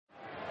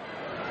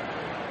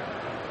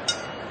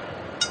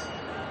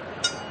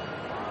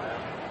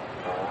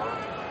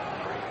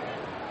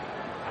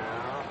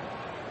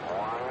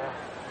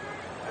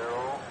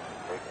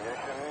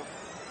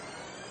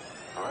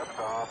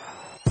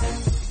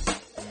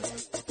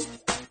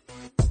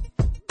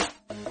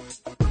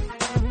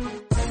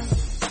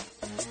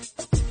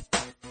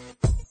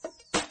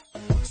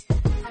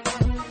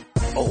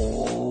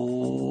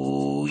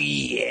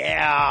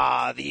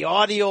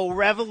audio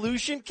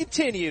revolution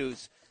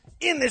continues.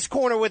 In this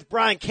corner with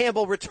Brian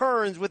Campbell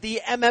returns with the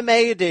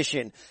MMA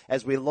edition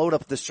as we load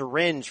up the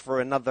syringe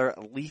for another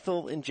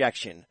lethal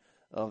injection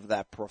of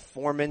that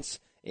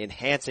performance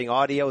enhancing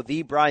audio.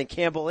 The Brian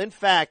Campbell, in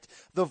fact,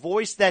 the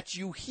voice that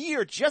you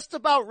hear just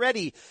about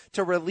ready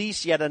to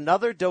release yet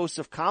another dose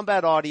of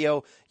combat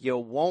audio you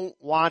won't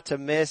want to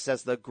miss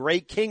as the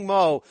great King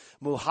Mo,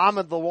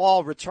 Muhammed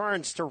Lawal,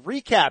 returns to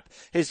recap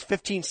his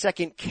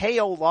 15-second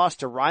KO loss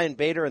to Ryan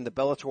Bader in the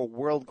Bellator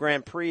World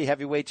Grand Prix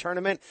heavyweight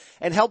tournament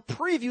and help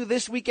preview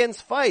this weekend's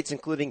fights,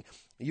 including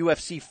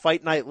UFC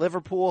Fight Night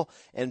Liverpool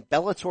and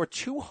Bellator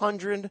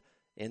 200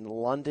 in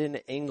London,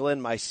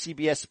 England. My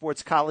CBS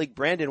Sports colleague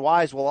Brandon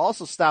Wise will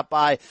also stop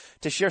by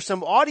to share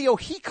some audio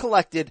he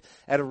collected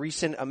at a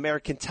recent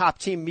American Top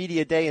Team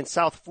Media Day in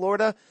South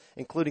Florida,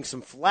 including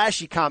some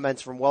flashy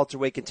comments from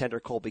welterweight contender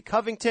Colby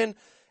Covington,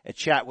 a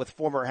chat with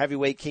former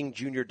heavyweight king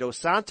Junior dos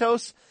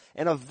Santos,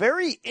 and a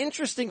very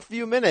interesting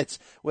few minutes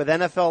with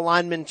NFL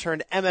lineman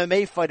turned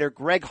MMA fighter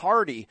Greg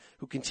Hardy,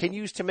 who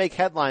continues to make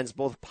headlines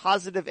both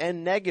positive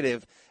and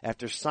negative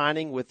after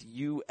signing with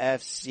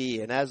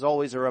UFC. And as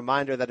always, a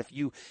reminder that if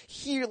you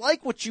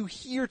like what you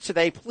hear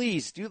today,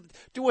 please do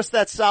us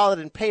that solid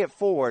and pay it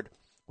forward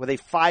with a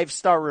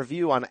 5-star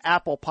review on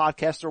Apple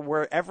Podcasts or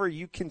wherever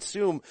you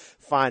consume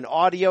fine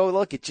audio.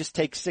 Look, it just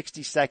takes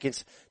 60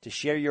 seconds to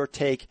share your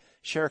take.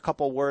 Share a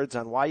couple words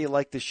on why you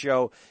like the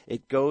show.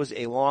 It goes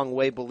a long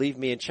way, believe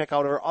me. And check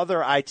out our other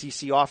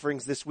ITC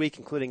offerings this week,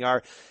 including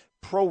our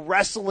Pro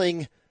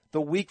Wrestling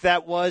the week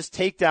that was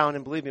Takedown.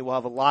 And believe me, we'll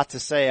have a lot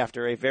to say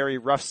after a very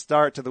rough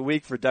start to the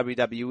week for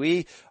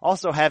WWE.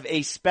 Also have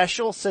a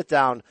special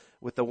sit-down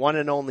with the one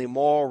and only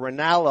Mauro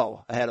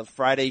Ranallo ahead of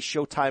Friday's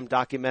Showtime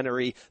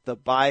documentary, The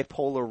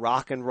Bipolar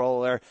Rock and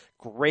Roller.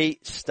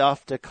 Great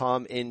stuff to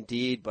come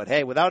indeed. But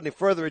hey, without any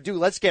further ado,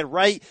 let's get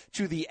right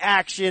to the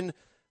action.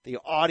 The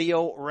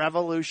audio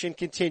revolution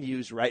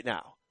continues right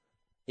now.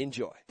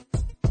 Enjoy.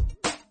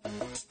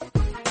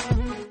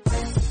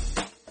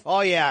 Oh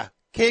yeah,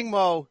 King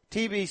Mo,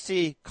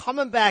 TBC,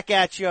 coming back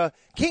at you.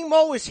 King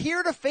Mo is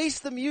here to face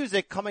the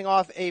music, coming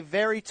off a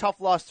very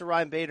tough loss to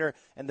Ryan Bader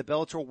and the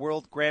Bellator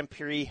World Grand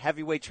Prix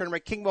heavyweight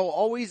tournament. King Mo,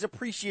 always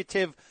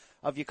appreciative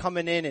of you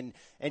coming in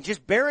and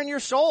just bearing your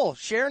soul,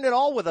 sharing it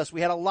all with us.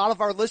 We had a lot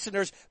of our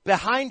listeners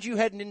behind you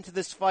heading into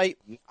this fight.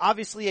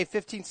 Obviously, a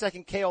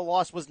 15-second KO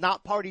loss was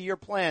not part of your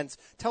plans.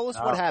 Tell us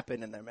what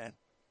happened in there, man.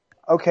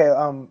 Okay,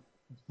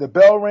 the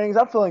bell rings.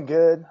 I'm feeling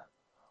good.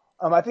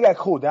 I think I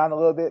cooled down a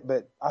little bit,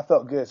 but I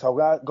felt good.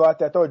 So I go out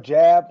there, throw a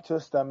jab to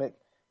his stomach,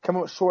 come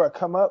up short,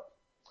 come up.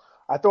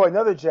 I throw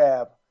another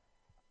jab.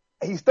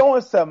 He's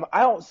throwing something.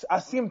 I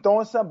see him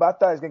throwing something, but I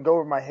thought he was going to go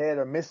over my head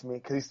or miss me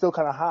because he's still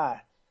kind of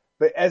high.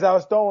 But as I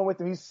was throwing with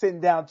him, he's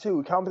sitting down too.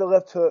 He caught me with the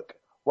left hook,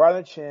 right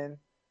on the chin.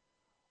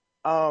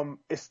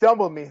 It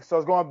stumbled me, so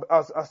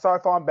I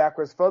started falling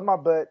backwards, fell to my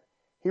butt.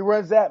 He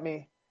runs at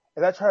me.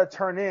 As I try to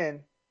turn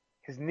in,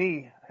 his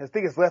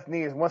left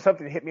knee is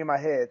something hit me in my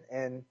head.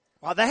 And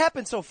wow, that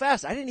happened so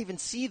fast. I didn't even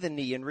see the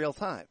knee in real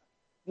time.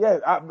 Yeah,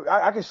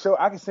 I can show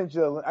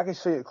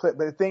you a clip.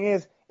 But the thing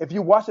is, if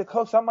you watch it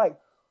close, I'm like,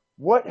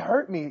 what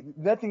hurt me?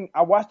 Nothing.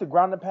 I watched the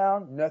ground and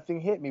pound.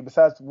 Nothing hit me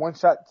besides one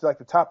shot to like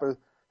the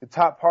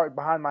top part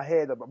behind my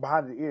head,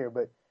 behind the ear,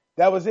 but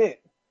that was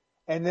it.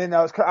 And then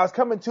I was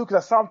coming to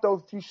because I saw him throw a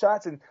few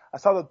shots and I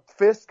saw the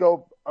fist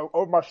go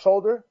over my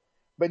shoulder,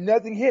 but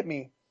nothing hit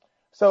me.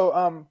 So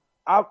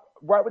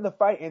right when the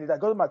fight ended, I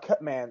go to my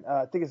cut man.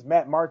 I think it's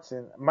Matt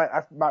Martin.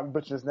 I might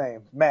butcher his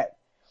name, Matt.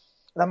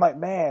 And I'm like,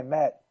 man,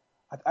 Matt,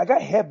 I got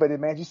headbutted,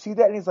 man. Did you see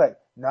that? And he's like,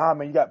 nah,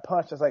 man, you got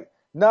punched. I was like,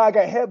 nah, I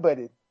got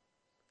headbutted.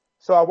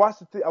 So I watched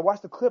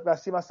the clip and I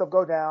see myself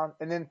go down,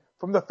 and then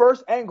from the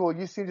first angle,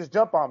 you see him just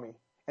jump on me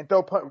and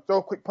throw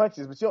quick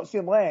punches, but you don't see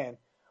him land.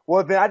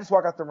 Well, then I just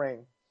walk out the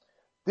ring.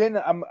 Then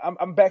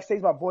I'm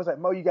backstage. My boy's like,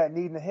 Mo, you got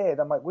knee in the head.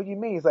 I'm like, what do you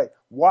mean? He's like,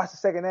 watch the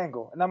second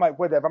angle. And I'm like,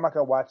 whatever, I'm not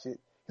going to watch it.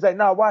 He's like,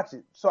 no, watch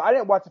it. So I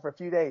didn't watch it for a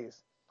few days.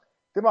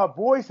 Then my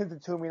boy sent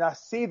it to me, and I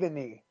see the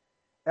knee.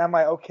 And I'm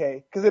like,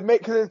 okay, because it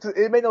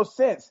made no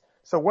sense.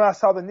 So when I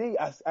saw the knee,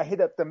 I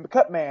hit up the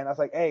cut man. I was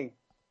like, hey,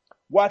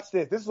 watch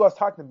this. This is what I was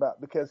talking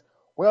about. Because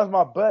when I was on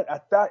my butt, I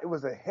thought it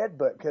was a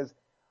headbutt because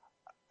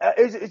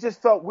it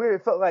just felt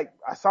weird. It felt like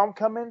I saw him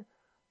coming,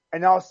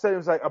 and all of a sudden it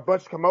was like a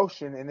bunch of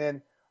commotion, and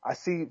then I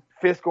see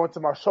fist going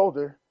to my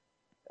shoulder,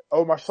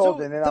 over my shoulder.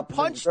 So and then the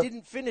punch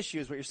didn't finish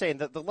you is what you're saying.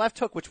 The left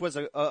hook, which was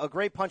a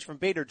great punch from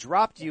Bader,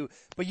 dropped you,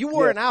 but you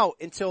weren't out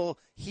until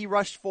he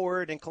rushed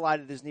forward and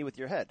collided his knee with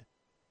your head.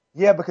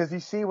 Yeah, because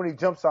you see when he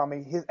jumps on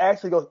me, he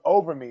actually goes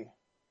over me.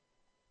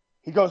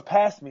 He goes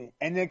past me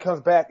and then comes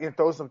back and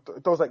throws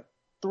like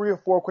 3 or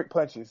 4 quick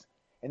punches,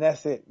 and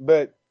that's it.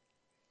 But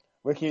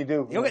what can you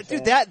do?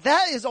 Dude,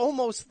 that is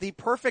almost the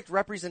perfect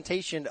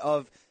representation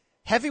of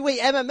heavyweight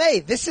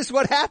MMA. This is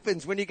what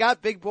happens when you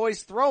got big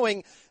boys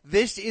throwing.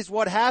 This is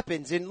what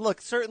happens. And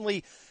look,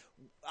 certainly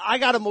I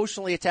got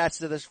emotionally attached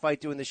to this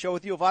fight doing the show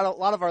with you. A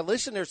lot of our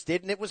listeners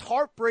did, and it was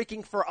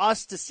heartbreaking for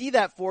us to see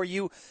that for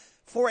you.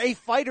 For a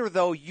fighter,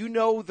 though, you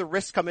know the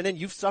risk coming in.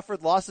 You've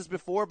suffered losses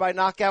before by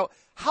knockout.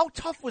 How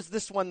tough was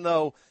this one,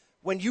 though,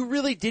 when you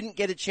really didn't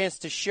get a chance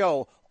to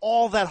show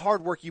all that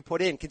hard work you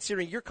put in,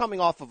 considering you're coming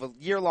off of a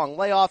year-long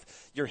layoff,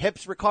 your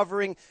hips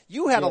recovering?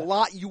 You had a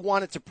lot you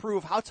wanted to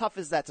prove. How tough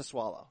is that to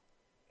swallow?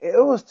 It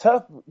was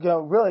tough,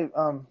 really. It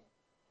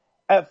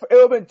would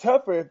have been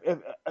tougher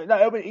it would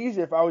have been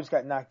easier if I just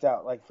got knocked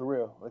out, like for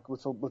real, like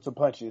with some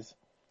punches,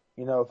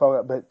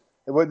 but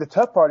the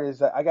tough part is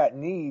that I got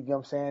kneed, what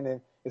I'm saying?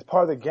 And it's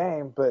part of the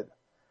game, but,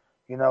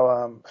 I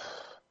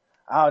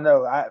don't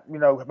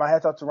know. My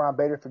hat's off to Ron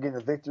Bader for getting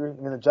the victory and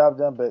getting the job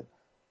done, but,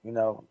 I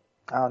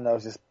don't know.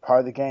 It's just part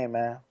of the game,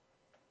 man.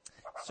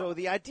 So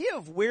the idea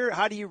of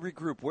how do you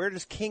regroup? Where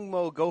does King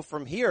Mo go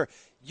from here?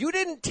 You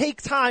didn't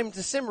take time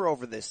to simmer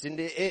over this,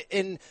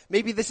 and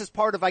maybe this is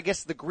part of, I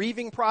guess, the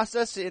grieving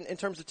process in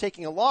terms of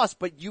taking a loss,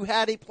 but you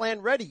had a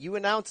plan ready. You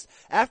announced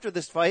after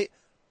this fight,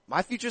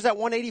 my future's at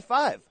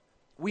 185.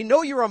 We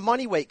know you're a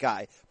moneyweight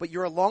guy, but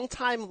you're a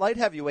long-time light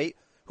heavyweight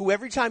who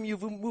every time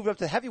you've moved up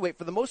to heavyweight,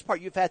 for the most part,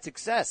 you've had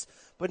success.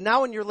 But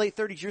now in your late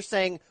 30s, you're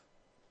saying,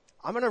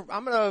 I'm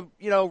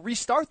gonna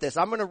restart this.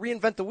 I'm gonna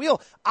reinvent the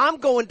wheel. I'm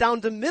going down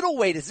to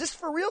middleweight. Is this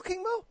for real,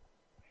 King Mo?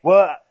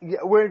 Well,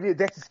 we're gonna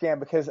do a DEXA scan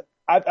because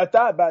I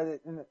thought about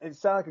it and it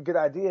sounded like a good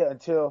idea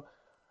until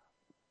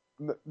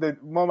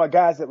one of my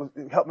guys that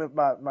helped me with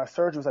my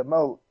surgery was like,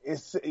 Mo,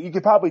 you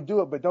could probably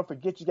do it, but don't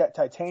forget you got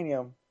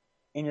titanium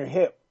in your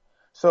hip.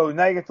 So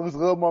now you get to lose a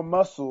little more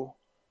muscle,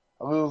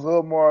 lose a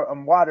little more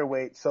water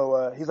weight.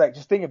 So he's like,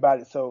 just think about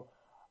it. So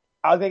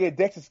I was going to get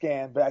a DEXA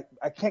scan, but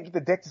I can't get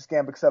the DEXA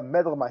scan because I have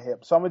metal in my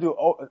hip. So I'm going to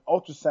do an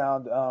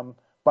ultrasound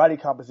body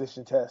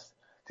composition test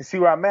to see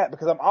where I'm at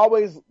because I'm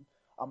always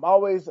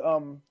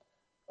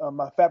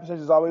my fat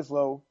percentage is always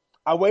low.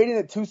 I weighed in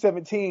at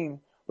 217,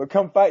 but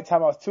come fight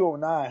time I was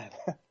 209.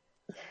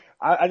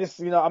 I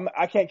just,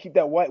 I can't keep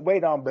that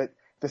weight on, but at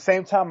the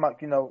same time, I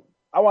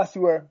want to see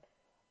where.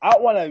 I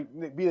don't want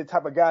to be the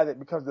type of guy that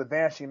becomes the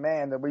vanishing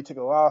man that we took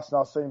a loss and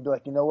all of a sudden be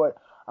like, you know what?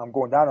 I'm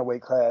going down a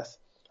weight class.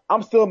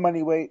 I'm still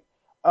money weight.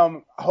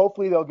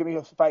 Hopefully they'll give me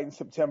a fight in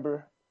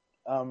September.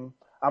 I'm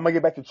going to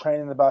get back to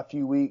training in about a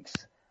few weeks.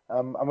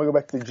 I'm going to go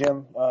back to the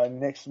gym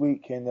next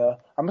week and I'm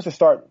going to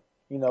start,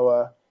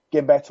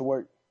 getting back to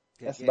work.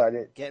 That's about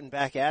it. Getting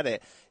back at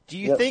it. Do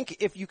you think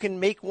if you can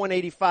make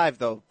 185,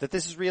 though, that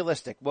this is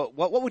realistic? What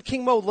would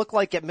King Mo look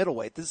like at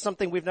middleweight? This is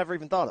something we've never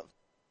even thought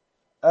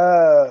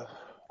of.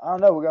 I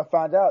don't know. We're going to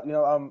find out.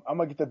 I'm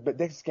going to get the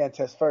DEXA scan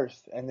test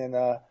first and then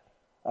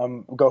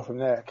go from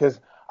there. Because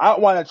I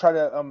don't want to try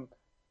to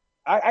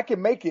I can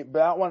make it,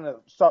 but I don't want to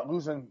start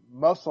losing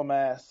muscle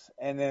mass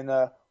and then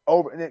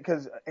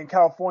because in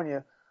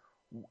California,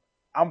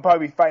 I'm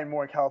probably fighting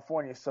more in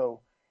California.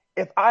 So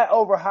if I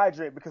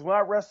overhydrate, because when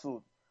I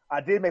wrestled, I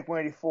did make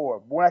 184.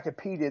 But when I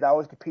competed, I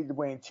always competed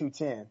weighing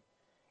 210.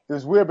 It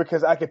was weird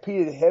because I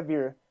competed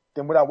heavier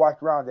than what I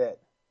walked around at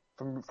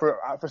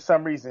for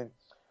some reason.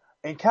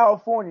 In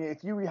California,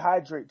 if you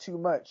rehydrate too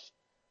much,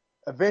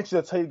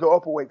 eventually they'll tell you to go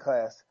up a weight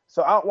class.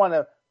 So I don't want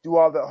to do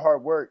all that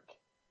hard work,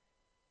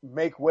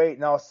 make weight,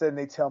 and all of a sudden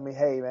they tell me,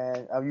 hey,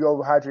 man, you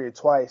overhydrated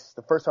twice.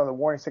 The first time the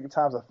warning, second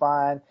time's a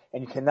fine,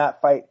 and you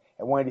cannot fight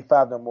at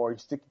 185 no more. You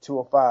stick to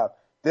 205.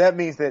 Then that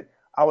means that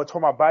I would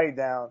tore my body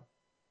down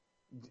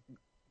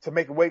to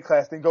make a weight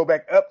class, then go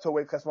back up to a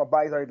weight class where my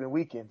body's already been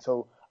weakened.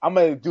 So I'm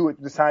going to do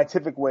it the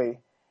scientific way,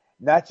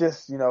 not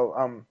just,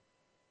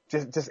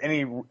 just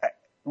any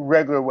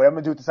regular way. I'm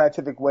gonna do it the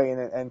scientific way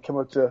and come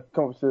up to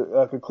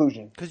a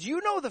conclusion. Because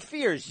the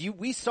fears.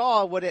 We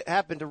saw what it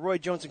happened to Roy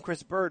Jones and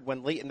Chris Bird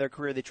when late in their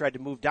career they tried to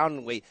move down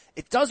in weight.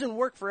 It doesn't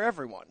work for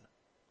everyone.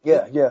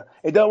 Yeah.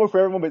 It doesn't work for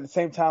everyone, but at the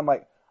same time,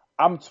 like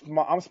I'm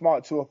small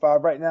at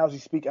 205 right now as you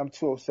speak. I'm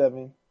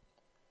 207.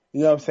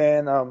 You know what I'm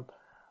saying?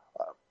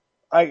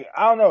 I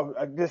don't know.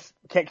 I just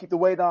can't keep the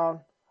weight on.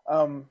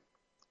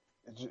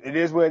 It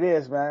is what it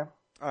is, man.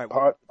 All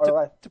right.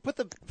 Well, to put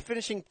the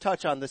finishing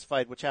touch on this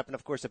fight, which happened,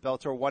 of course, at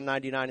Bellator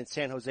 199 in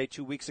San Jose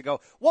 2 weeks ago,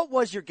 what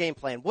was your game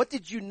plan? What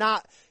did you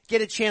not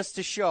get a chance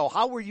to show?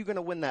 How were you going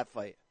to win that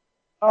fight?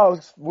 Oh,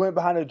 went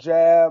behind a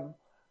jab,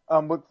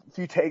 with a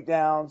few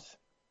takedowns,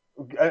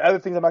 other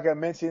things I'm not going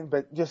to mention,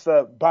 but just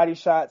body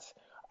shots.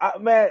 I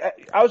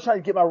was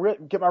trying to get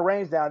my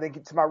range down, then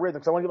get to my rhythm,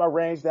 because I want to get my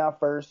range down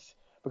first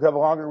because I have a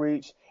longer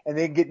reach, and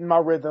then get in my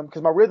rhythm,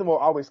 because my rhythm will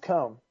always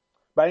come.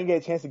 But I didn't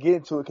get a chance to get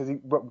into it because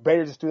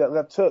Bader just threw that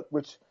left hook,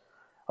 which,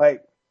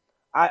 it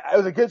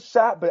was a good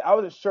shot, but I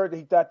wasn't sure that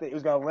he thought that it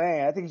was going to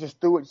land. I think he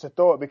just threw it just to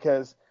throw it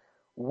because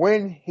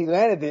when he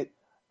landed it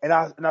and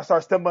I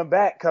started stumbling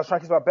back because I was trying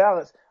to keep my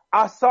balance,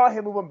 I saw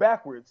him moving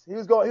backwards.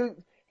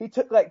 He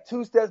took like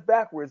 2 steps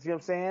backwards. You know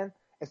what I'm saying?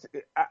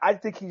 I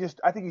think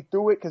he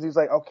threw it because he was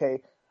like,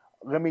 okay,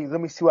 let me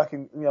see what I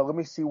can, let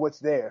me see what's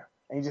there,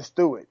 and he just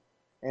threw it,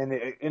 and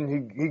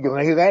he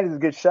landed a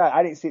good shot.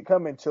 I didn't see it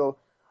coming until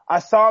I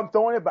saw him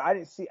throwing it, but I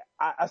didn't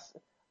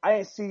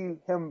see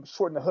him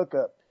shorten the hook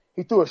up.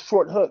 He threw a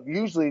short hook.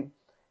 Usually,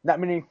 not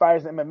many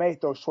fighters in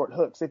MMA throw short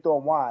hooks. They throw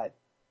them wide.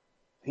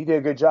 He did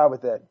a good job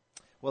with that.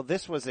 Well,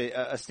 this was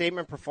a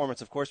statement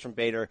performance, of course, from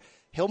Bader.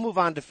 He'll move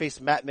on to face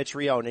Matt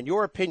Mitrione. In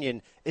your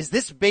opinion, is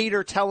this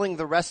Bader telling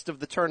the rest of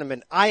the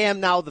tournament, I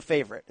am now the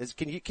favorite?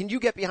 Can you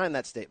get behind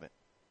that statement?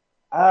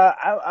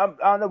 I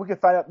don't know.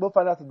 We'll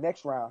find out the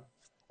next round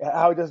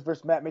how he does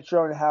versus Matt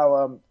Mitrione and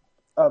how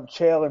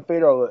Chael and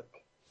Fedor look.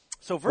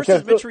 So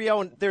versus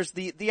Mitrione, there's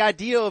the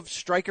idea of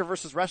striker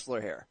versus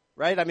wrestler here,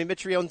 right? I mean,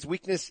 Mitrione's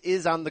weakness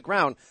is on the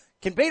ground.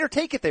 Can Bader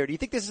take it there? Do you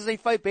think this is a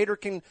fight Bader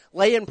can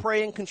lay and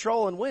pray and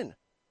control and win?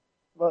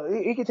 Well,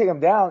 he can take him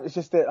down. It's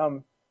just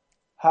that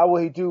how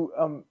will he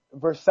do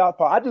versus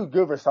Southpaw? I do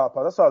good versus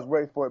Southpaw. That's why I was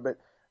ready for it. But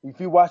if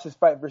you watch his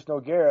fight versus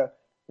Nogueira,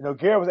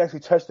 Nogueira was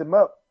actually touched him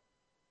up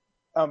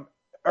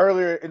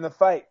earlier in the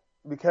fight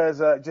because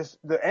just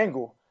the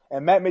angle.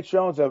 And Matt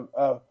Mitrione's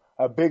a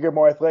bigger,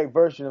 more athletic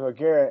version of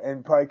Nogueira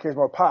and probably carries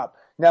more pop.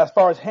 Now, as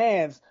far as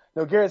hands,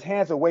 Nogueira's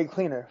hands are way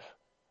cleaner,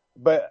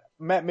 but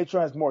Matt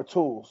Mitrione has more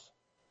tools.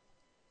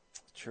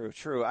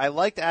 True. I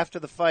liked after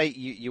the fight,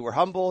 you were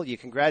humble. You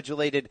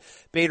congratulated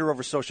Bader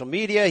over social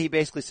media. He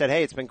basically said,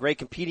 hey, it's been great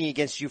competing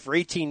against you for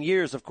 18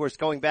 years, of course,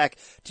 going back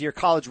to your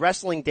college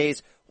wrestling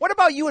days. What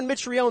about you and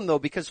Mitrione, though?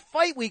 Because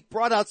Fight Week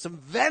brought out some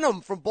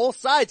venom from both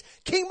sides.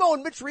 King Mo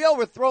and Mitrione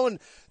were throwing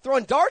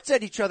darts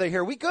at each other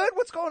here. We good?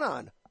 What's going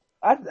on?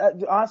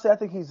 Honestly, I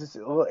think he's just a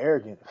little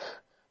arrogant.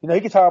 He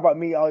can talk about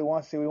me all he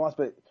wants to,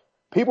 but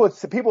people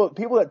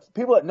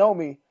that know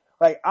me,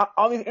 like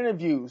on these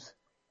interviews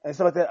and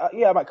stuff like that,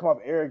 I might come off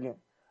arrogant.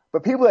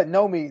 But people that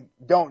know me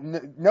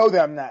don't know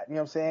that I'm not. You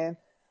know what I'm saying?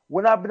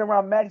 When I've been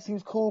around Matt, he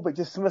seems cool, but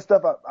just some of the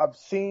stuff I've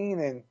seen,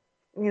 and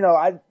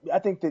I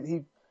think that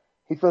he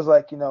feels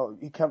like he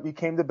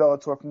came to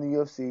Bellator from the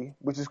UFC,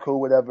 which is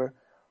cool, whatever.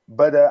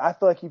 But I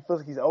feel like he feels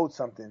like he's owed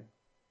something.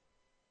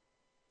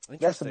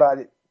 That's about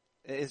it.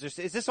 Is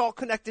this all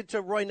connected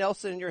to Roy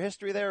Nelson in your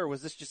history there, or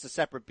was this just a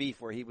separate beef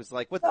where he was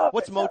like,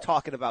 what's Mo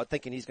talking about,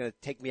 thinking he's going to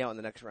take me out in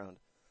the next round?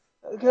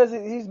 Because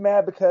he's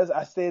mad because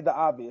I stated the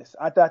obvious.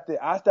 I thought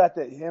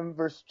that him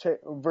versus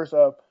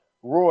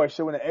Roy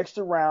should win an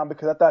extra round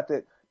because I thought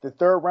that the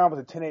third round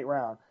was a 10-8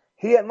 round.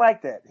 He didn't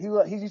like that.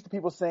 He's used to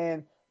people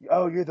saying,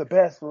 "Oh, you're the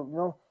best,"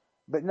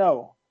 But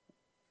no,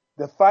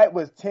 the fight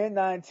was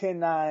 10-9,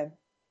 10-9,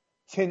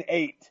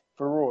 10-8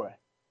 for Roy.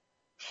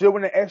 Should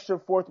win an extra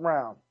fourth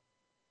round.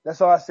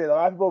 That's all I said. A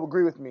lot of people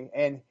agree with me,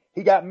 and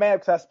he got mad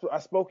because I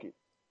spoke it.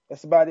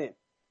 That's about it.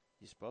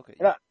 You spoke it.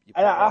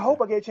 I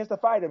hope I get a chance to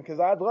fight him because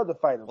I'd love to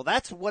fight him. Well,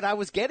 that's what I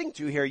was getting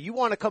to here. You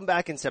want to come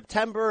back in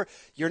September.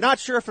 You're not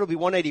sure if it'll be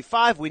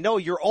 185. We know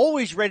you're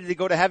always ready to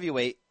go to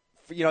heavyweight.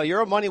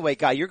 You're a moneyweight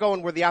guy. You're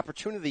going where the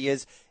opportunity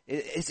is.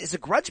 Is a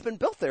grudge been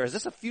built there? Is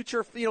this a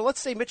future?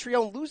 Let's say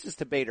Mitrione loses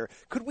to Bader.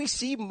 Could we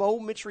see Mo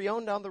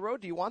Mitrione down the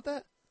road? Do you want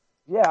that?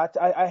 Yeah,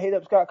 I hit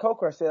up Scott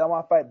Coker. I said I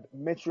want to fight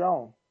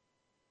Mitrione.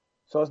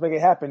 So let's make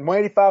it happen.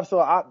 185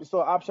 still an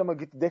option. I'm going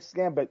to get the Dix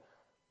again. But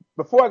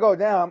before I go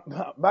down,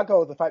 my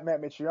goal is to fight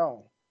Matt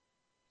Mitrione.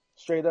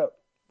 Straight up.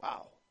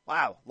 Wow.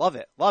 Love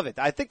it.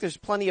 I think there's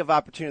plenty of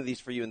opportunities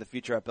for you in the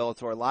future at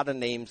Bellator. A lot of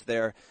names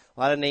there. A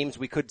lot of names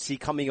we could see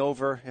coming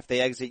over if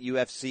they exit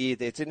UFC.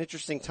 It's an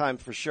interesting time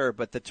for sure.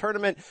 But the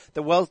tournament,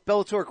 the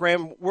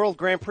Bellator World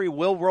Grand Prix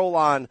will roll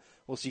on.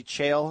 We'll see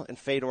Chael and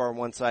Fedor on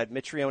one side,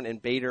 Mitrione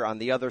and Bader on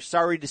the other.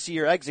 Sorry to see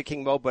your exit,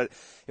 King Mo, but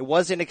it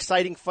was an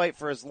exciting fight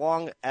for as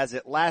long as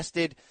it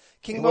lasted.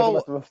 King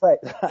Mo,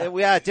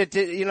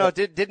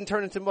 didn't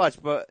turn into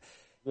much, but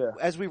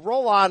as we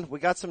roll on, we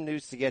got some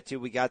news to get to.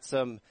 We got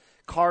some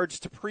cards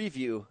to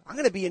preview. I'm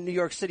going to be in New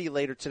York City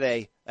later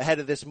today ahead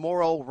of this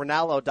Mauro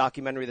Ranallo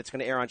documentary that's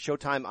going to air on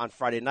Showtime on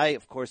Friday night.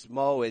 Of course,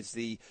 Mo is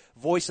the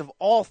voice of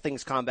all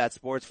things combat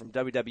sports, from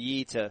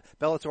WWE to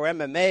Bellator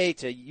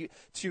MMA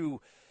to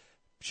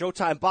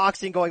Showtime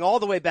boxing, going all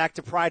the way back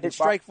to Pride and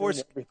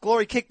Strikeforce,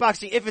 Glory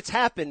Kickboxing. If it's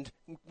happened,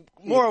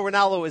 Mauro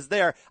Ranallo is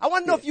there. I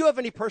want to know if you have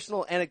any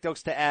personal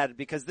anecdotes to add,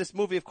 because this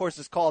movie, of course,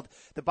 is called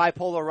The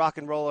Bipolar Rock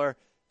and Roller,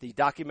 the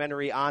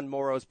documentary on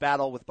Mauro's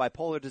battle with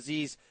bipolar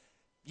disease.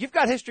 You've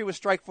got history with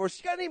Strikeforce.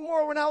 You got any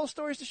Mauro Ranallo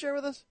stories to share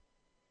with us?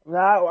 No,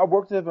 I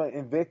worked with him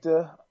in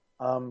Invicta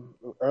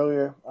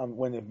earlier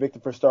when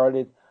Invicta first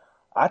started.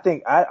 I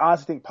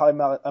honestly think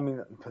Mauro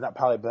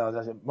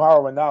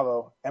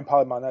Ranallo and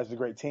Paulie Maldonado is a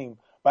great team.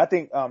 But I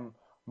think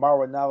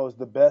Mauro Ranallo is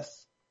the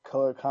best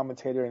color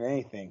commentator in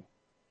anything.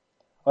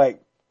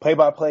 Like,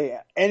 play-by-play,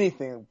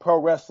 anything, pro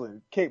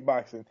wrestling,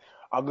 kickboxing.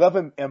 I love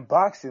him in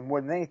boxing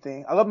more than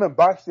anything. I love him in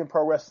boxing and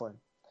pro wrestling.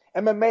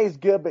 MMA is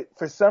good, but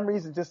for some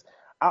reason,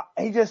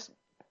 he just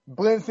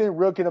blends in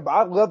real good.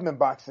 I love him in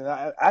boxing.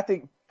 I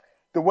think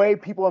the way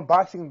people in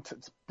boxing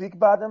speak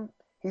about him,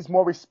 he's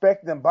more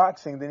respected in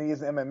boxing than he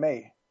is in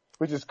MMA,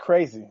 which is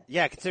crazy.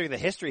 Yeah, considering the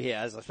history he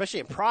has, especially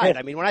in Pride.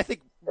 I mean, when I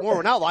think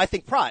Mauro Ranallo, I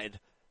think Pride.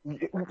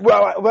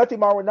 Well, I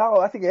think Mauro Ranallo,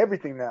 I think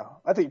everything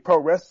now. I think pro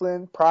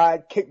wrestling,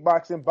 Pride,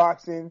 kickboxing,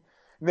 boxing.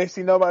 Next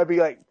thing you know, might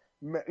be like,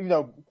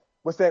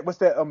 what's that,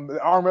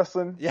 arm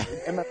wrestling? Yeah.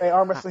 MMA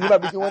arm wrestling. He might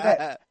be doing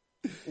that.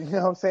 You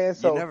know what I'm saying?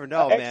 So you never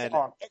know, man.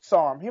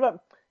 X-arm. He might,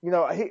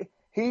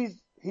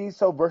 he's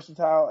so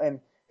versatile.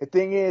 And the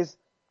thing is,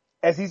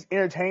 as he's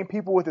entertaining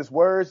people with his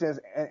words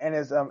and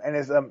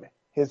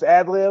his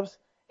ad libs,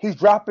 he's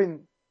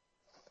dropping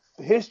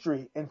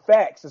history and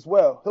facts as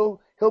well.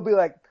 He'll be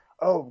like,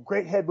 oh,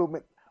 great head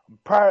movement,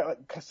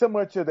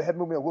 similar to the head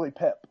movement of Willie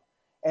Pep.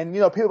 And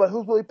people are like,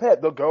 who's Willie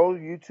Pep? They'll go to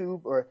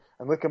YouTube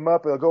and look him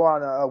up, or they'll go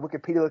on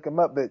Wikipedia, look him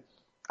up. But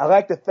I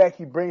like the fact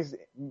he brings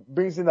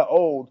in the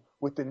old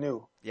with the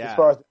new, as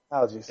far as the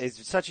analogies.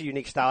 It's such a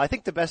unique style. I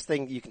think the best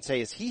thing you can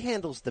say is he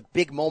handles the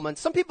big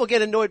moments. Some people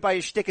get annoyed by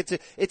his shtick.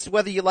 It's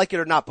whether you like it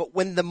or not. But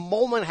when the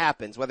moment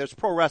happens, whether it's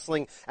pro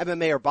wrestling,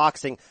 MMA, or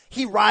boxing,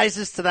 he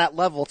rises to that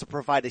level to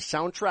provide a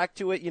soundtrack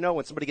to it.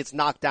 When somebody gets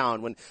knocked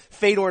down, when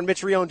Fedor and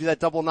Mitrione do that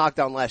double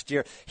knockdown last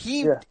year,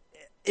 he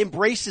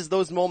embraces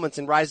those moments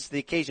and rises to the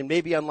occasion,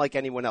 maybe unlike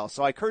anyone else.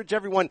 So I encourage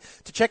everyone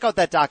to check out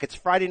that doc. It's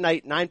Friday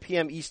night, 9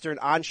 p.m. Eastern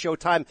on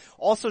Showtime.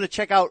 Also to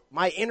check out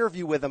my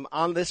interview with him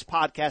on this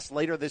podcast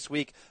later this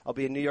week. I'll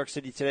be in New York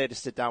City today to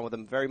sit down with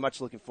him. Very much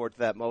looking forward to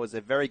that. Mo is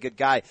a very good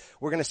guy.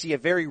 We're going to see a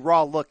very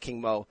raw look, King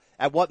Mo,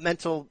 at what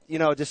mental,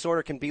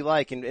 disorder can be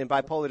like in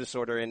bipolar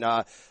disorder. And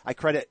I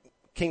credit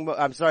King Mo,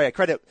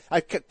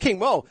 King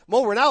Mo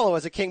Ranallo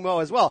as a King Mo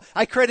as well.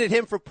 I credit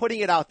him for putting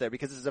it out there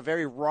because it's a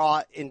very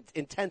raw,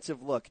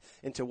 intensive look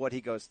into what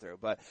he goes through.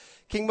 But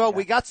King Mo,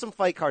 we got some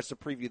fight cards to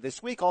preview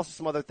this week. Also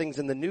some other things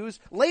in the news.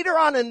 Later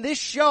on in this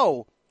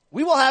show,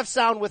 we will have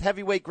sound with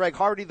heavyweight Greg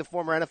Hardy, the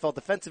former NFL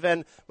defensive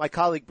end. My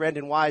colleague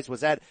Brandon Wise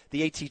was at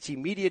the ATT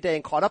Media Day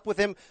and caught up with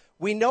him.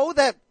 We know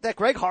that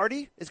Greg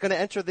Hardy is going to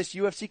enter this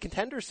UFC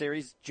Contender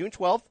Series June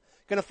 12th.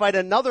 Going to fight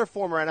another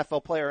former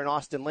NFL player in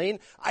Austin Lane.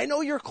 I know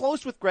you're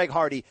close with Greg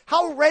Hardy.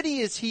 How ready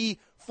is he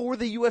for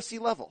the UFC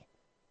level?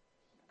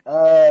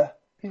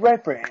 He's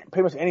ready for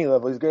pretty much any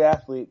level. He's a good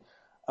athlete.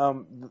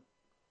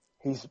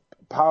 He's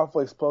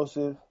powerful,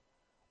 explosive.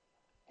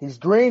 He's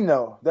green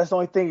though. That's the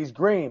only thing. He's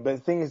green. But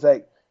the thing is,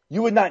 like,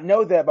 you would not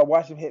know that by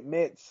watching him hit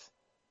mitts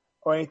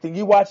or anything.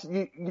 You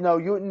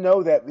wouldn't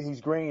know that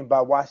he's green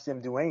by watching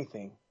him do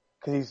anything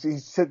because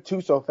he's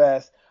too so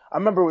fast. I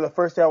remember the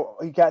first day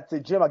he got to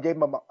the gym, I gave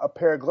him a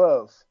pair of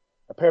gloves,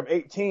 a pair of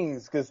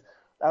 18s, because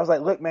I was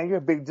like, look, man, you're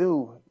a big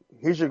dude.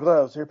 Here's your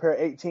gloves. Here's a pair of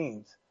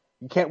 18s.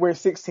 You can't wear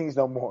 16s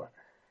no more.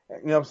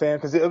 You know what I'm saying?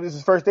 Because it was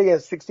his first day, he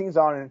had 16s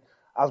on, and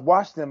I was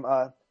watching him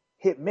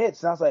hit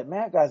mitts, and I was like,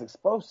 man, that guy's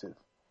explosive.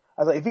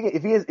 I was like,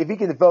 if he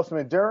can develop some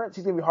endurance,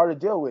 he's going to be hard to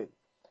deal with.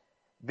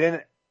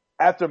 Then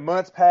after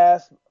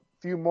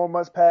few more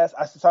months passed,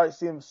 I started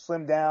seeing him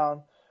slim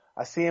down.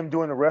 I see him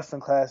doing the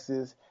wrestling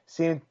classes,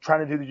 see him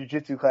trying to do the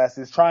jiu-jitsu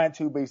classes,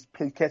 but he's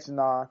catching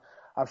on.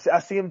 I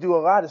see him do a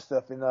lot of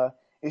stuff, and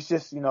it's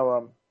just,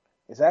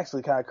 it's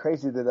actually kind of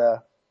crazy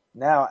that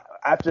now,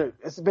 after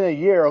it's been a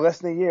year or less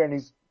than a year, and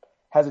he's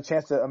has a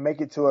chance to make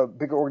it to a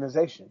bigger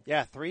organization.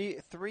 Yeah,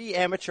 three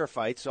amateur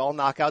fights, all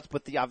knockouts,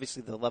 but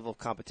obviously the level of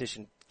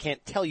competition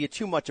can't tell you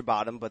too much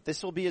about him, but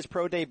this will be his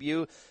pro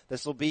debut.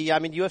 This will be,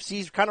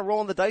 UFC's kind of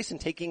rolling the dice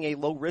and taking a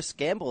low-risk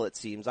gamble, it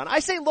seems. And I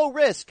say low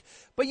risk,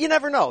 but you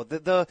never know.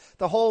 The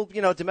whole,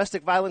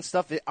 domestic violence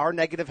stuff are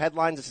negative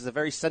headlines. This is a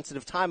very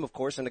sensitive time, of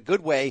course, in a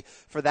good way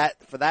for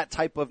that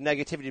type of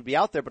negativity to be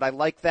out there, but I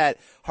like that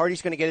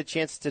Hardy's going to get a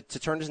chance to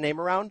turn his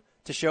name around,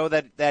 to show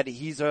that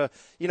he's a,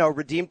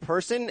 redeemed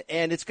person.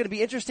 And it's going to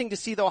be interesting to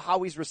see, though,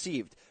 how he's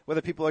received, whether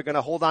people are going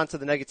to hold on to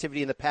the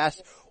negativity in the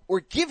past or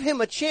give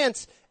him a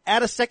chance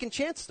at a second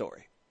chance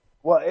story.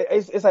 Well,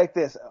 it's like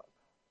this.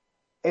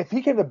 If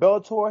he came to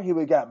Bellator, he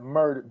would have got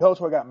murdered.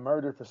 Bellator got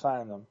murdered for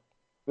signing him.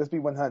 Let's be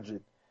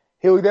 100.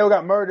 They would have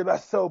got murdered by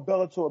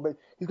Bellator, but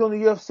he's going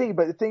to the UFC.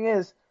 But the thing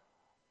is,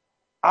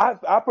 I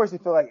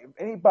personally feel like if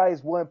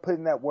anybody's willing to put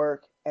in that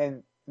work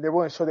and they're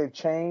willing to show they've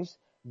changed,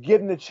 give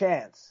them the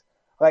chance.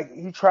 Like,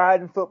 he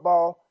tried in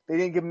football. They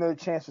didn't give him another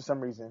chance for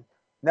some reason.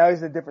 Now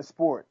he's in a different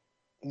sport.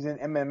 He's in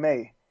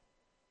MMA.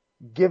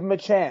 Give him a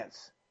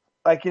chance.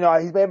 Like,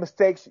 he's made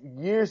mistakes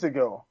years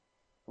ago,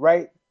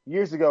 right?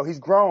 Years ago. He's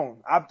grown.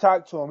 I've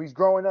talked to him. He's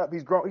growing up.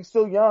 He's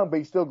still young, but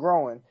he's still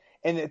growing.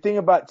 And the thing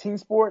about team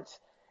sports,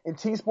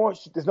 there's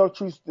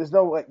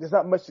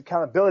not much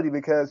accountability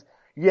because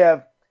you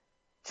have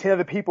 10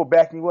 other people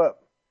backing you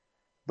up.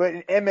 But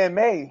in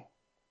MMA,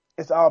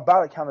 it's all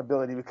about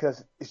accountability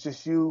because it's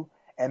just you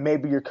and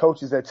maybe your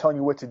coaches that are telling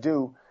you what to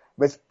do,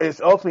 but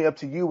it's ultimately up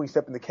to you when you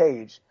step in the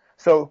cage.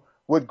 So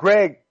with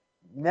Greg,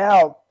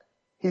 now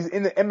he's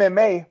in the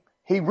MMA,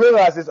 he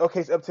realizes,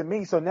 okay, it's up to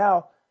me. So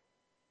now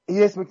he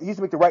has to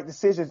make the right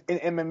decisions in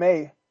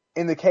MMA,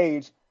 in the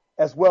cage,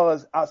 as well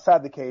as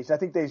outside the cage. And I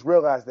think he's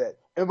realized that.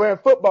 And where in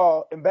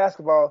football and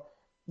basketball,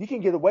 you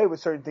can get away with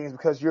certain things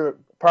because you're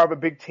part of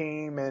a big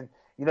team and,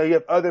 you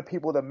have other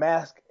people to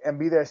mask and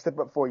be there and step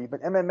up for you.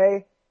 But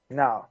MMA,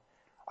 no.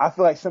 I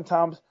feel like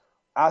sometimes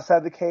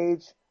outside the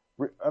cage,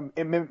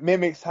 it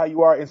mimics how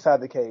you are inside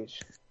the cage.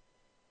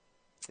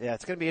 Yeah,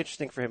 it's going to be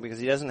interesting for him because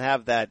he doesn't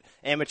have that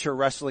amateur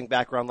wrestling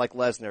background like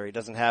Lesnar. He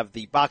doesn't have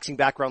the boxing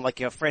background like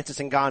Francis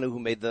Ngannou, who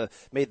made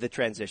the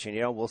transition.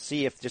 We'll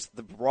see if just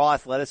the raw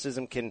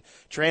athleticism can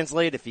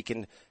translate, if he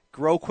can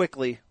grow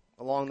quickly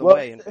along the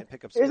way and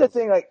pick up skills. Here's the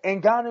thing, like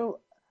Ngannou,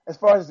 as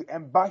far as his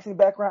boxing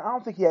background, I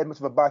don't think he had much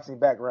of a boxing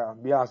background,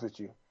 to be honest with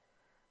you.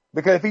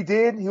 Because if he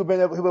did, he would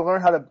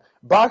learn how to.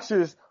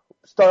 Boxers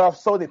start off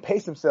slow, they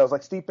pace themselves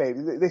like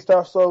Stipe. They start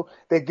off slow,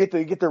 they get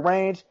the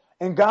range.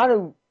 And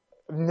Ngannou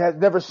has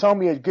never shown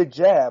me a good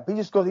jab. He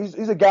just goes.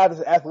 He's a guy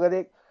that's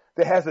athletic,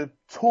 that has the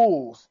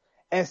tools,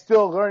 and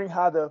still learning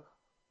how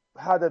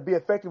to be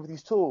effective with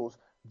these tools.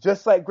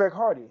 Just like Greg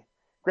Hardy.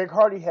 Greg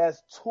Hardy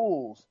has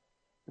tools,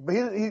 but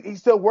he's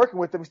still working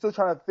with them. He's still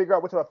trying to figure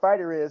out what type of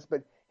fighter is.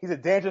 But he's a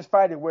dangerous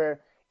fighter where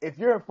if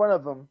you're in front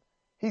of him,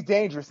 he's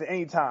dangerous at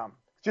any time.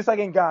 Just like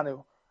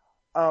Ngannou.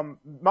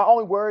 My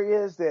only worry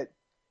is that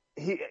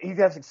he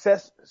has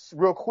success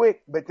real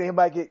quick, but then he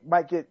might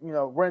get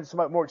running so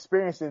much more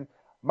experience and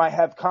might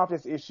have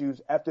confidence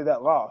issues after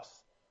that loss.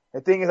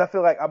 The thing is,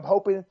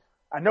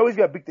 I know he's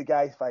gonna beat the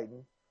guy he's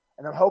fighting,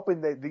 and I'm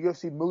hoping that the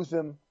UFC moves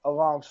him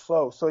along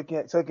slow so he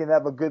can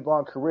have a good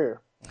long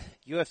career.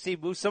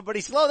 UFC moves somebody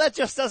slow. That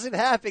just doesn't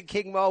happen,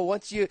 King Mo.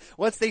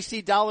 Once they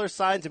see dollar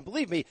signs, and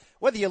believe me,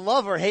 whether you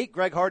love or hate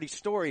Greg Hardy's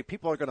story,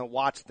 people are going to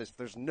watch this.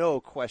 There's no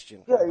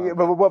question. Yeah,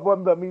 but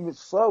what I mean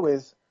slow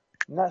is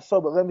not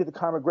slow, but let me get the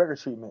Conor McGregor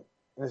treatment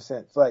in a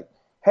sense. Like,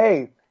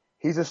 hey,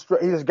 he's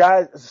a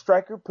guy, a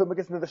striker. Put him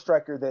against another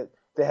striker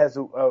that has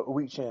a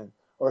weak chin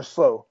or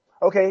slow.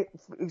 Okay,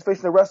 he's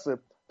facing a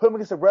wrestler. Put him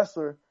against a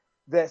wrestler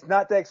that's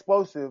not that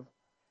explosive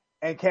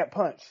and can't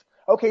punch.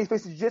 Okay, he's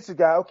facing a jiu-jitsu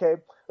guy. Okay,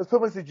 let's put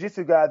him against a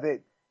jiu-jitsu guy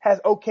that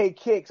has okay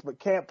kicks but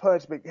can't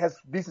punch but has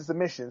decent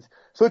submissions.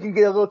 So he can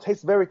get a little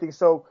taste of everything.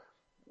 So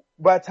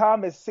by the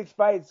time his 7th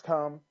fights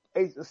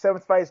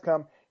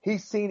come,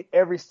 he's seen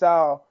every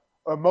style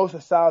or most of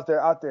the styles that are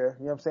out there,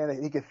 you know what I'm saying,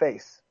 that he can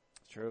face.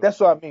 True.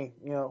 That's what I mean,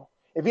 you know.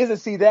 If he doesn't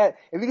see that,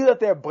 if he goes out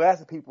there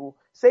blasting people,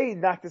 say he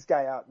knocked this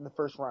guy out in the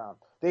first round,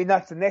 then he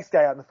knocks the next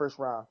guy out in the first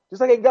round.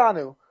 Just like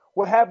Ngannou,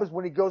 what happens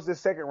when he goes to the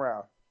second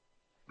round?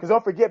 Because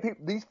don't forget,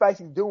 these fights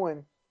he's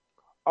doing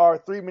are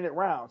 3-minute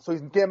rounds. So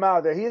he's getting him out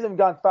of there. He hasn't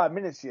gone 5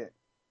 minutes yet.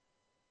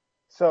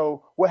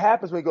 So what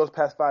happens when he goes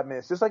past 5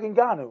 minutes? Just like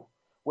Ngannou,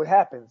 what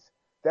happens?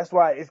 That's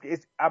why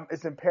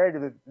it's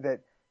imperative that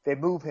they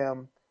move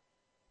him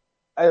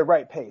at the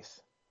right pace.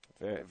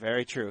 Very,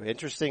 very true.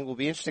 Interesting. Will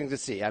be interesting to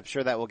see. I'm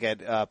sure that will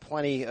get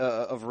plenty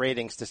of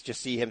ratings to just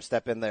see him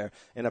step in there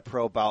in a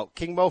pro bout.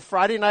 King Mo,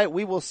 Friday night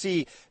we will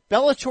see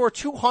Bellator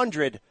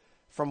 200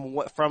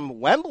 from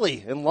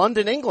Wembley in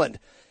London, England.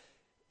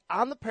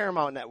 On the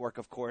Paramount Network,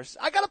 of course.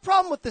 I got a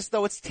problem with this,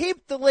 though. It's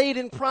tape delayed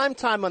in prime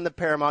time on the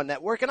Paramount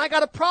Network, and I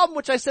got a problem,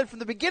 which I said from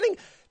the beginning.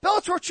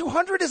 Bellator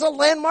 200 is a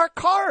landmark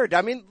card.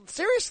 I mean,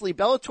 seriously,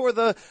 Bellator,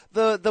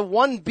 the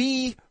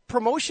 1B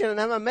promotion in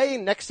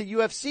MMA next to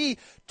UFC,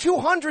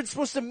 200 is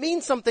supposed to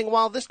mean something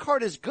while this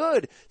card is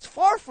good. It's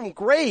far from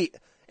great,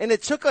 and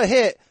it took a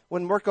hit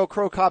when Mirko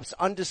Cro Cop's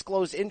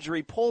undisclosed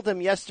injury pulled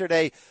him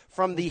yesterday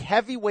from the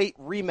heavyweight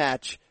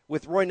rematch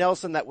with Roy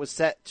Nelson that was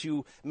set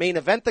to main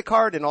event the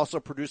card and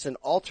also produce an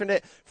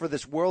alternate for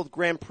this World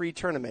Grand Prix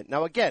tournament.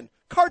 Now again,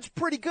 card's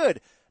pretty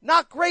good.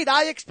 Not great.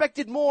 I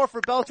expected more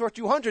for Bellator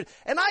 200,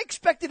 and I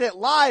expected it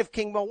live,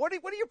 King Mo. What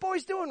are your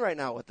boys doing right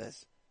now with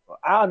this?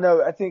 I don't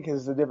know. I think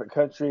it's a different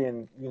country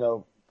and,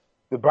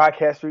 the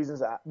broadcast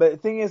reasons. But the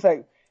thing is,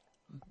 like,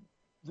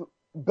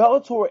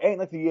 Bellator ain't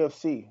like the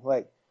UFC.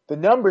 Like, the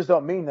numbers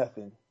don't mean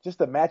nothing. Just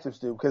the matchups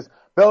do. Because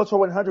Bellator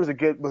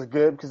 100 was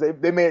good because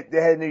they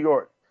had New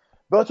York.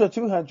 Bellator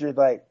 200,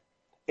 like,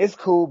 it's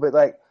cool, but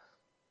like,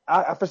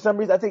 for some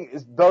reason, I think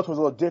Bellator was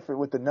a little different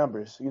with the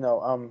numbers.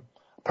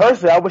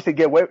 Personally, I wish they'd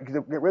get rid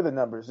of the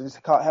numbers.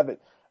 Just have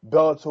it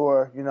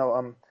Bellator.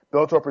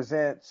 Bellator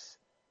presents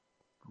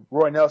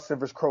Roy Nelson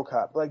versus Cro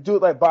Cop. Like, do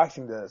it like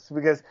boxing does.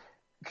 Because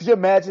could you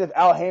imagine if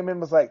Al Heyman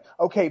was like,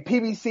 okay,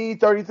 PBC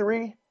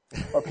 33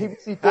 or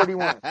PBC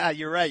 41?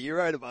 You're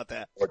right about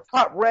that. Or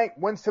top rank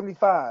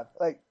 175.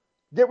 Like,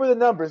 get rid of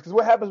the numbers. Because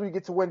what happens when you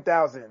get to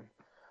 1,000?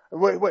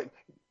 What?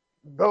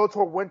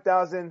 Bellator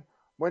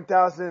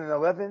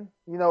 1,011.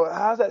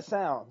 How's that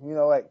sound?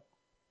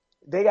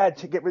 They got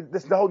to get rid of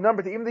this. The whole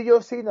number thing, even the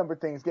UFC number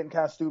thing is getting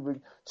kind of stupid.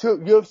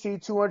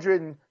 UFC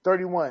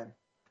 231.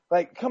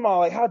 Like, come on,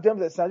 like, how dumb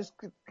does that sound? Just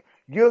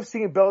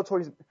UFC and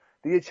Bellator,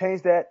 they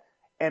change that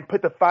and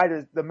put the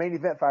main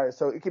event fighters.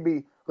 So it could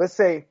be, let's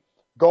say,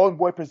 Golden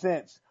Boy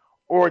presents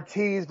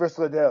Ortiz versus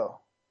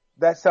Liddell.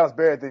 That sounds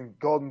better than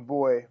Golden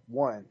Boy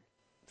 1.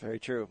 Very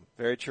true.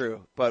 Very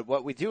true. But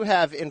what we do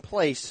have in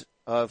place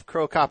of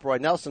Cro Cop Roy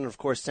Nelson, of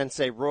course,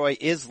 Sensei Roy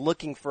is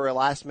looking for a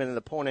last-minute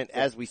opponent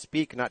as we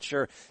speak. Not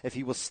sure if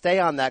he will stay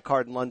on that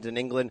card in London,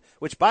 England,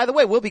 which, by the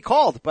way, will be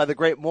called by the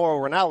great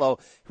Mauro Ranallo,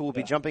 who will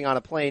be jumping on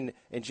a plane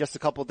in just a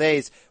couple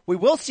days. We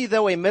will see,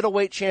 though, a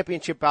middleweight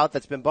championship bout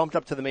that's been bumped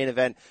up to the main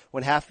event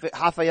when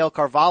Rafael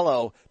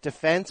Carvalho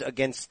defends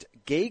against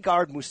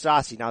Gegard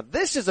Mousasi. Now,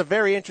 this is a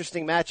very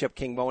interesting matchup,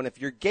 King Mo, and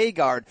if you're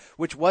Gegard,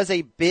 which was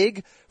a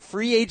big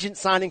free agent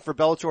signing for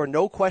Bellator,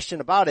 no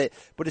question about it,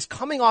 but is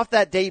coming off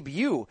that debut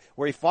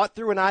where he fought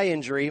through an eye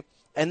injury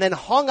and then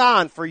hung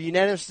on for a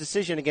unanimous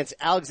decision against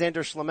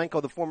Alexander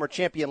Shlemenko, the former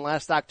champion,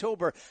 last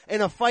October,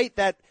 in a fight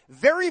that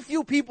very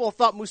few people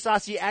thought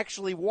Mousasi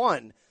actually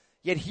won.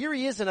 Yet here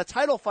he is in a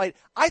title fight.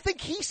 I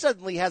think he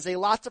suddenly has a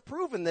lot to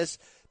prove in this,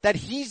 that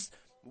he's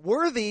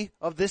worthy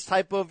of this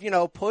type of,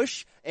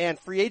 push and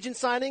free agent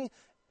signing,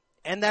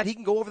 and that he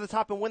can go over the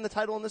top and win the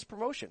title in this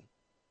promotion.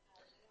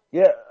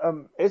 Yeah,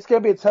 it's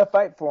gonna be a tough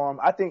fight for him.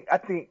 I think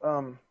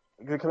gonna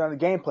come down to the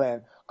game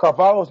plan.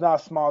 Carvalho's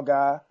not a small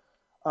guy.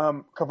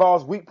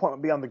 Carvalho's weak point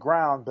would be on the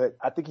ground, but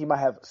I think he might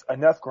have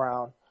enough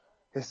ground.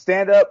 His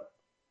stand up,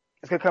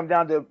 it's gonna come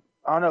down to,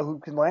 I don't know who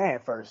can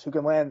land first, who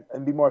can land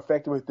and be more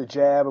effective with the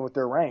jab and with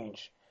their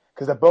range,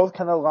 because they're both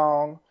kind of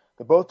long,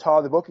 they're both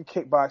tall, they both can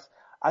kickbox.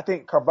 I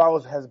think Carvalho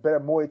has better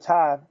Muay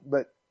Thai,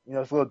 but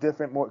it's a little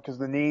different more because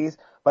of the knees.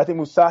 But I think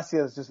Mousasi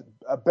has just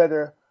a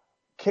better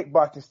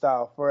kickboxing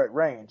style for at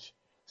range.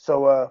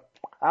 So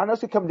I don't know.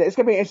 It's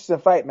gonna be an interesting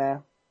fight,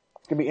 man.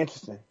 It's gonna be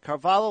interesting.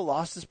 Carvalho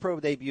lost his pro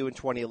debut in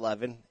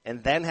 2011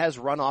 and then has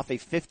run off a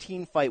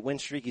 15-fight win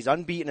streak. He's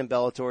unbeaten in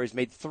Bellator. He's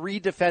made 3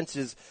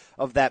 defenses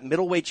of that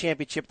middleweight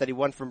championship that he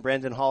won from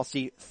Brandon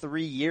Halsey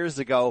 3 years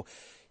ago.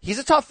 He's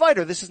a tough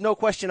fighter. This is no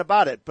question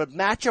about it. But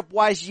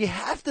matchup-wise, you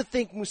have to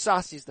think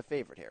Mousasi's the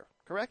favorite here,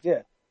 correct?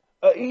 Yeah.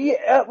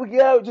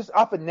 Just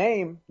off a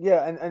name,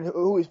 and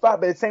who he's fought.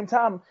 But at the same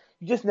time,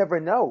 you just never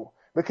know,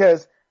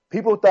 because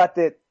people thought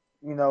that,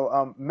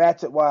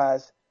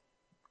 matchup-wise,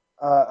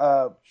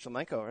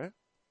 Shlemenko, right?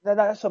 No,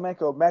 not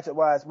Shlemenko.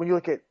 Matchup-wise, when you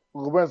look at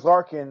Lorenz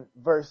Larkin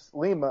versus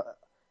Lima,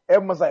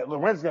 everyone's like,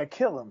 Lorenz gonna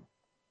kill him.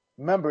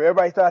 Remember,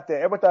 everybody thought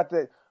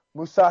that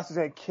Mousasi's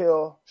gonna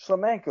kill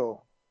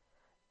Shlemenko.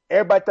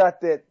 Everybody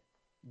thought that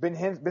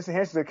Benson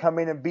Henderson would come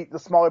in and beat the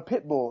smaller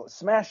pit bull,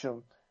 smash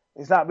him.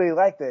 It's not really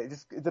like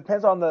that. It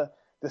depends on the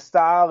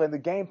style and the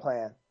game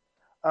plan.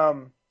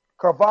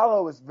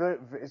 Carvalho is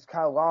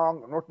kind of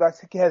long,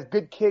 unorthodox. He has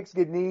good kicks,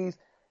 good knees,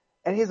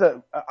 and he has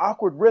an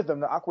awkward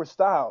rhythm, an awkward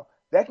style.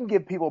 That can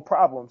give people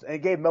problems, and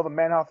it gave Melvin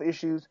Manhoff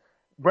issues.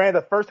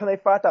 Brandon, the first time they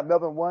fought, I thought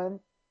Melvin won.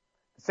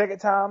 The second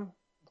time,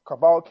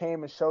 Carvalho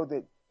came and showed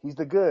that he's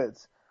the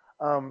goods.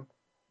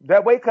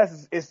 That weight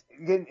class is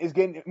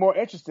getting more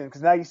interesting,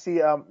 because now you see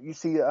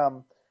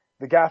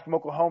the guy from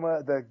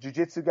Oklahoma, the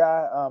jiu-jitsu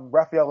guy,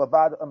 Rafael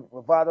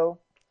Lovato.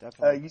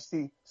 Definitely. You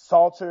see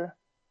Salter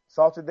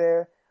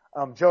there.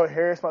 Joe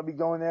Harris might be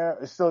going there.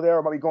 Is still there,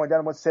 or might be going down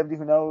to 170.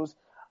 Who knows?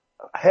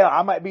 Hell,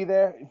 I might be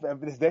there.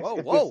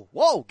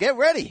 Whoa! Get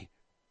ready.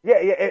 Yeah.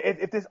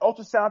 If this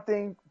ultrasound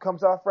thing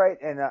comes off right,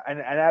 and I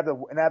have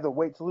the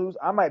weight to lose,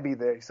 I might be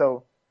there.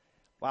 So,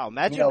 wow!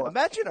 Imagine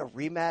a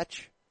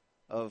rematch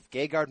of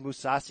Gegard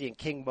Mousasi and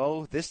King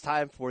Mo, this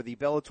time for the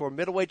Bellator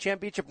Middleweight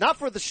Championship, not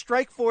for the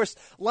Strikeforce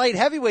Light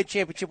Heavyweight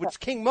Championship, which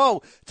King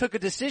Mo took a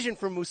decision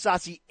from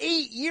Mousasi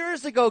 8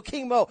 years ago.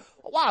 King Mo,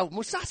 wow,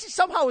 Mousasi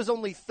somehow is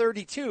only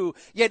 32,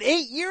 yet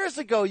 8 years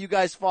ago you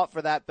guys fought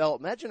for that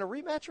belt. Imagine a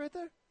rematch right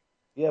there.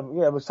 Yeah,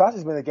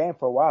 Mousasi's been in the game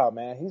for a while,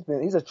 man.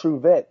 He's a true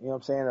vet, you know what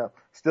I'm saying?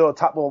 Still a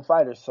top level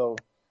fighter, so,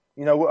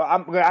 I'm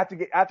going to have to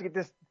get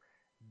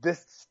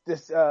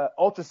this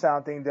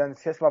ultrasound thing done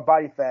to test my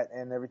body fat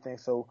and everything,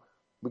 so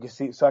I can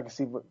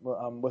see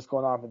what's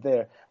going on from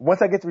there.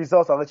 Once I get the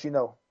results, I'll let you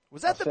know.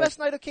 Was that the best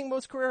night of King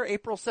Mo's career,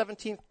 April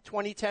 17th,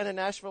 2010 in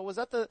Nashville? Was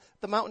that the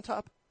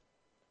mountaintop?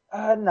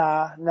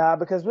 Nah,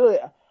 because really,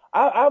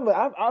 I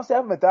honestly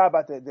haven't thought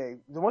about that day.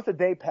 Once the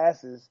day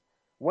passes,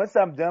 once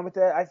I'm done with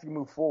that, I just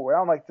move forward. I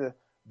don't like to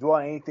dwell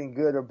on anything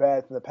good or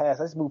bad from the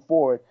past. I just move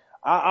forward.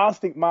 I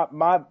honestly think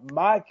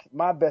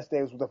my best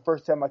day was the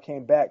first time I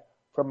came back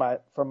from my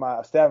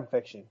staph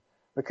infection,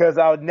 because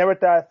I would never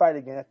thought I'd fight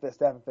again after that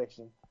staph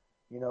infection.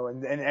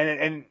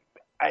 And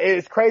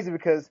it's crazy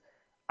because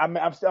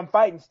I'm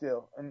fighting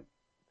still. And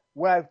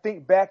when I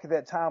think back to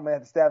that time when I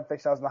had the staph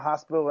infection, I was in the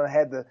hospital and I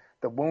had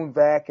the wound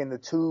vac and the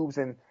tubes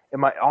and in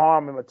my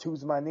arm and my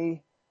tubes in my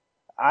knee.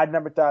 I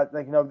never thought,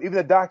 even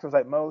the doctor was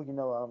like, Mo,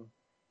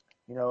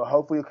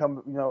 hopefully you'll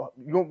come,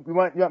 you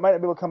might not be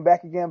able to come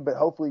back again, but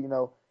hopefully,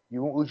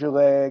 you won't lose your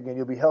leg and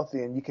you'll be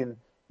healthy and you can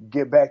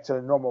get back to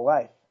a normal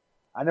life.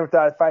 I never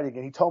thought I'd fight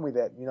again. He told me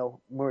that, when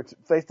we were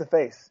face to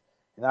face.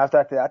 And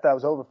after that, I thought it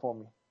was over for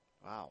me.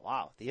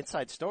 Wow. The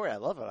inside story. I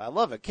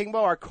love it. King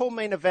Mo, our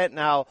co-main event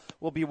now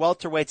will be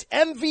welterweights.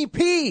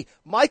 MVP,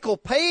 Michael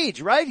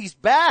Page, right? He's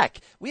back.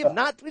 We did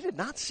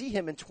not see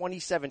him in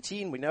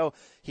 2017. We know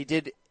he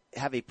did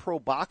have a pro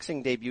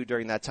boxing debut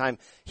during that time.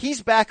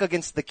 He's back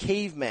against the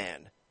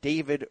caveman,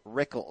 David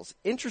Rickles.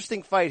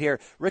 Interesting fight here.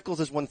 Rickles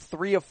has won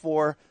 3 of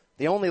 4.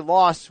 The only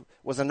loss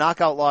was a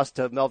knockout loss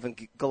to Melvin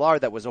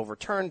Gillard that was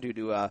overturned due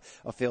to a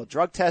failed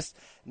drug test.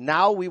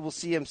 Now we will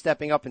see him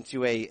stepping up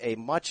into a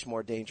much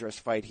more dangerous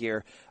fight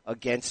here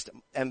against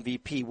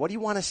MVP. What do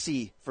you want to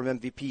see from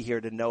MVP here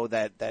to know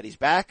that he's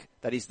back,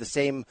 that he's the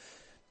same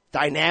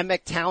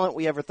dynamic talent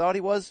we ever thought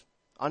he was,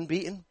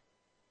 unbeaten?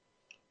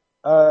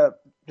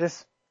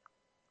 Just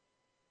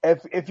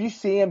if you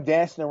see him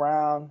dancing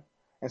around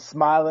and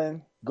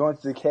smiling, going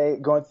to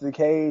the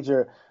cage,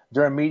 or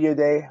during media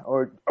day,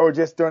 or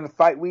just during the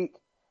fight week,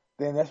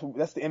 then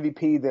that's the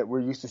MVP that we're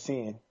used to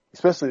seeing,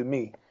 especially with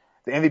me.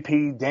 The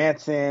MVP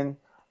dancing,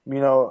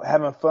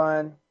 having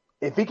fun.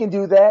 If he can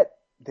do that,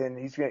 then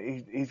he's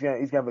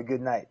gonna have a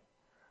good night.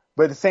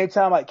 But at the same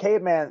time, like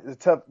Caveman is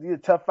he's a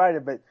tough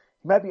fighter, but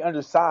he might be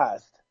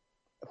undersized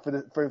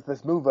for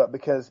this move up,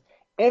 because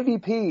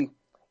MVP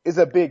is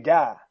a big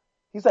guy.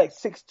 He's like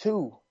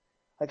 6'2".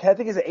 Like, I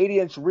think he's an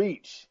 80-inch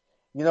reach.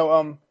 You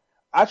know,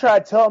 I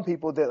tried telling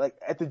people that, like,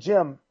 at the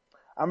gym,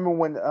 I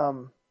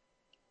remember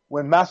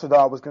when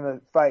Masvidal was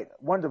gonna fight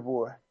Wonder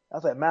Boy. I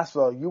was like,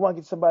 Masvidal, you want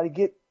to get somebody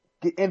get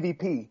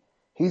MVP?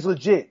 He's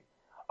legit.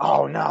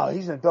 Oh no,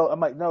 he's an adult. I'm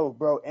like, no,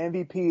 bro,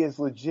 MVP is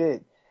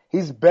legit.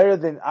 He's better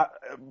than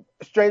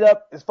straight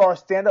up as far as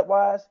stand up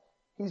wise.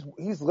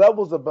 He's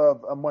levels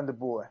above Wonder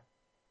Boy.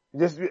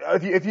 Just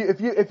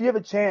if you have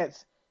a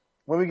chance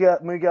when we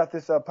get off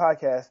this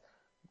podcast,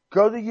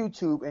 go to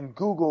YouTube and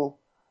Google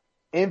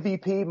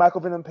MVP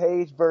Michael Venom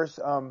Page versus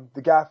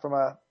the guy from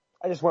I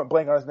just went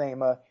blank on his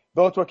name.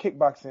 Bellator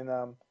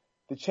Kickboxing,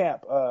 the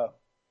champ.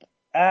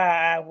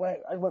 I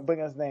went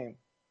blank on his name.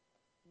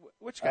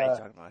 Which guy are you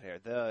talking about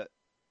here?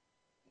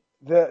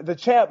 The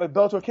champ at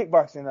Bellator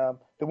Kickboxing,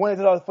 the one that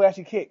does all the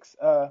flashy kicks.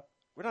 We're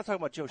not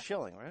talking about Joe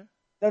Schilling, right?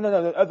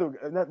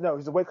 No,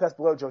 he's a weight class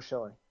below Joe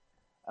Schilling.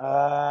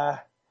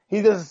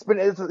 He does he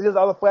does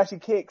all the flashy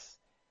kicks.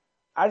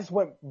 I just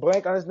went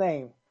blank on his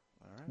name.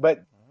 All right.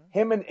 But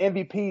him and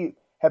MVP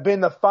have been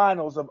in the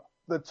finals of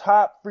the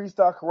top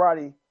freestyle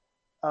karate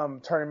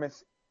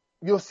tournaments.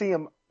 You'll see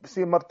him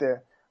up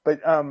there.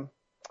 But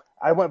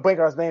I went blank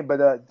on his name,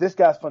 but this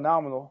guy's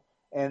phenomenal,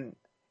 and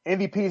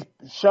MVP's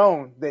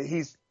shown that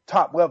he's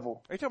top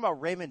level. Are you talking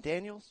about Raymond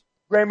Daniels?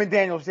 Raymond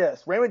Daniels,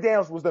 yes. Raymond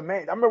Daniels was the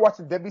man. I remember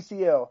watching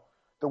WCL,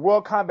 the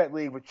World Combat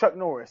League with Chuck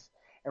Norris,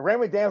 and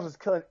Raymond Daniels was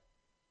killing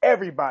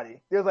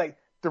everybody. There was like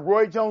the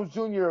Roy Jones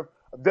Jr. of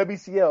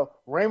WCL,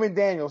 Raymond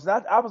Daniels.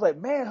 And I was like,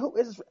 man, who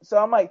is this? So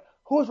I'm like,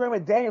 who is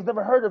Raymond Daniels?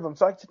 Never heard of him.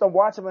 So I just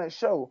watch him on that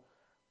show.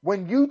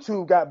 When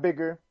YouTube got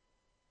bigger,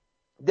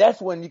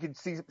 that's when you could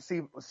see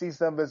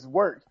some of his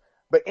work.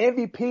 But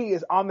MVP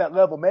is on that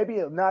level, maybe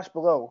a notch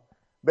below.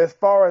 But as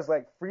far as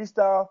like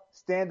freestyle,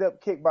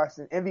 stand-up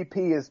kickboxing,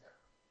 MVP is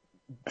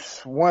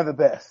one of the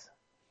best.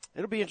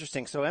 It'll be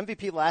interesting. So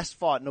MVP last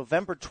fought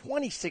November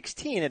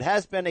 2016. It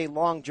has been a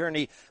long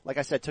journey. Like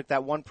I said, took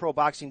that one pro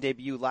boxing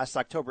debut last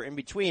October in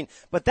between.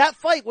 But that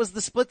fight was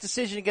the split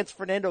decision against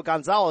Fernando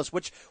Gonzalez,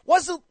 which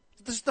was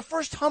the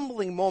first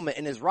humbling moment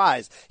in his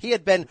rise. He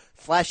had been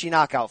flashy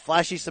knockout,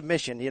 flashy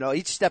submission,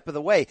 each step of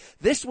the way.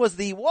 This was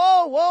the,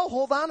 whoa,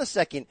 hold on a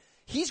second.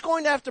 He's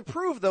going to have to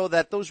prove, though,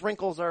 that those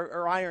wrinkles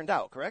are ironed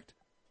out, correct?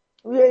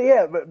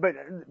 Yeah, but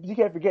you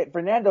can't forget,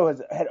 Fernando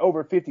has had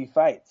over 50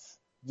 fights,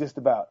 just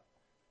about.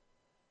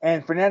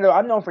 And Fernando,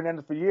 I've known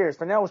Fernando for years.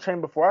 Fernando was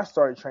training before I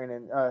started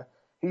training.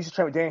 He used to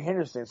train with Dan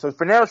Henderson. So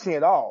Fernando's seen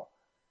it all.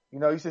 He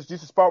used to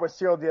spar with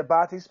Cyril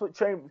Diabate. He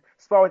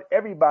spar with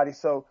everybody.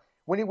 So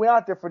when he went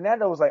out there,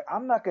 Fernando was like,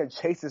 I'm not going to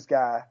chase this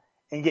guy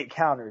and get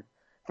countered.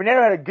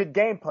 Fernando had a good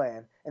game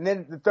plan. And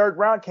then the third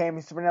round came,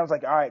 and Fernando was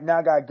like, all right, now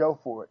I got to go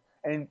for it.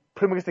 And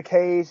put him against the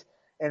cage.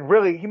 And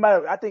really,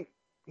 I think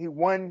he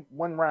won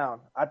one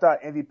round. I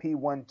thought MVP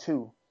won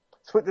two.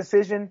 Split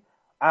decision,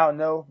 I don't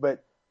know.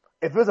 But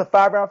if it was a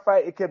 5-round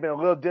fight, it could have been a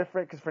little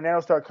different because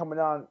Fernando started coming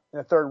on in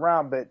the third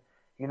round. But,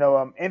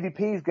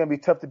 MVP is going to be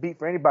tough to beat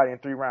for anybody in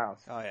 3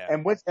 rounds. Oh, yeah.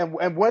 And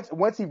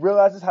once he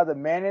realizes how to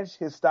manage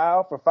his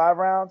style for 5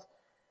 rounds,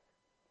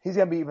 he's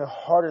going to be even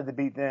harder to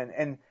beat then.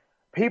 And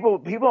people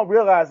don't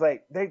realize,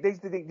 like, they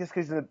think just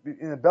because in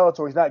the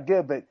Bellator he's not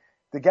good, but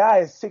the guy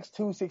is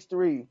 6'2",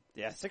 6'3".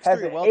 Yeah,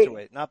 6'3",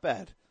 welterweight. Not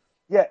bad.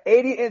 Yeah,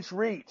 80-inch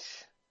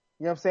reach.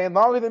 You know what I'm saying?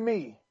 Longer than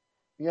me.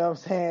 You know what I'm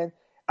saying?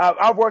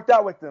 I've worked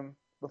out with him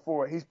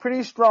before. He's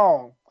pretty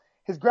strong.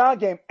 His ground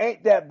game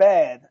ain't that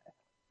bad.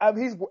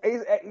 He's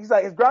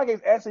like, his ground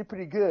game's actually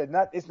pretty good.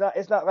 It's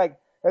not like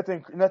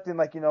nothing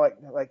like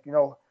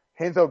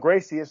Renzo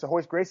Gracie. It's a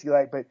Hoist Gracie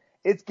like, but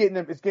it's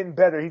getting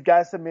better. He's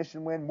got a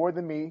submission win more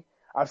than me.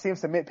 I've seen him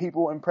submit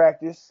people in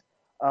practice.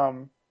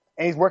 And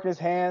he's working his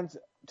hands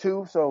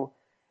too. So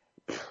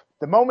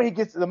the moment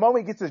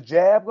he gets his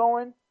jab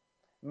going,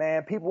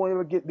 man, people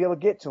won't be able to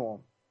get to him.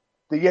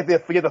 He has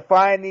the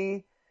flying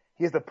knee.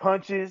 He has the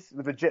punches.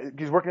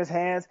 He's working his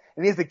hands,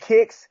 and he has the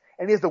kicks,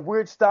 and he has the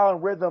weird style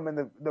and rhythm and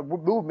the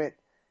movement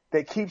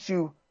that keeps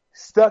you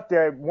stuck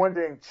there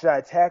wondering, should I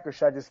attack or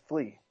should I just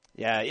flee?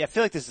 Yeah, I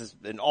feel like this is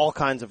in all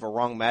kinds of a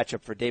wrong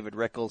matchup for David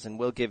Rickles, and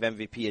will give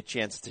MVP a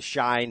chance to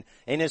shine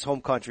in his home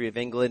country of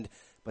England.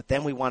 But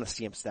then we want to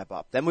see him step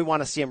up. Then we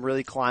want to see him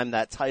really climb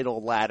that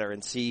title ladder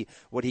and see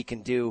what he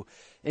can do.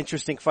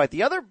 Interesting fight.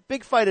 The other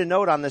big fight to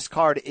note on this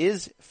card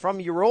is from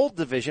your old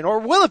division, or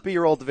will it be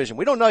your old division?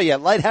 We don't know yet.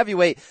 Light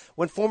heavyweight,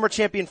 when former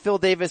champion Phil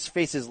Davis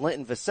faces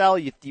Linton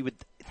Vassell, you would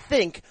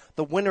think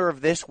the winner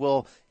of this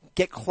will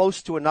get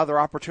close to another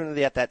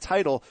opportunity at that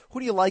title.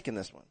 Who do you like in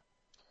this one?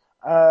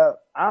 I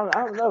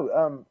don't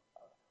know.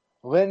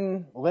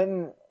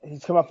 Linton,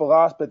 he's come off a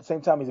loss, but at the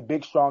same time, he's a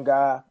big, strong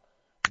guy.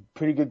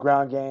 Pretty good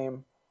ground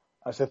game.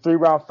 It's a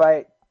 3-round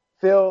fight.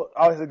 Phil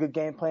always has a good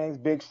game plan. He's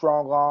big,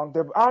 strong, long.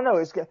 I don't know.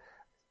 It's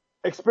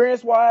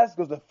experience-wise,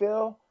 goes to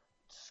Phil.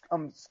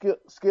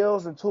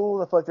 Skills and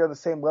tools, I feel like they're on the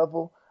same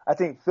level. I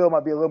think Phil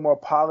might be a little more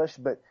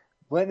polished, but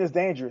Linton is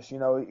dangerous. He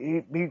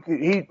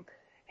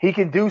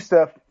can do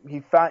stuff.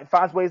 He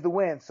finds ways to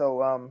win.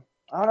 So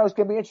I don't know. It's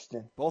going to be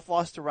interesting. Both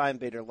lost to Ryan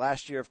Bader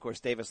last year. Of course,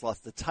 Davis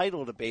lost the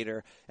title to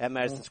Bader at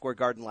Madison Square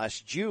Garden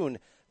last June.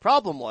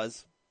 Problem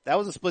was, that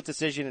was a split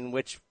decision in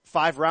which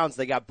 5 rounds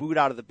they got booed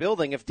out of the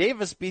building. If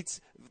Davis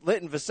beats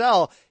Litton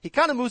Vassell, he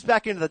kind of moves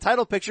back into the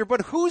title picture.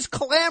 But who's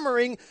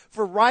clamoring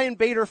for Ryan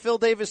Bader, Phil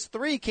Davis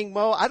 3, King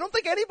Mo? I don't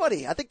think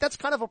anybody. I think that's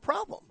kind of a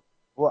problem.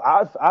 Well,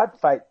 I'd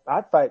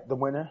fight the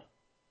winner.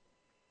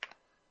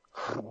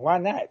 Why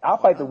not? I'll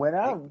fight the winner.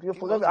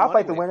 I'll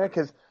fight the winner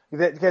because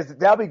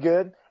that'll be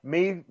good.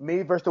 Me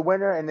versus the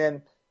winner, and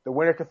then the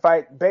winner could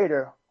fight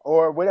Bader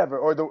or whatever,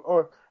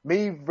 or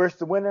me versus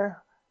the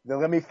winner. Then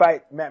let me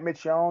fight Matt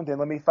Mitrione. Then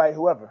let me fight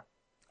whoever.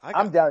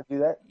 I'm down to do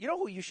that. You know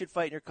who you should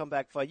fight in your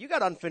comeback fight? You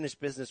got unfinished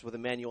business with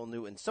Emmanuel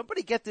Newton.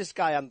 Somebody get this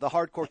guy on the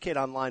Hardcore Kid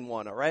on line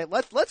 1. All right,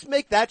 let's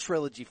make that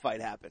trilogy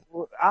fight happen.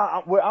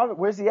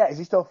 Where's he at? Is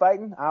he still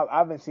fighting? I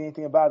haven't seen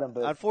anything about him.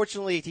 But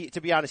unfortunately,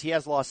 to be honest, he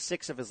has lost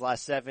 6 of his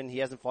last 7. He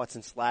hasn't fought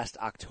since last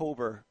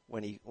October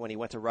when he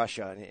went to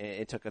Russia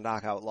and took a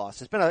knockout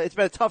loss. It's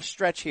been a tough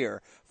stretch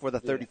here for the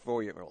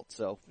 34-year-old.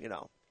 So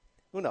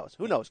Who knows?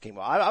 Who knows, King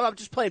Mo? I'm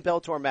just playing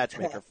Bellator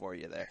matchmaker for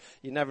you there.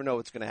 You never know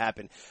what's going to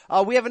happen.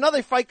 We have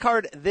another fight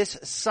card this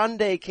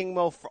Sunday, King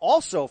Mo,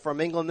 also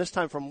from England, this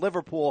time from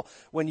Liverpool,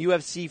 when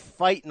UFC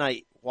Fight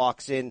Night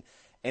walks in,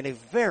 and a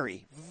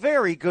very,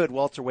 very good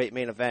welterweight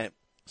main event.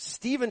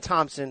 Stephen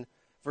Thompson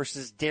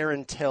versus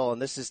Darren Till,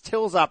 and this is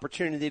Till's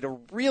opportunity to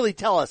really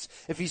tell us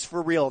if he's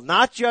for real,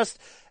 not just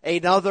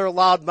another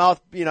loudmouth,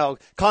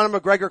 Conor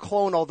McGregor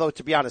clone, although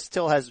to be honest,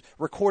 Till has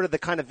recorded the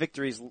kind of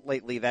victories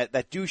lately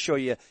that do show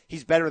you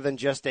he's better than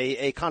just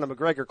a Conor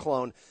McGregor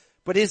clone.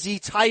 But is he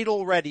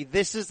title ready?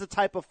 This is the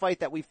type of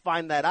fight that we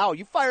find that out.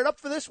 You fired up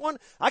for this one?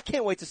 I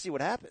can't wait to see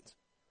what happens.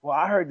 Well,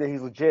 I heard that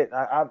he's legit.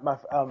 I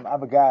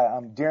have a guy,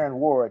 Darren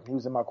Ward, he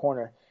was in my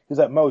corner. He was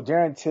like, Mo,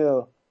 Darren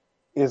Till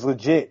is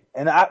legit.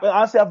 And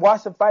honestly, I've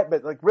watched him fight,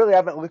 but really I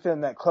haven't looked at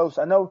him that close.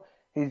 I know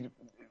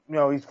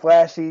he's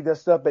flashy,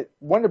 does stuff, but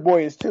Wonder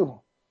Boy is too.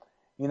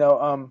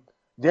 Darren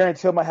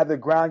Till might have the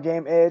ground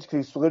game edge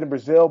because he's lived in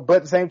Brazil, but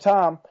at the same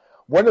time,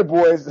 Wonder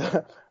Boy's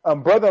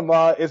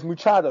brother-in-law is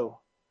Machado.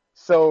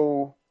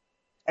 So,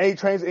 and he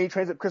trains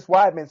with Chris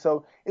Weidman.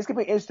 So it's gonna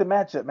be an interesting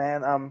matchup,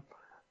 man.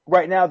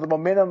 Right now the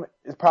momentum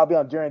is probably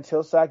on Darren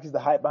Till's side because the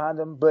hype behind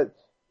him, but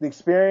the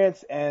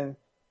experience and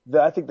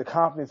I think the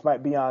confidence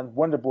might be on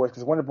Wonder Boy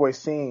because Wonder Boy's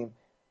seen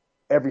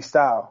every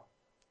style.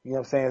 You know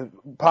what I'm saying?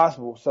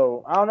 Possible.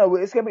 So, I don't know.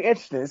 It's going to be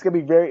interesting. It's going to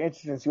be very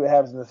interesting to see what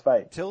happens in this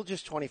fight. Till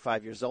just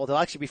 25 years old. He'll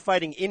actually be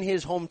fighting in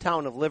his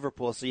hometown of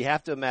Liverpool, so you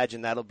have to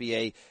imagine that'll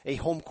be a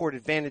home court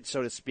advantage,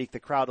 so to speak. The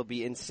crowd will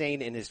be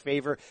insane in his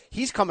favor.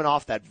 He's coming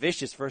off that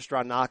vicious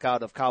first-round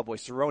knockout of Cowboy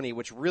Cerrone,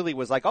 which really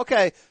was like,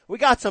 okay, we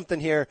got something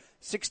here.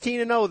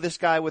 16-0, this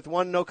guy with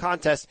 1 no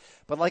contest.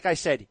 But like I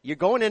said, you're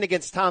going in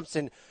against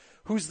Thompson,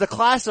 who's the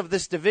class of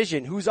this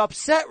division, who's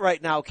upset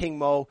right now, King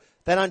Mo,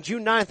 that on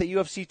June 9th at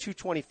UFC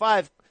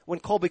 225, when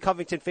Colby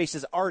Covington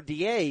faces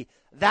RDA,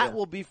 that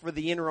will be for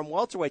the interim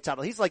welterweight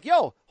title. He's like,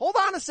 yo, hold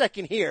on a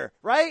second here,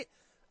 right?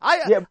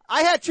 I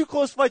had 2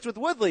 close fights with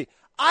Woodley.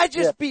 I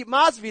just beat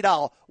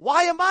Masvidal.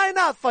 Why am I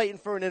not fighting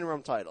for an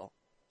interim title?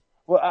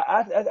 Well,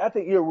 I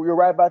think you're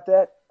right about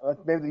that.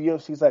 Maybe the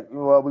UFC's like,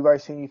 well, we've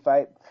already seen you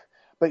fight.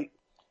 But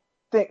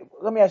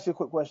let me ask you a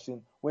quick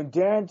question. When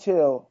Darren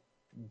Till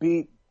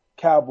beat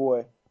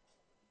Cowboy,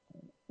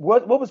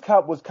 was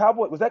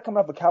that coming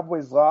off of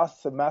Cowboy's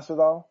loss to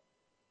Masvidal?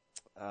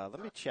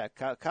 Let me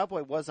check.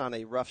 Cowboy was on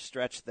a rough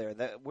stretch there.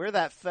 Where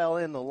that fell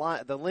in the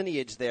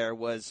lineage there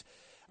was,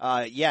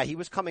 he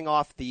was coming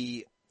off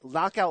the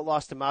knockout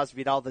loss to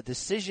Masvidal, the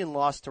decision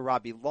loss to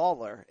Robbie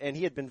Lawler, and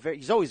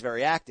he's always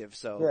very active.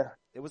 So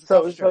it was a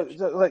tough stretch.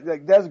 So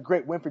that's a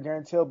great win for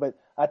Darren Till, but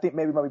I think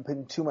maybe might be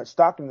putting too much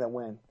stock in that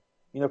win.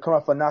 Coming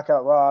off a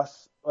knockout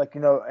loss,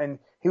 and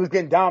he was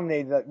getting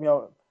dominated,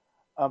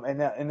 in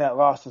that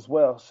loss as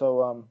well.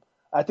 So,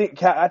 I think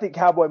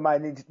Cowboy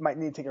might need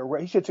to take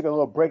he should take a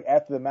little break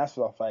after the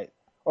Masvidal fight,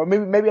 or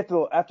maybe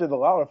after the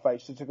Lawler fight,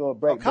 he should take a little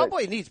break.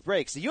 Cowboy needs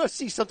breaks. The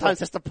UFC sometimes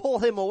has to pull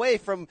him away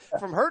from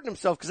hurting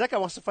himself because that guy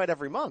wants to fight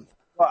every month.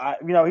 Well,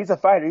 he's a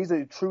fighter. He's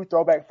a true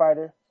throwback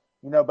fighter.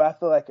 But I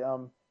feel like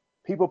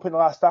people putting a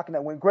lot of stock in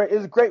that win. It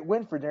was a great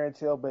win for Darren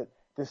Till, but at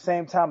the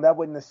same time, that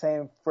wasn't the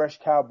same fresh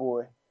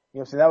Cowboy.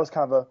 So that was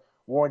kind of a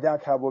worn down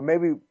Cowboy.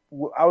 Maybe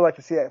I would like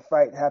to see that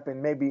fight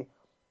happen. Maybe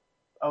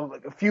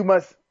a few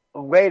months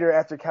later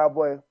after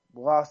Cowboy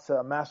lost to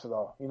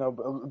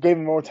Masvidal, gave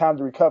him more time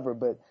to recover.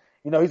 But,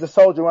 he's a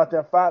soldier, went out there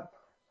and fought.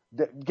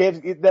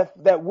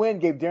 That win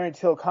gave Darren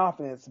Till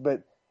confidence,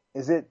 but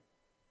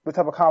what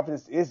type of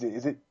confidence is it?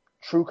 Is it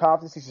true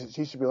confidence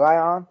he should rely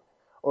on?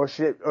 Or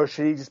should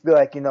he just be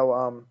like,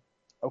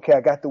 okay, I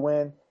got the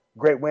win,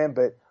 great win,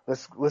 but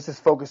let's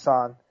just focus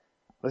on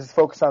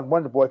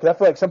Wonder Boy. Cause I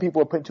feel like some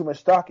people are putting too much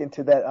stock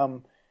into that,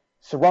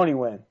 Cerrone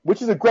win,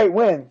 which is a great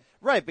win.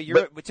 Right.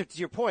 But to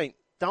your point,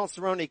 Donald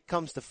Cerrone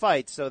comes to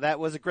fight, so that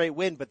was a great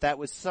win, but that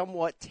was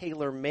somewhat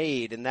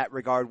tailor-made in that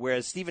regard,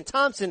 whereas Stephen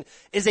Thompson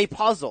is a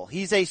puzzle.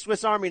 He's a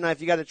Swiss Army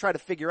knife you got to try to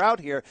figure out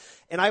here.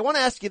 And I want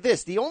to ask you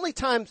this. The only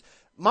times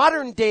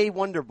modern day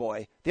Wonder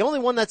Boy, the only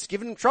one that's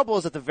given him trouble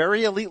is at the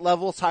very elite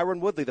level, Tyron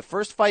Woodley. The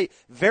first fight,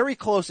 very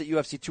close at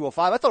UFC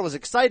 205. I thought it was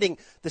exciting.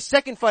 The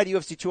second fight at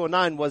UFC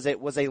 209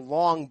 was a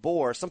long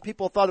bore. Some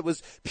people thought it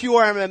was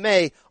pure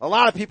MMA. A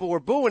lot of people were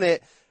booing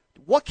it.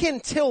 What can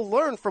Till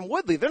learn from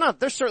Woodley?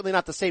 They're certainly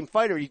not the same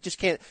fighter. You just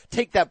can't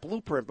take that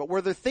blueprint. But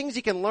were there things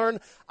he can learn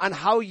on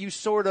how you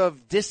sort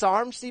of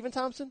disarm Stephen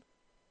Thompson?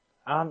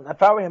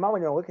 If I were him, I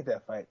wouldn't even look at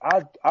that fight.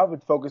 I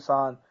would focus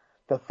on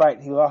the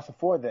fight he lost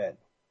before that.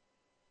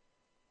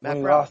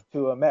 He lost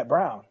to Matt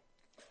Brown.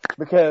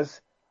 Because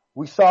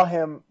we saw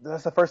him,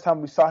 that's the first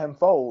time we saw him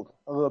fold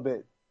a little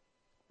bit.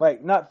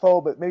 Like, not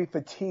fold, but maybe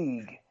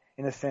fatigue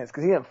in a sense.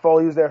 Because he didn't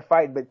fold, he was there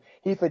fighting, but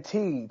he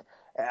fatigued.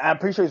 I'm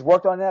pretty sure he's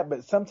worked on that,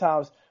 but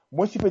sometimes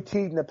once you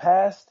fatigued in the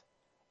past,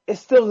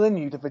 it's still in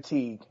you to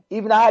fatigue.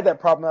 Even I had that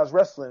problem when I was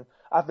wrestling.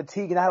 I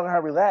fatigue and I don't know how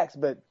to relax,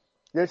 but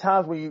there are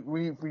times when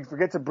you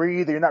forget to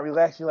breathe or you're not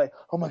relaxed, you're like,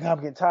 oh my God, I'm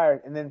getting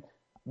tired. And then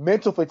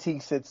mental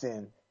fatigue sits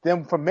in.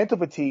 Then from mental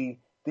fatigue,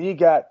 then you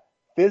got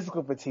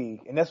physical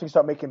fatigue. And that's when you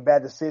start making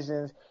bad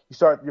decisions.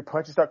 Your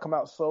punches start coming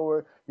out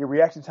slower. Your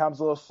reaction time's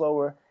a little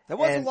slower. That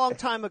was a long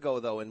time ago,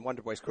 though, in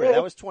Wonder Boy's career.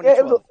 That was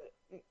 2012.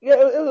 It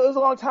was a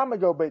long time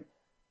ago, but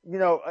you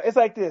know, it's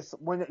like this.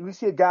 When we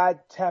see a guy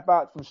tap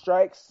out from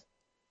strikes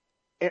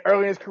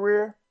early in his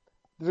career,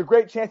 there's a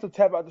great chance he'll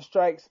tap out the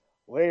strikes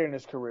later in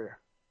his career.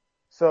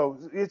 So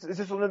it's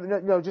just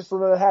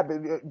another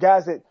habit.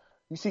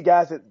 You see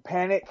guys that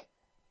panic.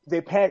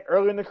 They panic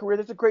early in the career.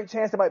 There's a great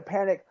chance they might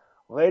panic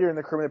later in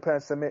the career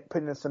and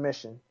put in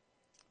submission.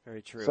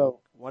 Very true.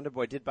 So, Wonder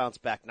Boy did bounce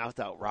back, knocked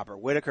out Robert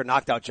Whitaker,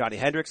 knocked out Johnny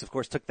Hendricks, of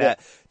course, took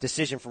that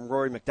decision from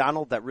Rory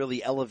McDonald that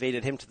really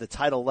elevated him to the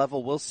title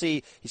level. We'll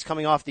see. He's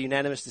coming off the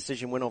unanimous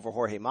decision win over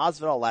Jorge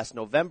Masvidal last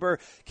November.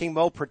 King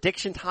Mo,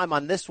 prediction time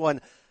on this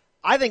one.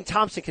 I think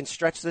Thompson can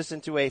stretch this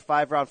into a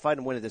 5-round fight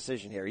and win a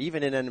decision here,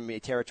 even in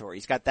enemy territory.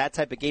 He's got that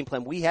type of game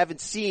plan. We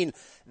haven't seen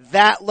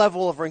that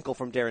level of wrinkle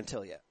from Darren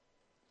Till yet.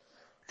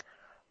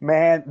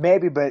 Man,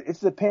 maybe, but it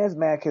depends,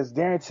 man, because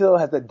Darren Till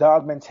has the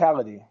dog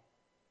mentality.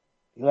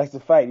 He likes to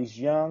fight. He's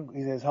young.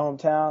 He's in his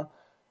hometown.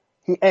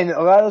 And a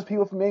lot of those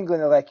people from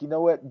England are like, you know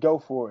what? Go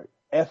for it.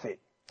 F it.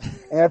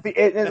 And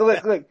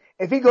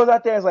if he goes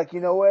out there and is like, you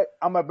know what?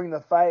 I'm going to bring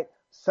the fight.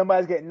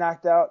 Somebody's getting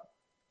knocked out,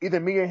 either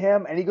me or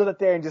him, and he goes out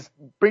there and just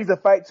brings the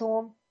fight to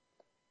him,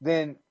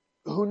 then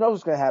who knows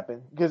what's going to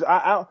happen? Because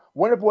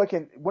Wonder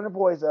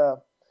Boy's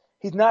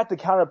he's not the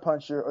counter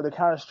puncher or the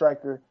counter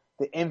striker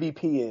the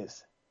MVP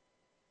is.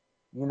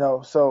 You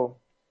know, so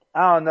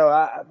I don't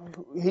know.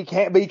 He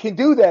can't, but he can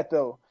do that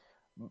though.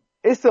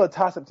 It's still a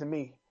toss-up to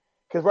me.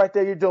 Because right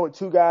there you're dealing with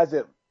two guys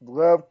that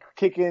love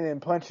kicking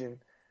and punching.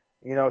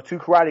 You know, two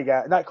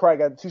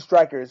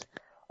strikers.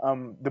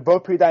 They're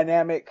both pretty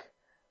dynamic.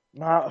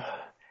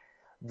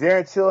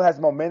 Darren Till has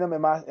momentum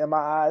in my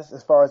eyes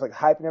as far as like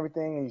hype and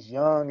everything. And he's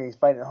young and he's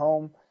fighting at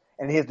home.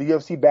 And he has the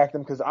UFC back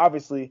him because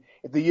obviously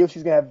if the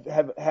UFC's going to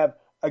have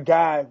a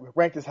guy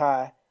ranked as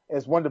high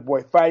as Wonder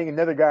Boy fighting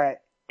another guy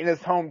in his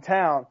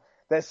hometown,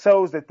 that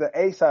shows that the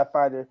A-side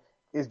fighter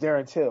is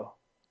Darren Till.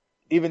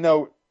 Even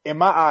though in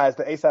my eyes,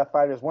 the A-side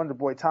fighter is Wonder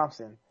Boy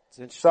Thompson.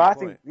 So I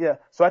think the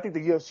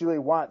UFC really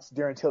wants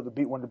Darren Till to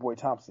beat Wonder Boy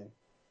Thompson.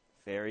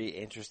 Very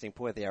interesting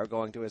point. They are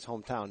going to his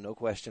hometown, no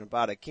question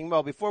about it. King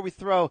Mo, before we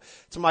throw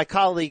to my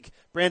colleague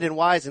Brandon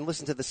Wise and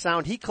listen to the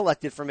sound he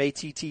collected from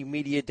ATT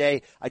Media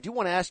Day, I do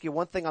want to ask you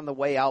one thing on the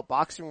way out,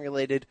 boxing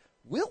related.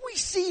 Will we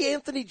see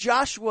Anthony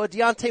Joshua,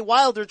 Deontay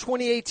Wilder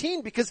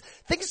 2018? Because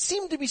things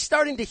seem to be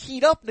starting to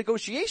heat up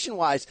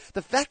negotiation-wise.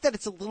 The fact that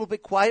it's a little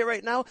bit quiet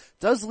right now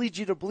does lead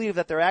you to believe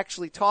that they're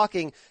actually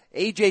talking.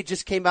 AJ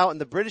just came out in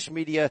the British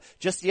media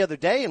just the other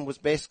day and was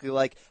basically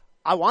like,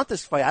 I want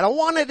this fight. I don't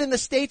want it in the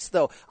States,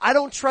 though. I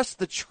don't trust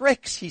the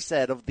tricks, he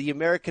said, of the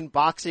American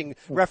boxing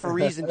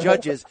referees and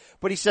judges.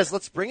 But he says,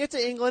 let's bring it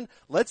to England.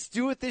 Let's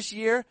do it this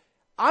year.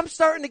 I'm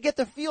starting to get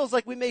the feels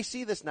like we may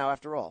see this now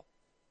after all.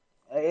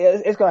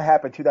 It's going to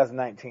happen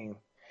 2019.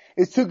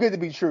 It's too good to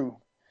be true.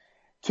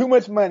 Too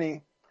much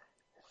money.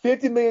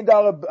 $50 million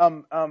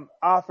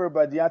offer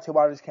by Deontay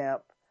Wilder's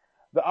camp.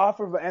 The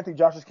offer by Anthony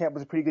Joshua's camp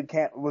was a pretty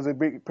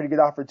good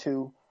offer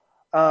too.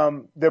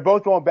 They're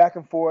both going back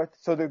and forth,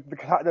 so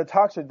the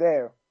talks are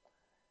there.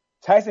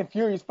 Tyson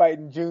Fury's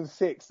fighting June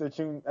 6th or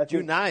June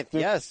 9th.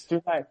 Yes,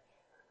 June 9th.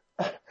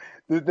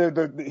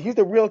 He's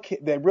the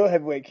real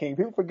heavyweight king.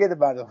 People forget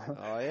about him.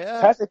 Oh yeah,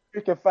 Tyson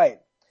Fury can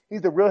fight.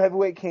 He's the real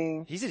heavyweight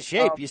king. He's in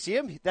shape. You see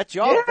him? That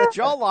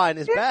jawline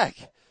is back.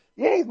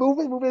 Yeah, he's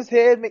moving his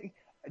head,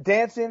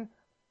 dancing.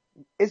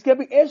 It's gonna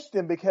be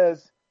interesting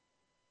because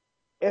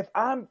if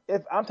I'm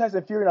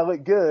Tyson Fury and I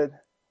look good,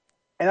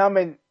 and I'm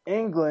in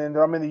England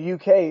or I'm in the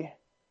UK,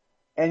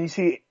 and you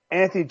see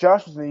Anthony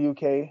Joshua's in the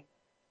UK,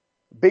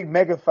 big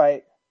mega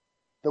fight,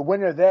 the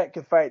winner of that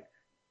could fight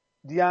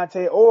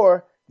Deontay,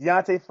 or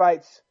Deontay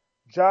fights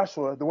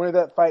Joshua, the winner of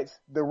that fights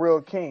the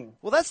real king.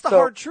 Well, that's the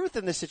hard truth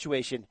in this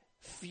situation.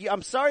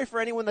 I'm sorry for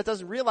anyone that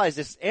doesn't realize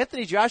this.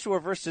 Anthony Joshua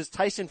versus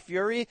Tyson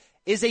Fury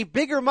is a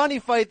bigger money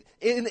fight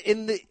in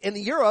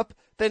Europe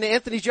than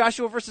Anthony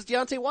Joshua versus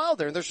Deontay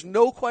Wilder, and there's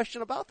no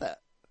question about that.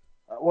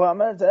 Well,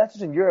 that's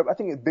just in Europe. I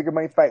think it's a bigger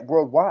money fight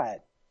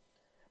worldwide.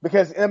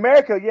 Because in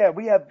America, yeah,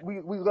 we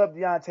love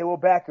Deontay, we'll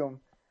back him.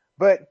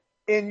 But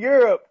in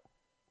Europe,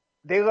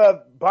 they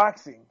love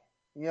boxing.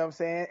 You know what I'm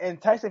saying?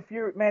 And Tyson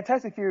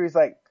Fury is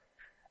like,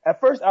 at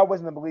first I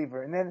wasn't a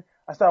believer, and then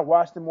I started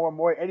watching him more and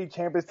more. Eddie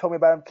Chambers told me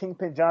about him.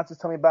 Kingpin Johnson's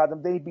told me about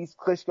him. Then he beats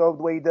Klitschko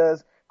the way he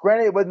does.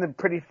 Granted, it wasn't a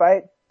pretty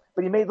fight,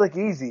 but he made it look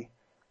easy.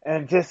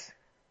 And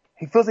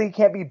he feels like he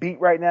can't be beat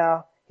right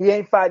now. He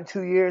ain't fighting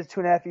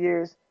 2.5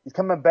 years. He's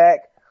coming back.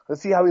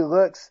 Let's see how he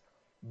looks.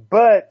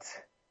 But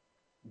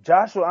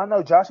I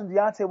know Josh and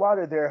Deontay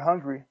Wilder, they're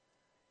hungry.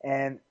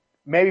 And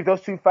maybe if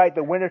those two fight,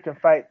 the winner can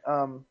fight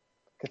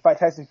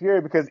Tyson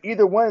Fury, because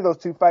either one of those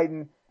two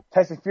fighting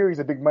Tyson Fury is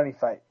a big money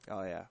fight.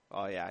 Oh yeah.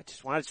 I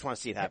just want to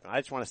see it happen. I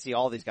just want to see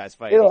all these guys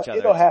fight each other.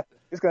 It'll happen.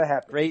 It's going to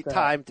happen. Great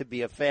time to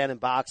be a fan in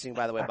boxing.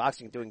 By the way,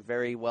 boxing doing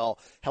very well,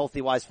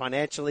 healthy-wise,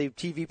 financially,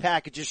 TV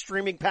packages,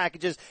 streaming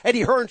packages.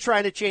 Eddie Hearn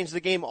trying to change the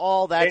game,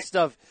 all that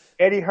stuff.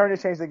 Eddie Hearn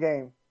has changed the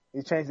game.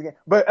 He changed the game.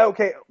 But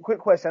okay, quick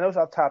question. I know it's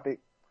off topic.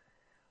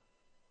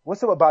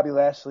 What's up with Bobby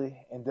Lashley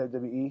and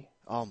WWE?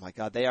 Oh my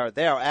God, they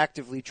are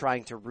actively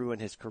trying to ruin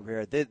his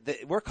career.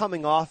 We're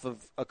coming off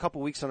of a couple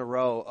weeks in a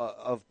row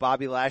of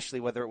Bobby Lashley,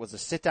 whether it was a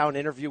sit-down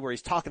interview where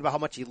he's talking about how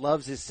much he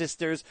loves his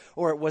sisters,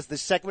 or it was the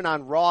segment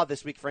on Raw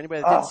this week. For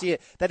anybody that didn't see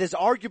it, that is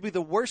arguably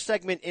the worst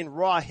segment in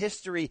Raw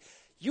history.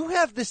 You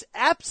have this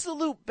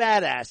absolute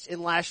badass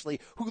in Lashley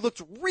who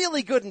looked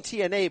really good in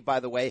TNA, by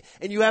the way,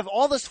 and you have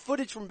all this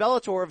footage from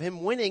Bellator of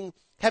him winning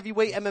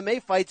heavyweight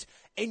MMA fights,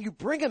 and you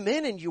bring him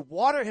in and you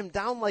water him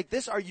down like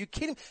this. Are you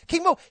kidding?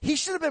 King Mo, he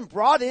should have been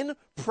brought in,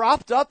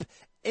 propped up,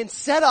 and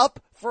set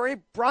up for a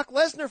Brock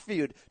Lesnar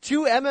feud.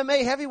 2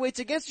 MMA heavyweights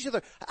against each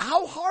other.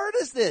 How hard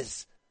is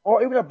this?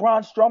 Or even a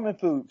Braun Strowman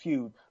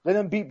feud. Let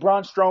him beat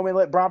Braun Strowman,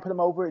 let Braun put him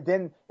over.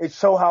 Then it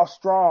show how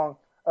strong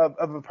of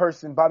a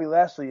person Bobby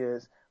Lashley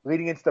is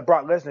leading into the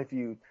Brock Lesnar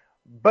feud.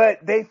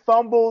 But they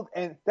fumbled,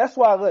 and that's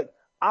why, look,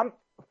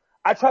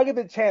 I try to give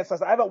it a chance.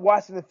 I haven't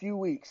watched it in a few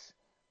weeks.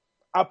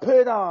 I put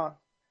it on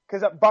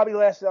because Bobby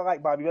Lashley, I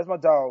like Bobby. That's my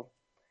dog.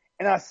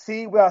 And I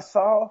see what I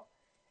saw,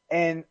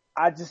 and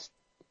I just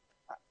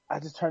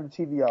turned the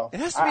TV off. It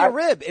has to be a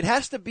rib. It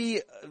has to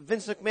be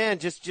Vince McMahon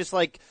just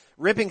like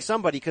ribbing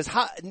somebody, because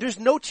there's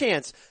no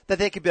chance that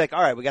they could be like,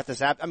 all right, we got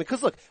this app. I mean,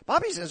 because look,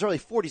 Bobby's in his early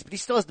 40s, but he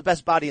still has the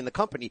best body in the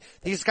company.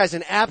 This guy's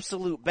an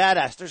absolute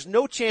badass. There's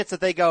no chance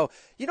that they go,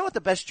 you know what the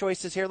best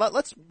choice is here?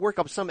 Let's work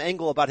up some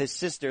angle about his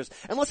sisters,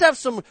 and let's have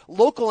some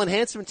local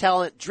enhancement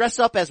talent dress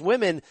up as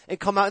women and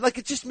come out. Like,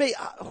 it just made,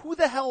 who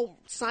the hell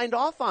signed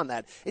off on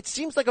that? It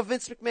seems like a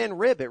Vince McMahon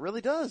rib. It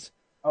really does.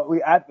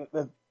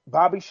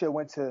 Bobby should have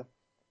went to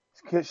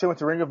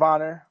Ring of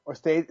Honor or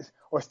stayed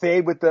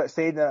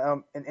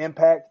in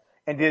Impact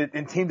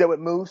and teamed up with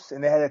Moose,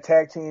 and they had a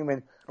tag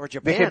team or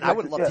Japan. I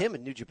would love him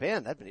in New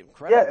Japan. That'd be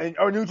incredible. Yeah,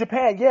 or New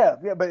Japan. Yeah.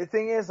 But the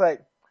thing is,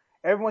 like,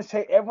 everyone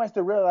has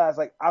to realize,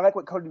 like, I like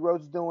what Cody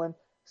Rhodes is doing.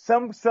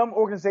 Some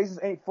organizations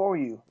ain't for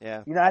you.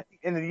 Yeah. You know, I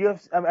think in the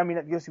UFC, I mean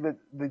not the UFC, but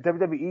the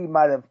WWE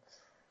might have.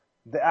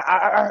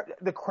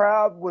 The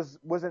crowd was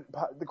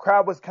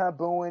kind of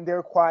booing. They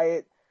were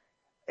quiet.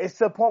 It's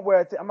to the point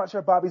where I'm not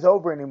sure Bobby's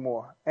over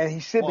anymore, and he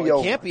should be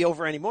over. He can't be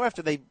over anymore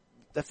after they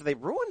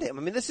ruined him.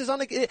 I mean, this is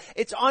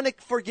it's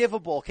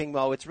unforgivable, King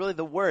Mo. It's really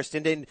the worst.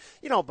 And then,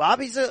 you know,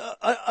 Bobby's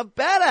a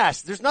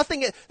badass. There's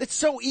nothing. It's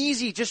so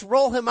easy. Just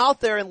roll him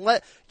out there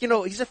and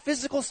he's a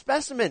physical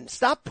specimen.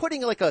 Stop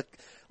putting like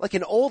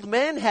an old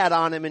man hat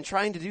on him and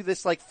trying to do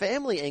this like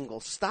family angle.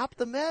 Stop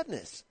the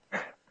madness.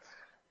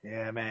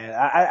 Yeah, man.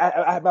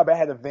 I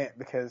had a vent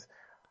because,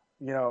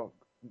 you know,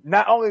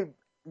 not only,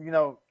 you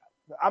know,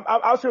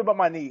 I was tripping about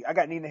my knee. I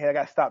got knee in the head. I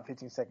got stopped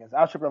 15 seconds. I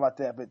was tripping about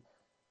that. But,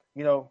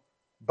 you know,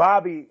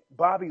 Bobby,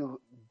 you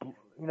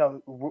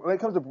know, when it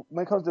comes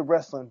to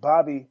wrestling,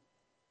 Bobby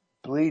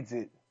bleeds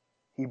it.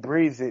 He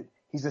breathes it.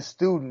 He's a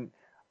student.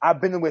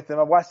 I've been with him.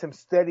 I watched him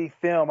study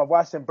film. I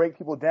watched him break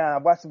people down. I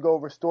watched him go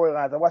over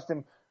storylines. I watched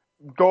him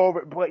go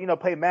over,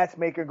 play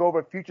matchmaker, go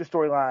over future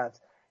storylines.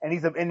 And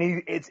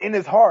it's in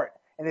his heart.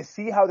 And to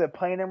see how they're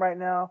playing him right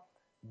now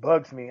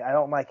bugs me. I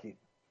don't like it.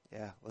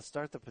 Yeah, let's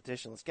start the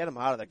petition. Let's get him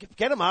out of there.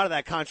 Get him out of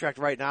that contract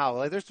right now.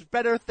 Like, there's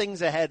better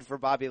things ahead for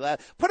Bobby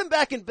Lashley. Put him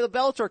back in the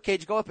Bellator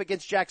cage. Go up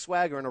against Jack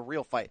Swagger in a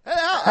real fight. Hey,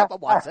 I'll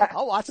watch that.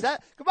 I'll watch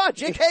that. Come on,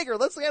 Jake Hager.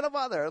 Let's get him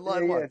on there.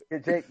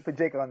 Put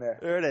Jake on there.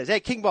 There it is. Hey,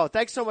 King Bo,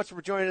 thanks so much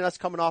for joining us,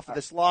 coming off of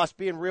this loss,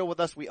 being real with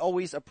us. We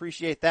always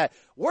appreciate that.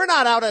 We're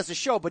not out as a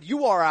show, but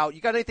you are out.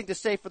 You got anything to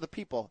say for the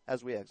people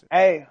as we exit?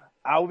 Hey,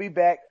 I will be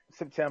back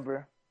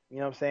September. You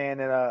know what I'm saying?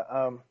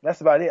 And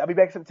that's about it. I'll be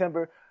back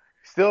September.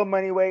 Still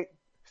money weight.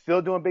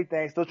 Still doing big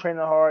things, still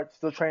training hard,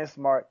 still training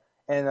smart.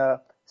 And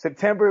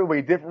September will be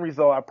a different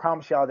result. I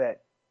promise y'all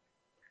that.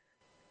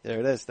 There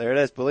it is. There it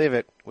is. Believe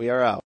it. We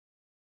are out.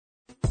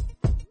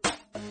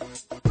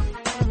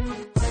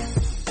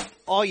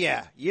 Oh,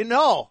 yeah. You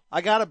know,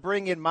 I got to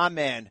bring in my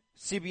man,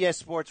 CBS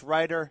Sports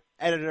writer,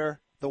 editor,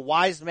 the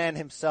wise man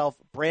himself,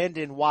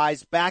 Brandon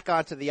Wise, back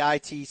onto the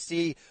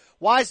ITC.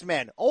 Wise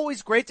man,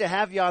 always great to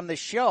have you on the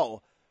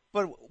show.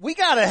 But we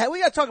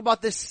gotta talk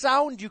about this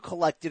sound you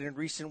collected in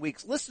recent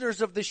weeks.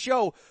 Listeners of the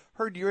show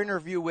heard your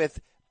interview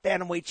with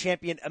bantamweight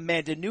champion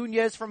Amanda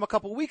Nunes from a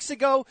couple weeks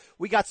ago.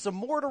 We got some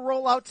more to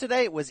roll out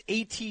today. It was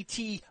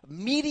ATT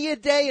Media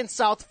Day in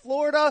South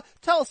Florida.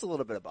 Tell us a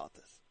little bit about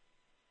this.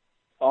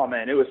 Oh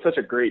man, it was such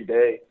a great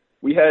day.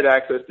 We had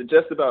access to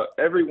just about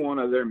every one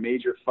of their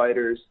major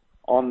fighters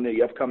on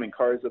the upcoming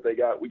cards that they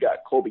got. We got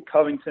Colby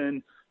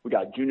Covington. We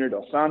got Junior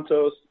dos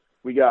Santos.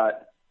 We got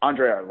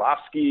Andrei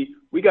Arlovsky.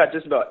 We got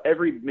just about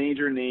every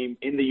major name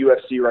in the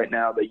UFC right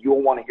now that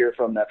you'll want to hear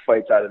from that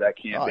fights out of that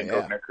camp in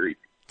Coconut Creek.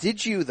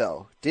 Did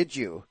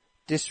you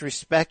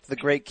disrespect the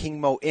great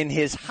King Mo in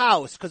his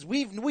house? Because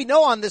we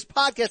know on this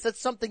podcast that's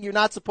something you're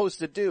not supposed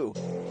to do.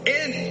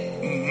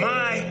 In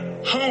my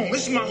home.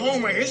 This is my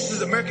home right here. This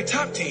is American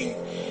Top Team.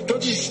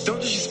 Don't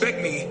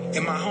disrespect me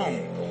in my home.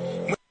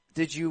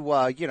 Did you,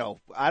 walk in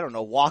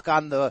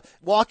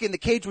the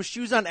cage with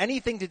shoes on,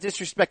 anything to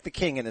disrespect the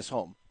king in his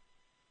home?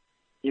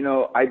 You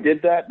know, I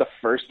did that the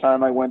first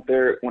time I went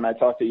there when I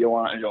talked to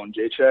Joanna and Joan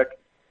Jacek,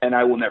 and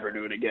I will never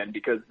do it again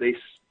because they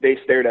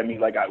stared at me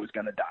like I was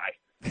going to die.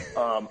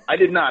 I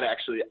did not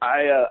actually.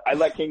 I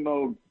let King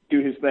Mo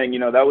do his thing. You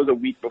know, that was a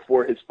week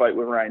before his fight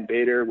with Ryan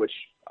Bader, which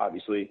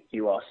obviously he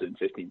lost in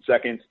 15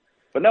 seconds.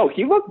 But no,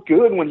 he looked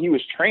good when he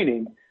was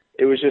training.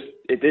 It was just,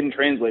 it didn't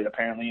translate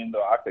apparently in the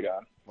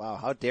octagon. Wow,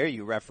 how dare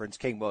you reference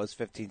King Mo's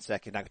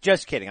 15-second knock.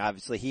 Just kidding,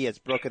 obviously. He has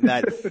broken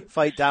that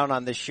fight down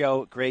on the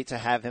show. Great to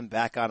have him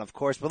back on, of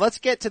course. But let's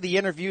get to the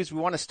interviews.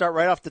 We want to start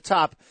right off the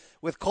top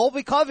with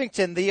Colby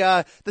Covington,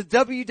 the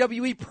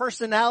WWE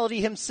personality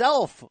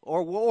himself.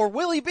 Or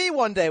will he be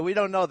one day? We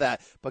don't know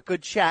that. But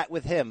good chat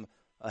with him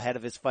ahead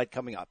of his fight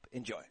coming up.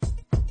 Enjoy.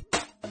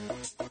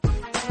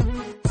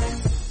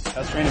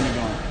 How's training been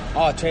going?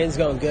 Oh, training's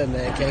going good,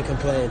 man. Can't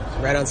complain.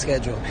 Right on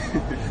schedule.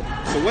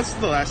 So what's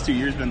the last 2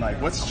 years been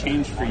like? What's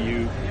changed for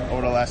you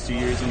over the last 2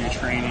 years in your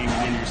training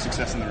and in your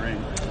success in the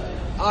ring?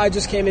 I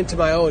just came into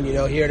my own,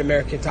 here at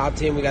American Top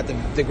Team. We got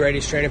the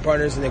greatest training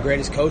partners and the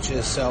greatest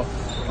coaches. So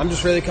I'm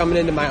just really coming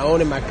into my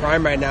own in my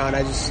prime right now. And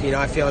I just,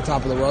 I feel on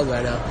top of the world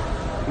right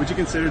now. Would you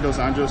consider Dos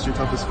Anjos your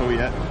toughest foe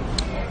yet?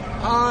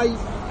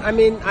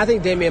 I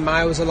think Damian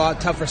Maia was a lot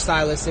tougher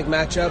stylistic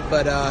matchup,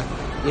 but,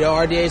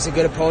 RDA is a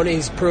good opponent.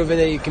 He's proven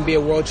that he can be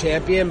a world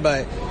champion,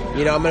 but,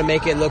 I'm going to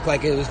make it look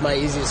like it was my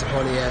easiest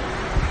opponent yet.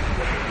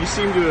 You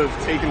seem to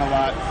have taken a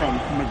lot from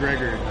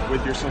McGregor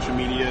with your social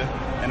media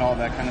and all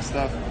that kind of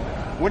stuff.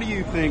 What do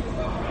you think,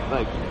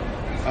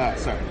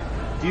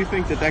 do you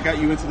think that got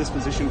you into this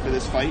position for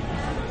this fight?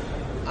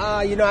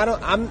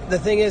 The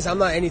thing is, I'm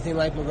not anything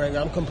like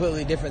McGregor. I'm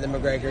completely different than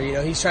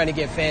McGregor. He's trying to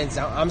get fans.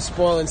 I'm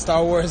spoiling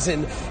Star Wars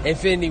and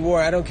Infinity War.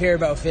 I don't care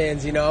about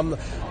fans.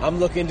 I'm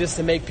looking just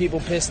to make people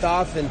pissed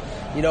off, and,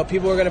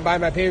 people are going to buy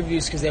my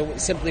pay-per-views because they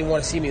simply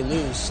want to see me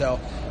lose. So,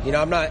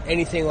 I'm not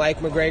anything like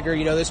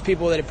McGregor. There's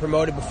people that have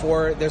promoted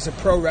before. There's a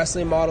pro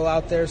wrestling model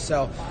out there.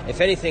 So,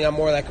 if anything, I'm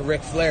more like a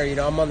Ric Flair.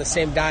 I'm on the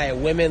same diet,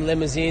 women,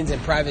 limousines,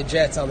 and private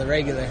jets on the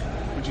regular.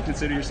 Would you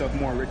consider yourself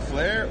more Ric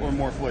Flair or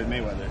more Floyd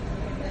Mayweather?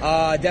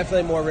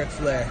 Definitely more Ric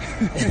Flair.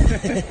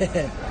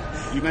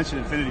 You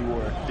mentioned Infinity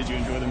War. Did you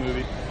enjoy the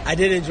movie? I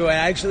did enjoy it.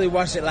 I actually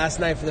watched it last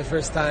night for the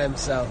first time,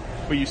 so.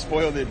 But you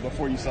spoiled it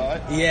before you saw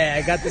it? Yeah,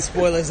 I got the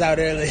spoilers out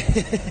early.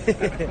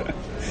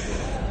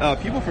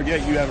 People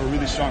forget you have a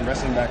really strong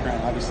wrestling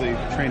background, obviously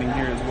training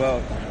here as well.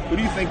 Who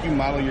do you think you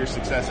model your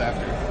success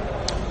after?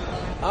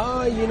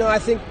 I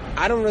think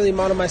I don't really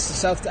model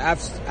myself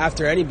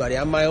after anybody.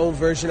 I'm my own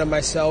version of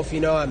myself.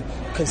 I'm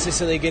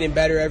consistently getting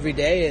better every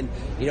day, and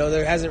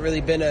there hasn't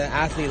really been an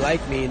athlete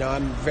like me.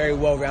 I'm very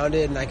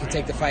well-rounded, and I can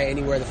take the fight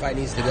anywhere the fight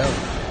needs to go.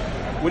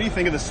 What do you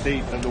think of the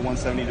state of the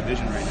 170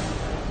 division right now?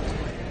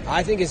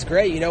 I think it's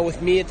great.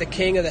 With me at the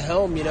king of the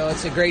helm,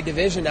 it's a great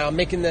division now. I'm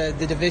making the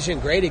division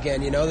great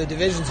again. The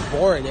division's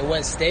boring. It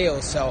went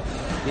stale. So,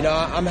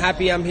 I'm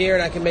happy I'm here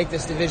and I can make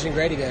this division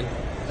great again.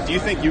 Do you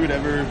think you would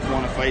ever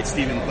want to fight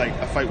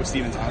a fight with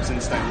Stephen Thompson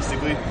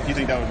stylistically? Do you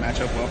think that would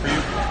match up well for you?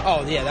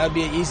 Oh, yeah, that would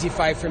be an easy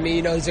fight for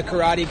me. He's a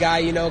karate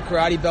guy.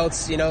 Karate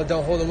belts,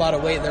 don't hold a lot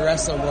of weight in the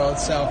wrestling world.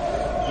 So,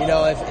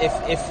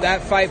 if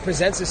that fight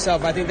presents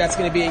itself, I think that's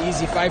going to be an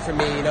easy fight for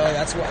me.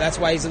 That's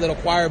why he's a little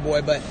choir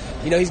boy. But,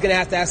 he's going to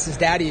have to ask his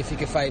daddy if he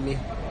could fight me.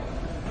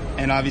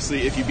 And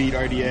obviously, if you beat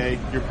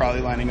RDA, you're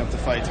probably lining up to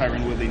fight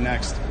Tyron Woodley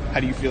next. How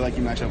do you feel like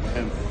you match up with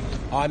him?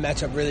 Oh, I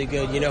match up really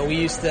good. We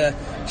used to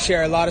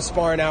share a lot of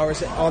sparring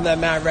hours on that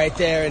mat right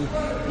there, and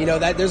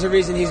that there's a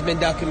reason he's been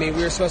ducking me.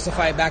 We were supposed to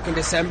fight back in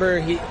December.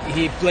 He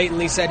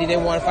blatantly said he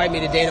didn't want to fight me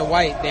to Dana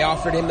White. They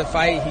offered him the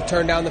fight. He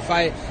turned down the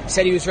fight. He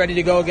said he was ready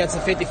to go against a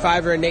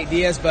 55er and Nate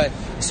Diaz, but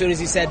as soon as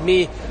he said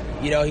me,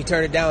 he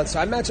turned it down. So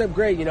I match up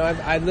great.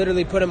 I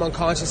literally put him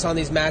unconscious on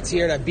these mats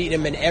here, and I beat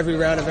him in every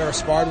round I've ever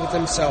sparred with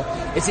him. So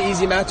it's an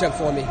easy matchup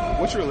for me.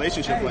 What's your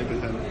relationship like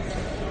with him?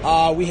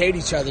 We hate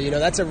each other.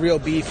 That's a real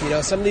beef.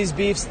 Some of these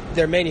beefs,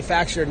 they're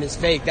manufactured and it's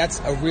fake. That's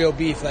a real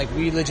beef. Like,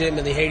 we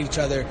legitimately hate each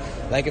other.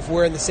 Like, if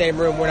we're in the same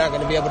room, we're not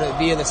going to be able to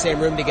be in the same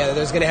room together.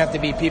 There's going to have to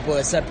be people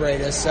that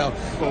separate us. So,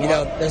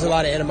 there's a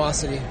lot of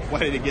animosity. Why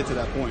did it get to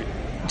that point?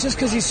 Just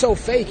because he's so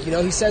fake,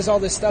 he says all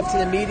this stuff to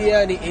the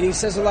media and he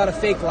says a lot of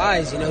fake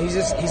lies.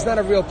 He's not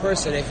a real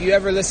person. If you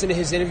ever listen to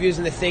his interviews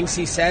and the things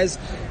he says,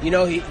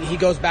 he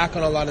goes back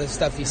on a lot of the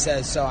stuff he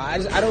says. So I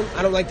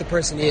don't like the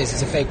person he is.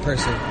 He's a fake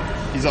person.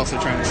 He's also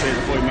trying to say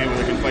that Floyd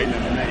Mayweather can fight in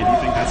MMA. Do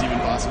you think that's even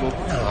possible?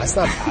 No, it's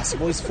not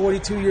possible. He's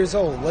 42 years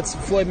old. What's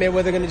Floyd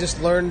Mayweather going to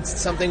just learn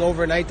something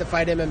overnight to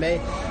fight MMA?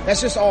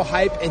 That's just all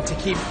hype and to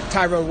keep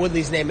Tyron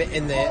Woodley's name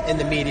in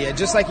the media.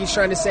 Just like he's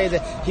trying to say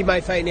that he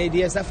might fight Nate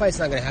Diaz. That fight's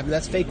not going to happen.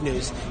 That's fake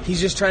news. He's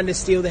just trying to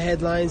steal the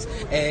headlines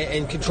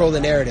and control the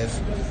narrative.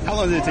 How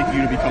long did it take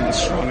you to become a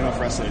strong enough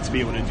wrestler to be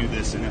able to do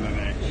this in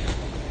MMA?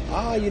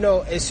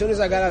 As soon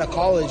as I got out of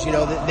college,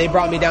 they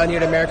brought me down here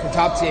to American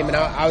Top Team, and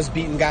I was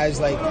beating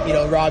guys like,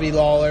 Robbie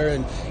Lawler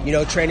and,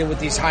 training with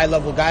these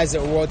high-level guys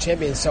that were world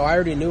champions. So I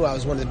already knew I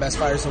was one of the best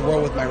fighters in the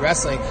world with my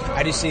wrestling.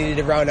 I just needed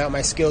to round out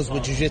my skills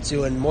with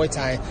jiu-jitsu and Muay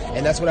Thai,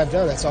 and that's what I've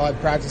done. That's all I've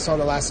practiced on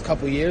the last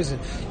couple of years,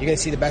 and you're going to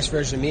see the best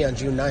version of me on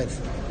June 9th.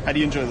 How do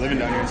you enjoy living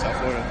down here in South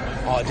Florida?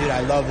 Oh, dude,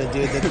 I love it,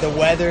 dude. The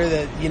weather,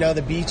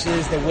 the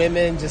beaches, the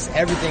women, just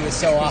everything is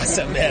so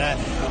awesome, man.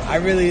 I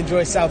really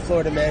enjoy South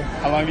Florida, man.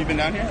 How long have you been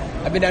down here?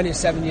 I've been down here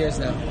 7 years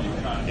now.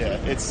 Yeah,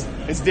 it's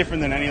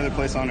different than any other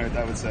place on earth,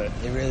 I would say.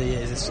 It really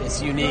is.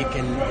 It's unique,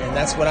 and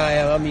that's what I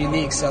am. I'm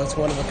unique, so it's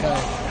one of a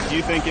kind. Do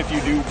you think if you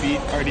do beat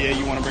RDA,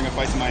 you want to bring a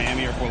fight to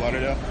Miami or Fort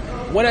Lauderdale?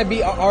 When I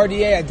beat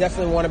RDA, I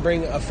definitely want to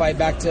bring a fight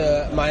back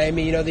to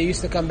Miami. They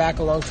used to come back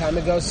a long time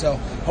ago, so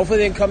hopefully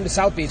they can come to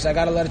South Beach. I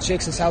got a lot of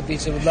chicks in South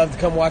Beach that would love to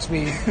come watch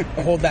me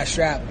hold that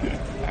strap.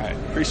 All right.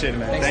 Appreciate it,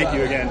 man. Thank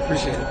you again.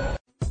 Appreciate it.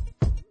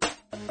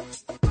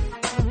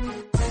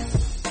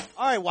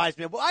 All right,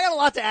 Wiseman. Well, I got a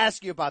lot to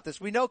ask you about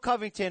this. We know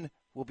Covington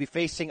will be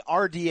facing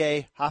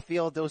RDA,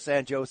 Rafael dos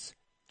Anjos,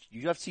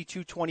 UFC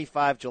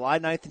 225, July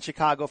 9th in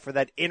Chicago for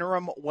that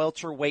interim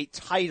welterweight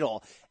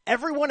title.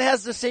 Everyone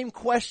has the same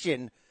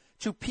question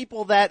to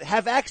people that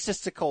have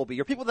access to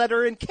Colby or people that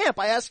are in camp.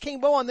 I ask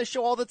Campbell on this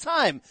show all the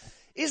time.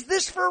 Is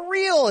this for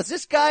real? Is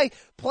this guy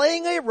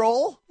playing a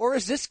role, or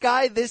is this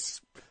guy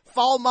this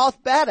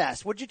foul-mouthed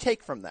badass? What'd you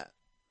take from that?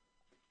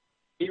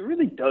 It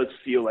really does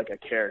feel like a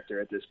character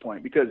at this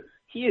point because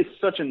he is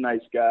such a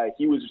nice guy.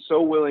 He was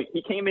so willing.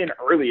 He came in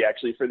early,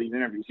 actually, for these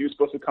interviews. He was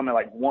supposed to come at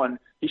like 1.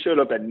 He showed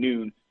up at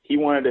noon. He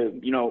wanted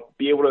to,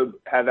 be able to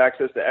have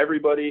access to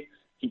everybody.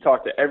 He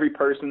talked to every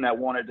person that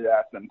wanted to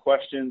ask them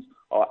questions.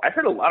 I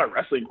heard a lot of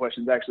wrestling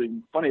questions,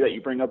 actually. Funny that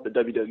you bring up the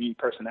WWE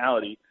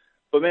personality.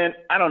 But, man,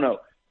 I don't know.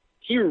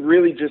 He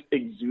really just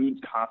exudes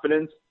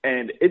confidence,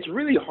 and it's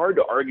really hard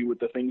to argue with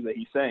the things that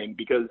he's saying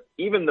because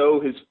even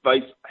though his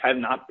fights have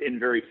not been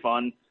very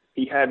fun,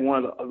 he had one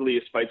of the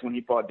ugliest fights when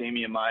he fought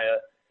Damian Maia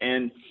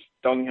and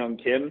Dong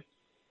Hyun Kim.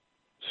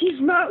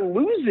 He's not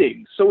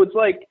losing. So it's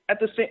like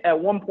at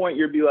one point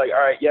you'd be like,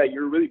 all right, yeah,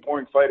 you're a really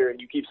boring fighter, and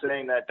you keep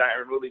saying that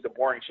Tyron Woodley's a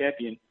boring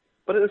champion.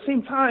 But at the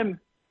same time,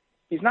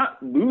 he's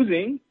not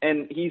losing,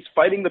 and he's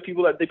fighting the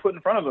people that they put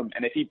in front of him.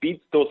 And if he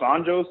beats Dos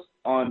Anjos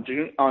on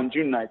June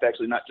 9th,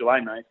 actually not July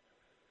 9th,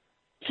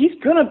 he's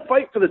going to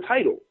fight for the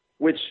title,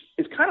 which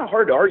is kind of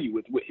hard to argue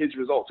with his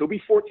results. He'll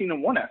be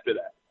 14-1 after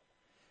that.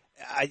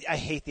 I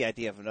hate the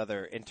idea of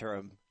another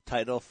interim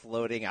title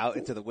floating out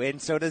into the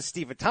wind. So does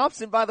Stephen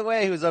Thompson, by the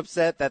way, who's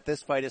upset that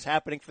this fight is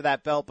happening for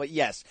that belt. But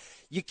yes,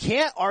 you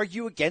can't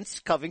argue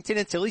against Covington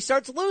until he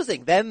starts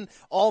losing. Then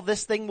all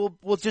this thing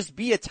will just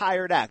be a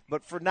tired act.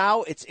 But for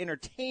now, it's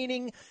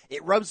entertaining.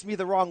 It rubs me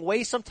the wrong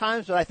way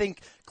sometimes, but I think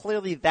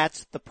clearly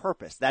that's the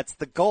purpose. That's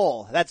the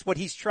goal. That's what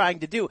he's trying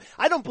to do.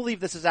 I don't believe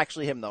this is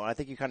actually him, though, and I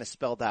think you kind of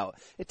spelled out.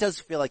 It does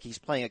feel like he's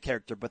playing a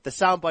character, but the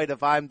soundbite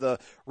of I'm the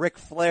Ric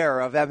Flair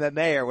of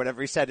MMA or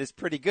whatever he said is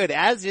pretty good,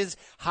 as is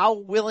how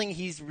willing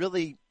he's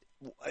really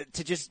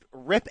to just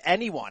rip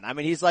anyone. I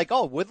mean, he's like,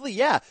 oh, Woodley,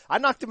 yeah, I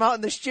knocked him out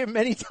in this gym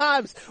many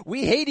times.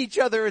 We hate each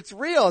other. It's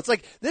real. It's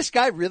like this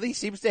guy really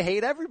seems to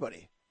hate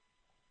everybody.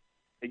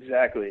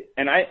 Exactly.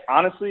 And I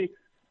honestly,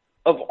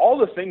 of all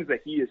the things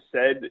that he has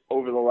said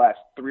over the last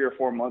 3 or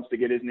 4 months to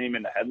get his name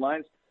in the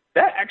headlines,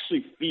 that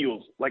actually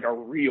feels like a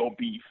real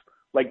beef.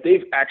 Like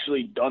they've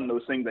actually done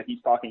those things that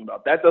he's talking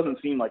about. That doesn't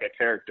seem like a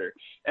character.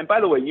 And by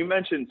the way, you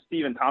mentioned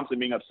Stephen Thompson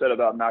being upset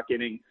about not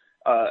getting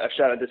a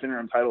shot at this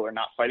interim title or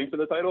not fighting for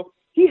the title.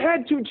 He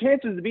had 2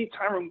 chances to beat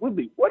Tyron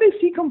Woodley. What is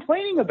he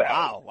complaining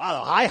about?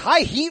 Wow.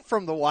 High heat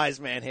from the wise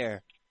man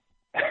here.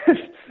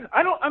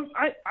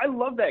 I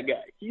love that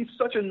guy. He's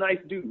such a nice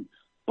dude,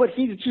 but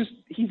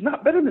he's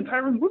not better than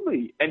Tyron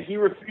Woodley. And he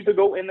refused to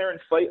go in there and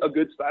fight a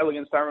good style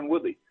against Tyron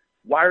Woodley.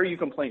 Why are you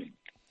complaining?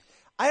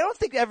 I don't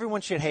think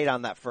everyone should hate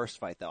on that first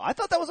fight, though. I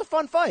thought that was a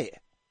fun fight.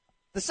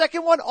 The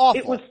second one,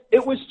 awful.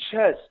 It was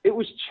chess. It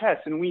was chess,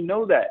 and we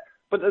know that.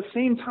 But at the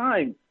same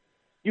time,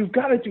 you've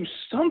got to do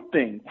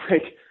something.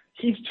 Like,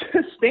 he's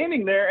just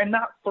standing there and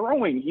not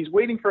throwing. He's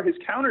waiting for his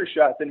counter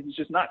shots, and he's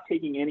just not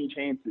taking any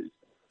chances.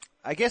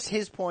 I guess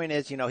his point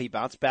is, he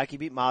bounced back, he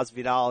beat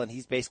Masvidal, and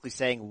he's basically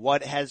saying,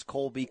 what has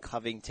Colby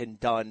Covington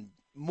done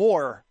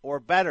more or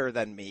better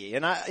than me?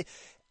 And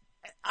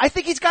I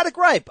think he's got a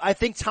gripe. I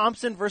think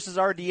Thompson versus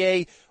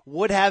RDA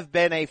would have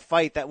been a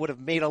fight that would have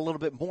made a little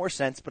bit more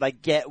sense, but I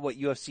get what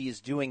UFC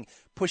is doing,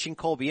 pushing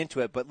Colby into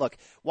it. But look,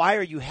 why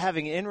are you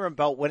having an interim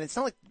belt when it's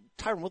not like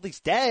Tyron Woodley's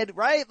dead,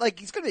 right? Like,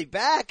 he's going to be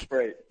back.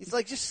 Right. He's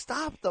like, just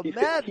stop the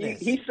madness.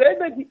 He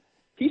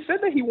said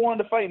that he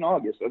wanted to fight in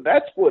August. So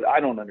that's what I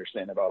don't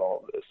understand about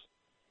all of this.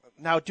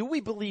 Now, do we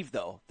believe,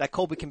 though, that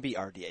Colby can beat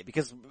RDA?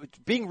 Because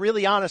being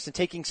really honest and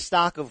taking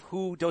stock of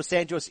who Dos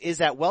Santos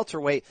is at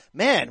welterweight,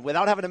 man,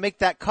 without having to make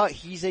that cut,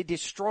 he's a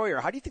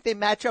destroyer. How do you think they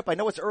match up? I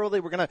know it's early.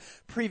 We're going to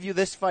preview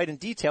this fight in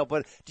detail,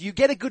 but do you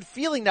get a good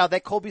feeling now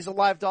that Colby's a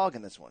live dog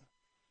in this one?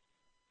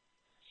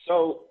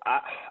 So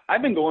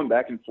I've been going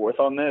back and forth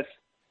on this,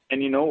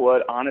 and you know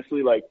what?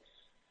 Honestly, like,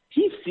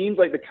 he seems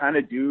like the kind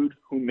of dude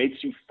who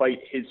makes you fight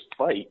his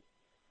fight.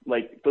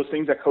 Like, those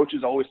things that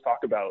coaches always talk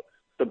about.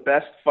 The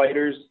best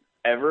fighters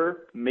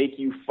ever make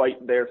you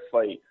fight their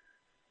fight.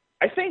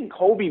 I think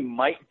Colby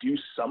might do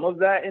some of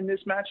that in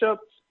this matchup,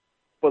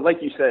 but like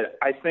you said,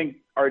 I think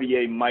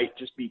RDA might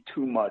just be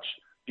too much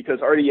because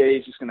RDA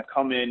is just going to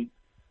come in,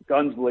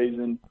 guns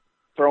blazing,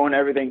 throwing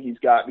everything he's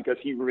got because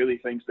he really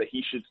thinks that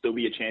he should still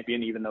be a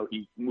champion even though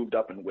he moved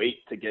up in weight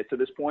to get to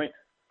this point.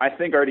 I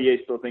think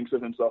RDA still thinks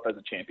of himself as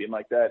a champion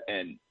like that,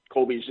 and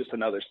Colby's just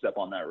another step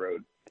on that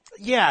road.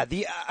 Yeah,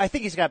 I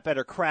think he's got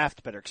better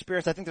craft, better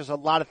experience. I think there's a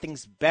lot of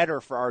things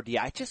better for RDA.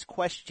 I just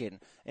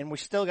question, and we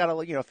still got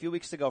a few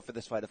weeks to go for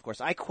this fight, of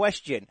course. I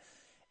question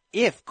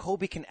if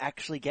Colby can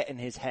actually get in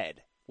his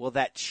head. Will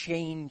that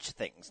change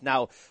things?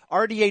 Now,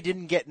 RDA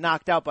didn't get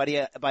knocked out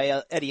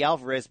by Eddie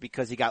Alvarez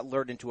because he got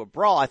lured into a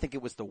brawl. I think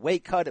it was the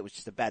weight cut. It was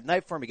just a bad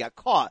night for him. He got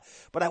caught.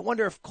 But I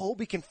wonder if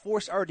Colby can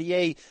force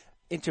RDA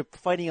into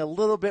fighting a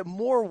little bit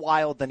more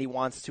wild than he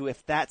wants to,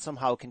 if that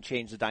somehow can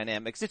change the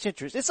dynamics. It's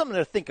interesting. It's something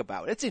to think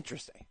about. It's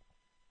interesting.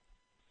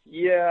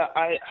 Yeah,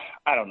 I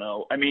don't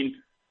know. I mean,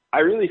 I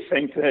really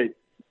think that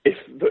if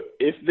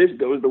this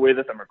goes the way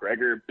that the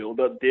McGregor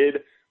buildup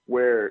did,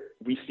 where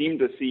we seem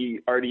to see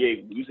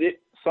RDA lose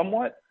it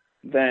somewhat,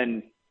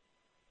 then,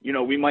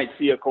 we might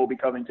see a Colby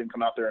Covington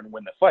come out there and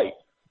win the fight.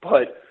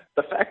 But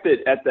the fact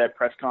that at that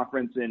press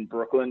conference in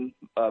Brooklyn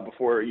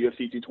before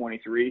UFC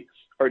 223,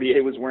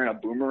 RDA was wearing a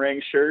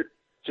boomerang shirt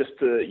just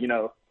to,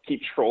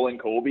 keep trolling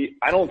Colby,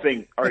 I don't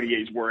think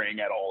RDA is worrying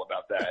at all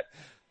about that.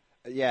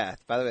 Yeah.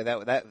 By the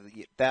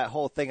way, that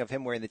whole thing of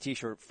him wearing the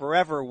T-shirt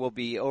forever will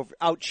be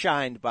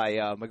outshined by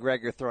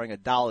McGregor throwing a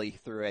dolly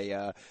through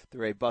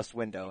a bus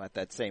window at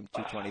that same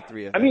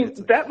 223 event. I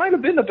mean, that might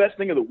have been the best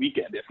thing of the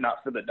weekend, if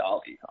not for the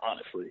dolly,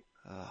 honestly.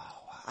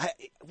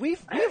 We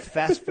have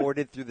fast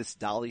forwarded through this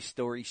dolly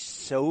story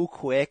so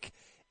quick.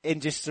 And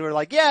just sort of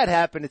like, yeah, it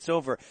happened, it's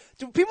over.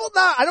 Do people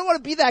not, I don't want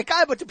to be that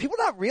guy, but do people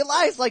not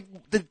realize, like,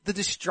 the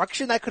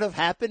destruction that could have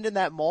happened in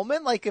that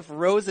moment? Like, if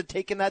Rose had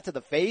taken that to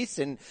the face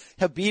and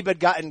Khabib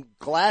had gotten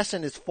glass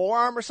in his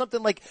forearm or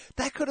something, like,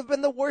 that could have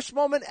been the worst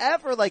moment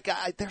ever. Like,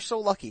 they're so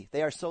lucky.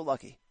 They are so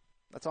lucky.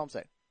 That's all I'm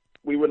saying.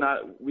 We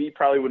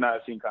probably would not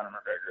have seen Conor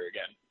McGregor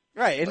again.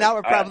 Right, and now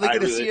we're probably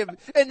going to see him,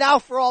 and now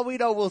for all we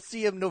know, we'll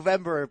see him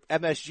November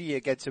MSG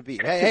against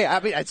Khabib. Hey, I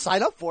mean, I'd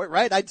sign up for it,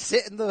 right? I'd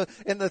sit in the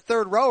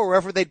third row or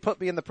wherever they'd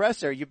put me in the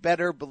presser. You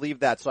better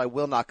believe that, so I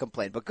will not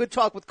complain. But good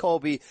talk with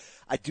Colby.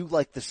 I do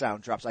like the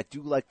sound drops. I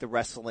do like the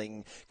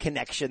wrestling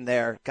connection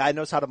there. Guy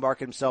knows how to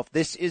market himself.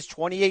 This is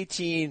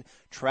 2018.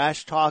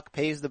 Trash talk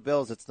pays the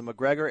bills. It's the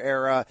McGregor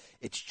era.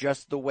 It's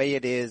just the way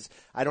it is.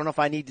 I don't know if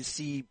I need to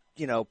see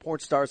porn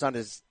stars on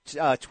his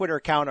Twitter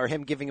account or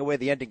him giving away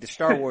the ending to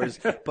Star Wars,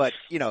 but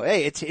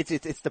hey,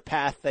 it's the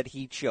path that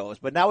he chose.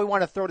 But now we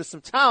want to throw to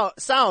some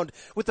sound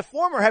with the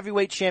former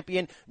heavyweight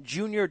champion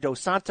Junior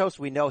dos Santos.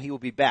 We know he will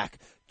be back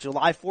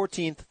July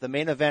 14th, the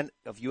main event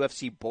of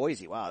UFC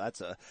Boise. Wow,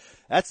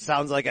 that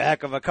sounds like a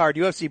heck of a card.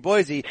 UFC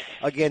Boise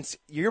against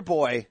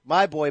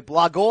my boy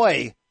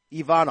Blagoy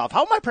Ivanov.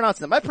 How am I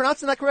pronouncing that? Am I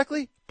pronouncing that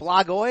correctly?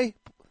 Blagoy?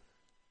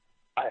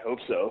 I hope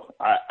so.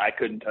 I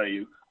couldn't tell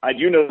you. I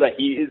do know that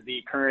he is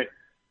the current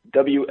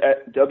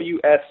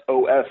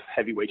WSOF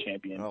heavyweight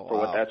champion, for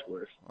what that's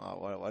worth.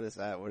 Oh, what is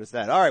that? What is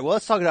that? All right, well,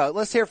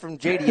 let's hear from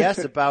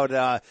JDS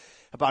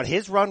about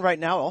his run right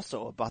now,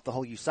 also about the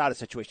whole USADA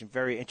situation.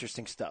 Very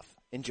interesting stuff.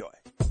 Enjoy.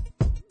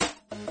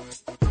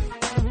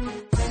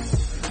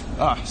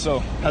 So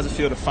how's it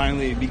feel to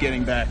finally be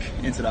getting back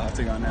into the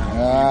octagon now? You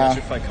got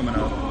your fight coming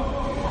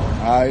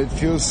up. It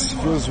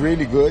feels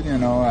really good,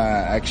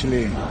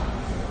 actually,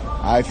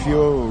 I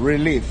feel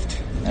relieved.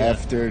 Yeah.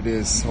 After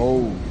this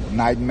whole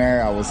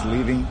nightmare I was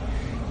living,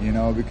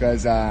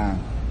 because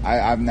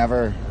I've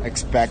never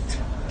expect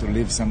to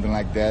live something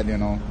like that,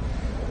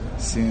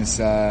 since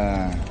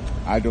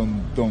I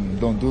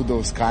don't do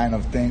those kind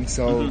of things.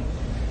 So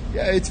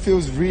yeah, it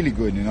feels really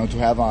good, to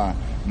have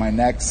my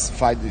next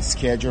fight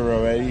scheduled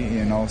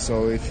already,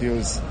 So it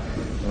feels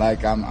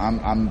like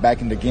I'm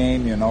back in the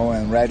game,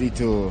 and ready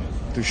to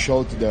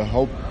show to the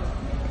whole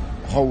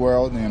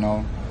world,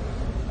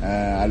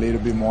 a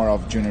little bit more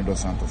of Junior dos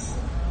Santos.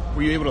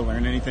 were you able to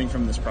learn anything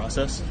from this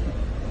process?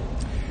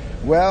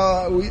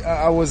 Well,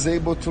 I was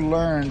able to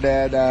learn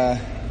that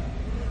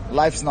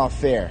life's not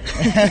fair.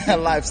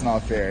 Life's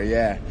not fair,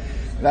 yeah.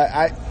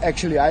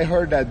 I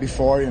heard that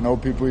before,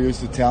 people used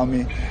to tell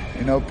me,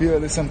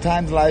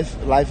 sometimes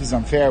life is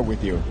unfair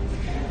with you.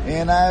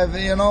 And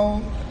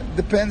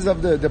depends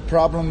of the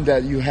problem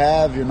that you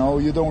have,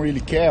 you don't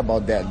really care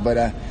about that.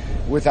 But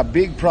with a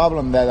big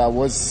problem that I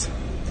was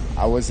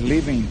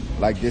living,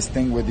 like this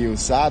thing with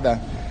USADA,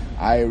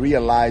 I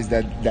realized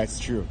that that's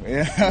true.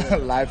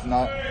 Life's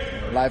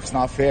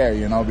not fair,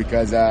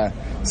 because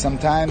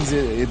sometimes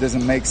it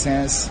doesn't make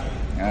sense,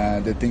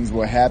 the things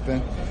will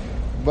happen.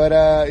 But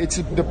it's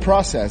the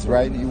process,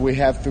 right? We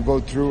have to go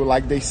through,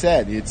 like they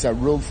said, it's a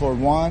rule for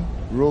one,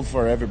 rule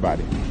for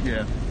everybody.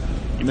 Yeah.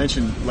 You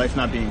mentioned life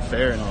not being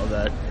fair and all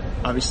that.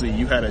 Obviously,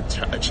 you had a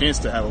chance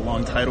to have a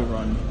long title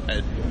run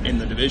in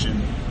the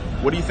division.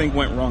 What do you think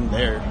went wrong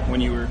there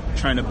when you were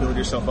trying to build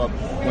yourself up,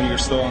 when you were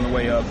still on the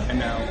way up, and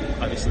now,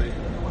 obviously,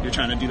 you're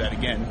trying to do that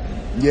again?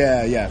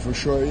 Yeah, for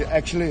sure.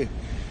 Actually,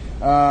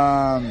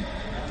 I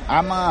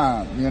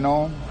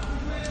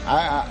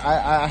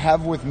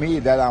have with me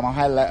that I'm a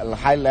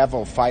high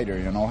level fighter,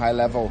 high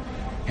level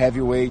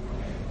heavyweight,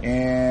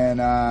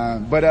 and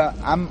but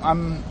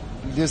I'm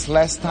this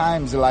last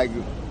times like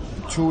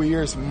 2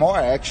 years more,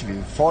 actually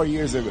 4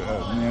 years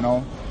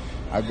ago,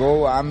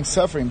 I'm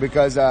suffering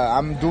because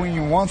I'm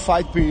doing one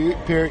fight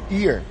per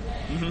year.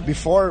 Mm-hmm.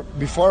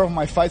 Before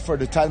my fight for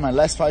the title, my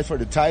last fight for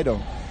the title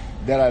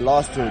that I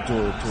lost to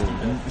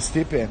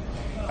Stipe,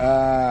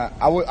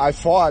 I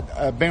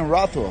fought Ben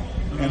Rothwell.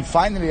 And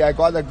finally, I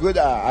got a good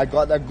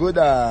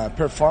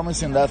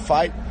performance in that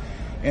fight,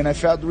 and I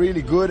felt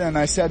really good. And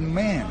I said,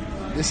 "Man,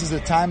 this is the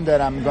time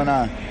that I'm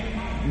gonna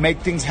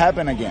make things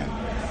happen again."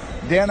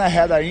 Then I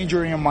had an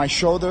injury on my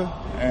shoulder,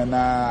 and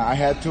I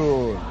had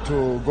to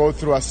go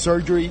through a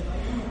surgery,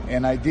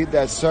 and I did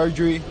that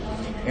surgery,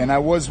 and I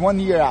was 1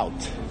 year out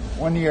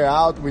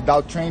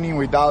without training,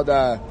 without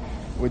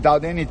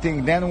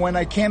anything. Then when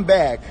I came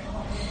back,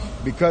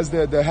 because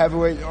the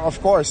heavyweight,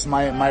 of course,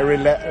 my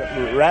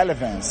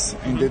relevance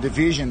in the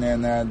division,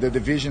 and the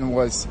division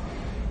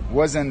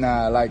wasn't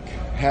like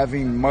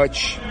having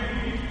much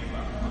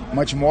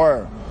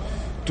more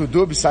to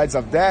do besides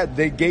of that.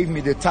 They gave me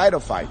the title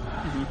fight,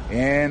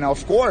 and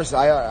of course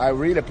I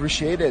really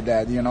appreciated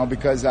that,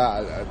 because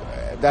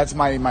that's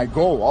my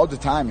goal all the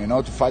time,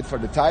 to fight for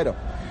the title.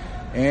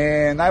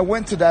 And I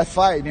went to that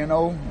fight,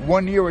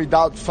 1 year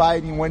without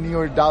fighting, 1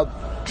 year without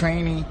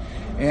training,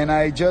 and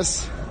I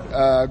just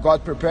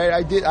got prepared.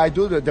 I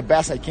do the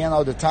best I can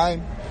all the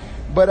time,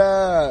 but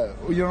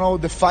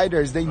the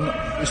fighters,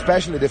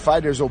 especially the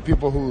fighters or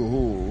people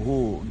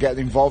who get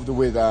involved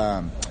with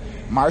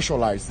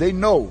martial arts, they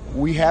know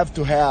we have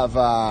to have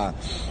a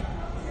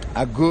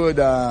good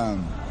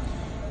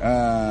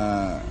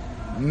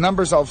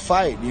numbers of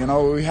fight.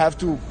 We have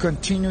to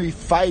continue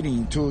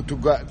fighting to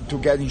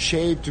get in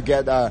shape, to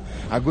get a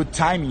good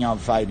timing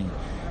of fighting.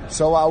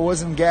 So I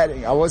wasn't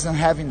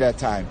having that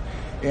time.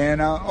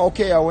 And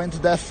I went to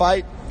that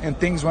fight and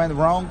things went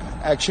wrong.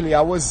 Actually,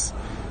 I was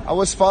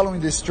following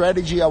the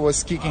strategy. I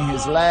was kicking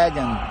his leg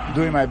and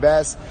doing my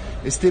best.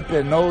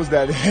 Stipe knows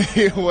that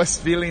he was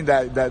feeling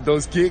that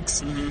those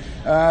kicks.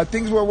 Mm-hmm.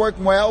 Things were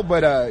working well,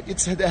 but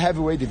it's the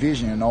heavyweight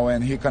division,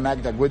 and he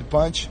connected a good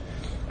punch,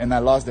 and I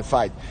lost the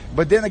fight.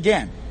 But then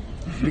again,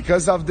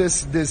 because of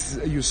this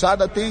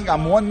USADA thing,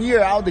 I'm 1 year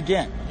out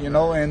again,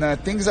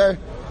 and things are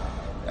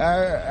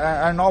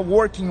not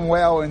working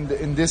well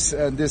in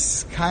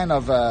this kind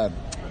of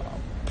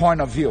point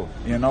of view,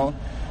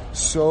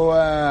 So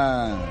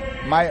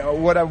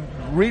what I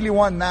really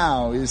want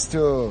now is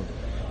to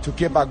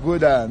keep a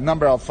good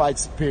number of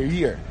fights per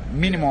year,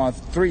 minimum of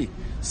 3.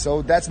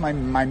 So that's my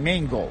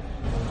main goal.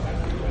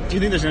 Do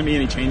you think there's going to be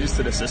any changes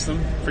to the system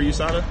for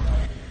USADA?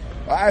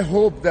 I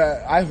hope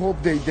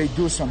they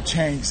do some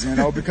changes,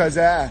 because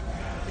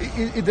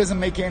it doesn't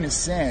make any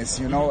sense,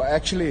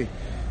 Actually,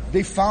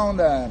 they found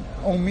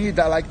on me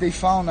that they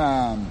found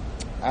a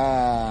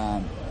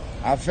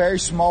very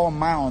small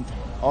amount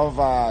of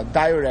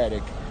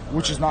diuretic,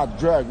 which is not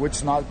drug, which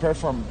is not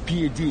perform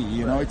PED.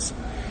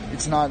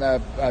 It's not a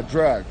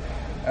drug,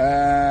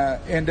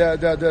 and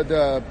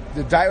the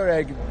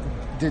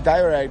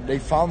diuretic they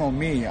found on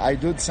me. I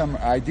did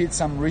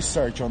some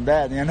research on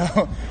that, and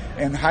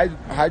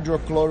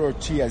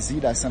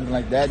hydrochlorothiazide, something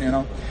like that,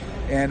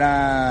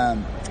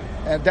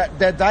 and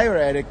that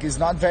diuretic is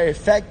not very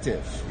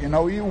effective. It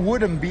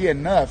wouldn't be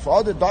enough.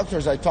 All the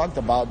doctors I talked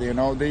about,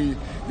 they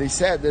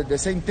said the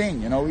same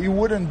thing. It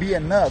wouldn't be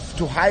enough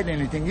to hide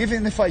anything.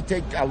 Even if I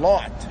take a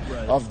lot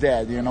of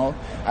that,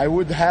 I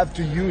would have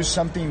to use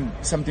something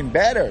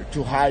better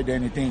to hide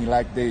anything,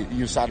 like the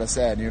USADA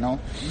said.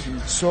 Mm-hmm.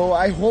 So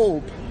I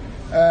hope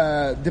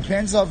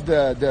depends of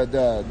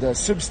the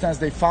substance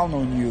they found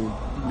on you.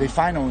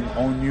 find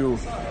on you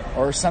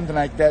or something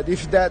like that.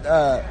 If that,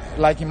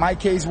 like in my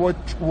case, were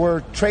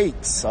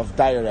traits of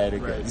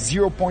diuretic,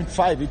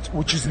 0.5,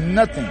 which is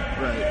nothing.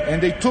 Right.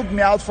 And they took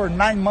me out for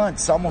 9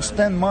 months, almost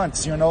 10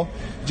 months,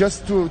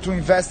 just to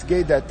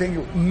investigate that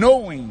thing,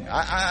 knowing,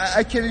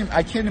 I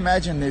can't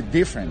imagine it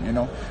different,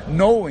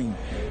 knowing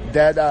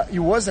that it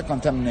was a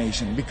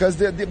contamination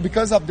because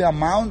of the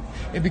amount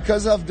and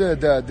because of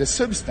the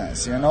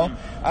substance,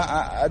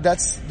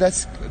 that's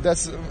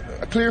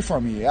clear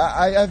for me.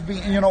 I've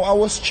been, I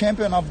was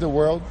champion of the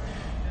world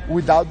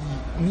without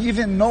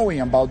even knowing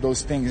about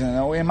those things,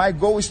 and my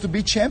goal is to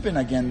be champion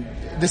again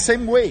the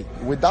same way,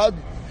 without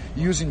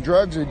using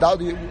drugs,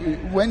 without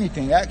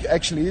anything.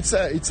 Actually, it's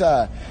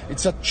a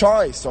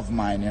choice of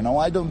mine.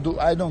 I don't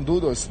do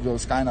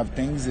those kind of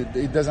things.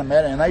 It doesn't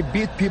matter, and I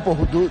beat people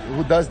who do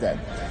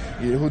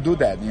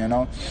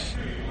that.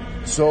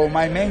 So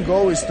my main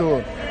goal is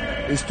to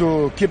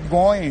keep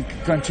going,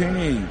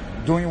 continue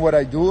doing what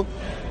I do,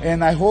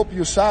 and I hope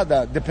you saw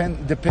that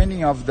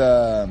depending of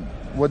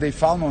what they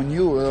found on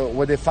you,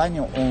 what they find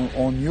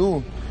on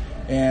you.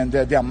 And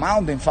the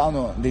amount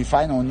they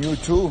find on you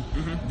too,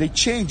 they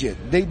change it.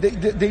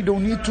 They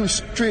don't need to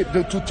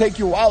take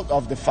you out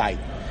of the fight.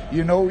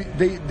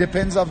 They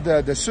depends of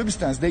the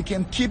substance. They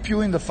can keep you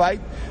in the fight,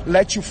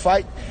 let you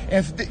fight.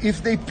 And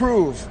if they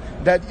prove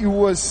that it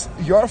was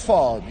your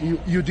fault,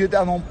 you did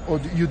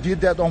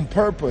that on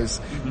purpose,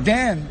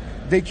 then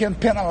they can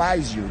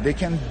penalize you. They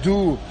can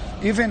do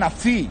even a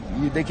fee.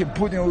 They can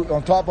put you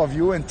on top of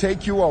you and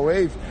take you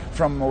away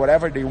from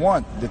whatever they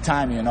want, the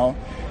time,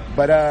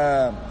 But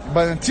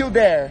until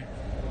there,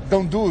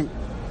 don't do,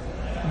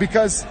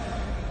 because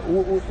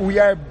we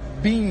are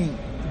being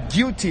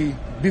guilty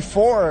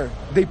before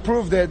they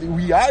prove that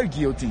we are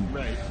guilty.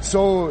 Right.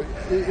 So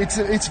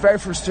it's very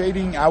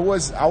frustrating. I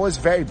was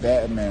very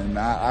bad, man.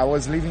 I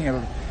was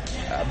living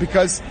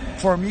because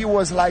for me it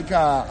was like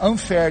a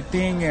unfair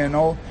thing, It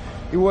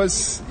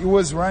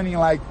was running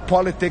like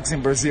politics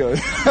in Brazil.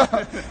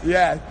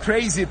 Yeah,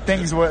 crazy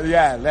things were.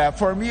 Yeah.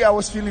 For me, I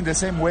was feeling the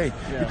same way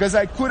because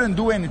I couldn't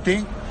do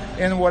anything.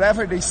 And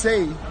whatever they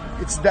say,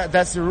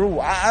 that's the rule.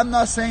 I'm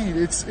not saying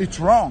it's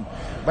wrong,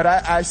 but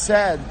I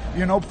said,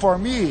 for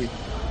me,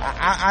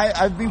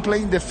 I've been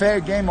playing the fair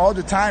game all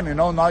the time,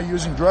 not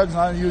using drugs,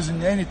 not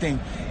using anything.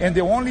 And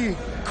the only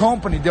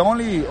company, the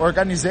only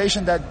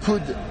organization that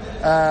could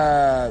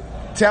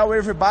tell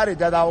everybody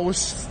that I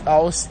was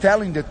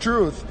telling the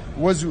truth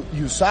was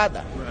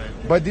USADA. Right.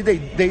 But they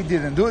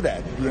didn't do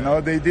that.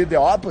 Right. They did the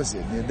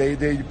opposite.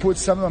 They put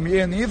some of me,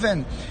 and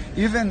even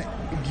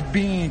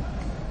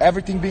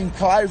everything being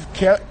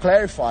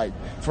clarified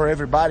for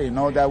everybody,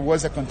 that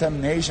was a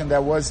contamination,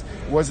 that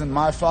wasn't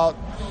my fault.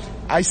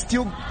 I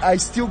still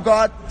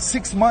got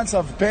 6 months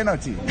of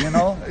penalty,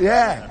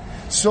 Yeah.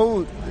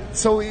 So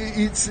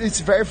it's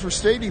very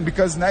frustrating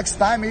because next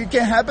time it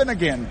can happen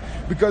again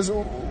because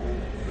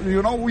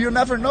you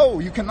never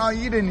know. You cannot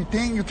eat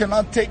anything, you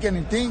cannot take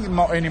anything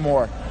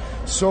anymore.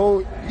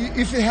 So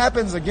if it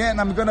happens again,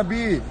 I'm gonna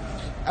be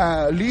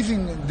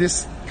living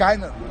this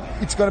kind of.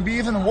 It's going to be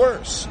even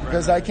worse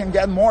because I can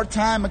get more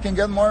time. I can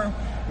get more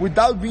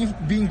without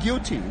being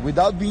guilty,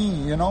 without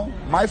being,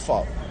 my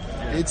fault.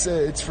 Yeah.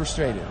 It's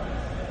frustrating.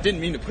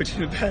 Didn't mean to put you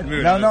in a bad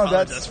mood. No,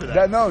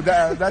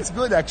 that's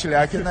good actually.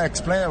 I can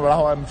explain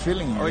how I'm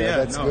feeling. Oh yeah,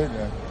 that's good.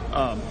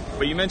 Yeah.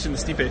 But you mentioned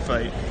the Stipe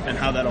fight and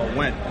how that all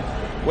went.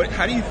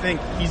 How do you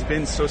think he's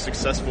been so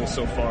successful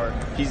so far?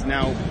 He's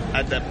now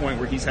at that point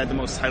where he's had the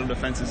most title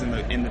defenses in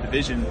the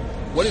division.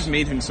 What has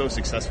made him so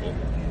successful?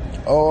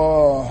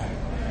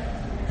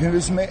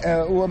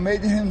 What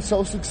made him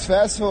so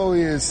successful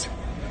is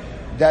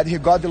that he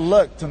got the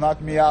luck to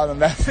knock me out on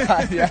that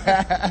fight.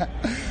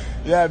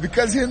 Yeah,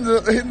 because he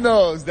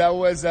knows that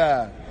was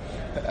a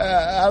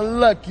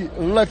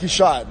lucky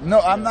shot. No,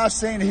 I'm not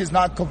saying he's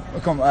not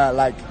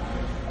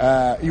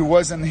it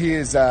wasn't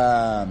his.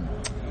 How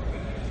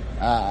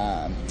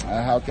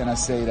can I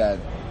say that?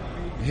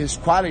 His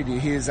quality,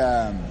 his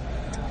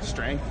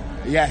strength.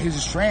 Yeah,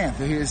 his strength,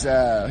 his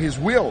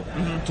will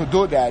to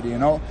do that,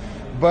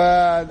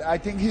 But I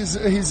think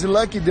he's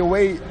lucky the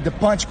way the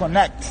punch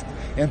connect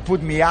and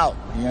put me out,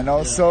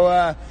 Yeah.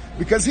 So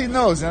because he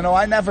knows,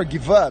 I never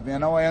give up,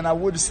 and I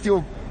would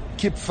still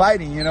keep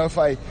fighting, if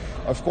I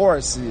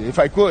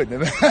could.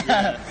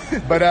 Yeah.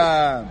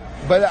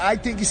 But I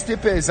think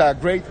Stipe is a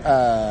great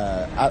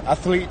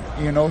athlete.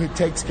 He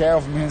takes care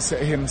of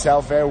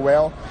himself very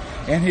well,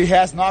 and he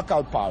has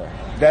knockout power.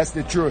 That's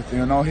the truth. He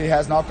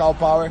has knockout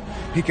power.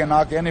 He can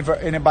knock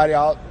anybody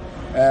out.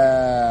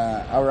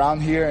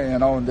 Around here,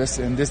 in this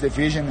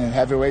division, in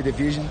heavyweight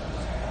division,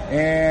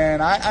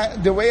 and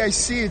the way I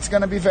see it's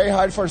gonna be very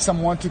hard for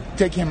someone to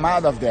take him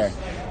out of there.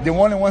 The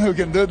only one who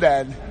can do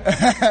that,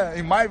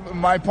 in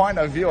my point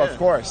of view, of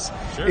course,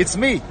 it's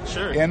me.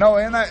 Sure. And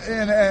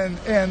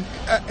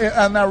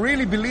I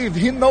really believe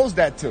he knows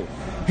that too.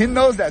 He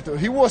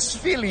was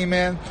feeling,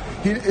 man.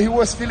 He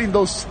was feeling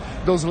those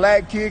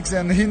leg kicks,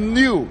 and he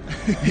knew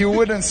he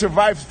wouldn't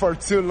survive for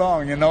too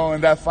long, in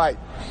that fight.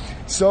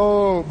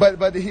 So,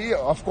 but he,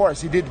 of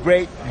course, he did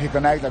great. He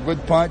connected a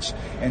good punch,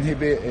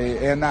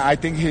 and I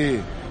think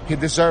he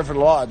deserved a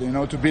lot,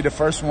 to be the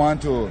first one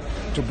to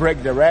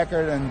break the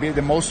record and be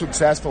the most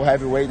successful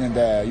heavyweight in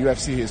the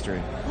UFC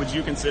history. Would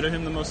you consider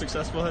him the most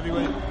successful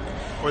heavyweight,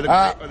 or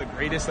the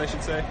greatest, I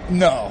should say?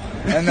 No,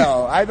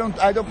 I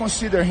don't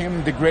consider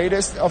him the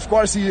greatest. Of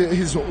course,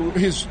 he's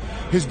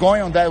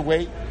going on that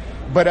way,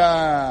 but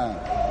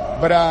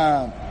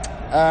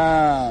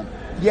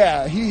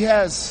yeah, he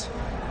has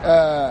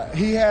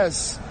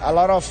a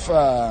lot of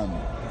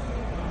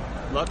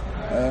luck.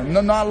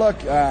 No, not luck.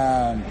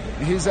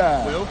 He's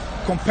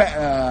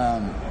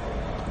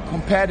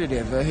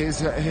competitive.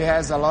 He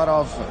has a lot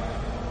of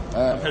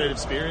competitive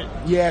spirit.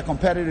 Yeah,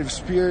 competitive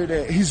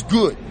spirit. He's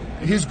good,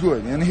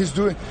 and he's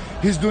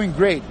doing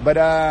great. But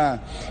I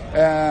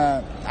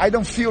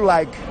don't feel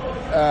like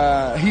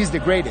he's the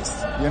greatest.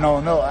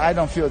 No, I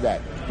don't feel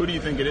that. Who do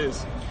you think it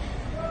is,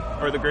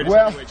 or the greatest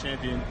heavyweight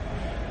champion?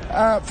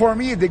 For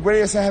me, the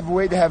greatest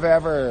heavyweight to have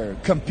ever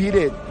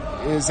competed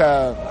is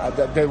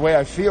the way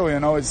I feel,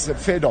 it's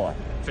Fedor.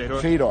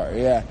 Fedor,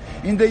 yeah.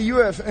 In the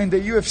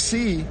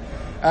UFC,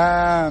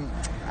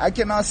 I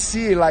cannot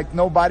see like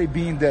nobody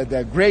being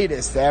the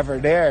greatest ever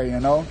there,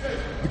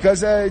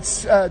 because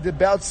it's the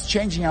belt's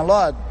changing a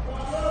lot.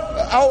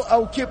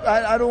 I'll keep.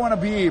 I don't want to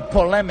be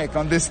polemic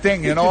on this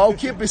thing, I'll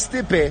keep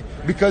Stipe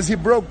because he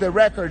broke the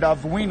record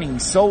of winning,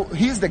 so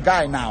he's the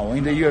guy now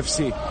in the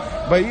UFC.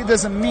 But it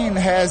doesn't mean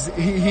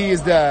he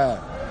is the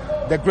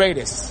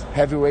greatest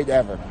heavyweight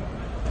ever.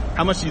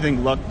 How much do you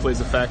think luck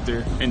plays a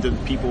factor into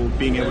people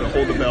being able to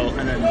hold the belt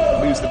and then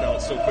lose the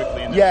belt so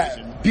quickly in that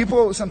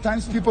division?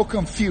 Sometimes people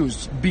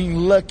confuse being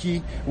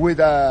lucky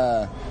with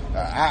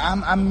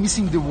I'm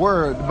missing the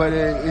word, but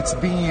it's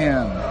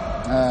being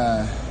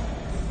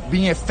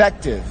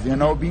effective,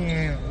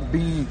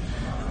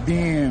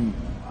 being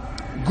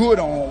good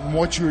on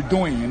what you're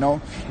doing,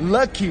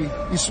 Lucky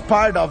is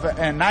part of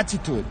an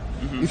attitude.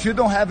 Mm-hmm. If you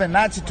don't have an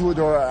attitude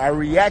or a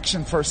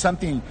reaction for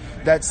something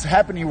that's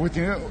happening with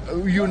you,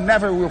 you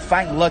never will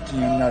find lucky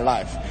in your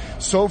life.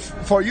 So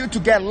for you to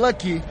get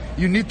lucky,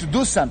 you need to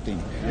do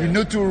something. You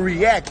need to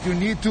react. You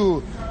need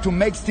to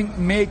make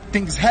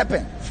things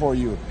happen for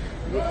you.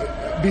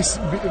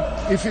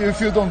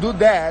 If you don't do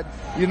that,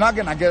 you're not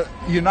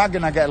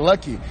gonna get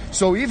lucky.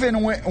 So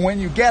even when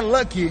you get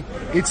lucky,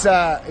 it's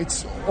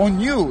on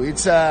you.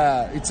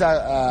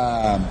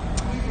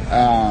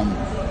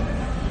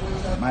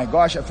 My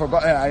gosh, I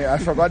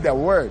forgot that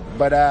word,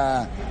 but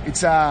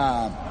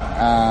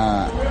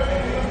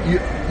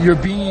you're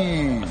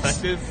being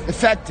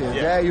effective.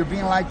 Yeah, you're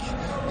being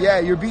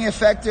you're being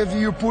effective.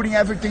 You're putting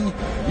everything.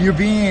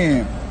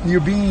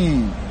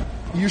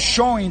 You're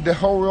showing the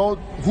whole world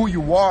who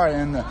you are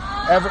and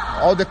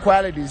all the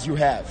qualities you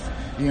have.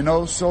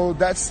 So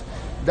that's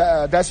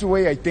the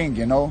way I think.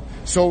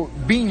 So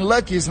being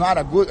lucky is not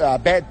a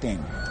bad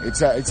thing.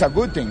 It's a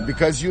good thing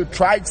because you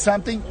tried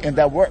something and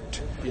that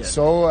worked. Yeah.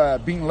 So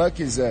being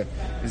lucky is a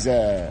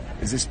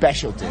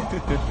specialty.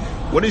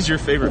 What is your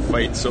favorite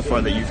fight so far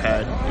that you've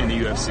had in the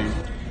UFC?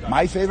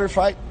 My favorite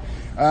fight?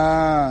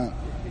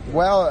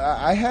 Well,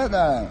 I had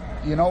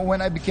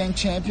when I became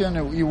champion,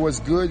 it was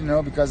good,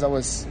 because I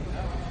was.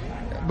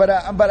 But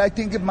I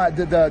think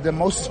the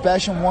most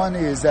special one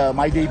is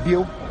my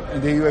debut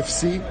in the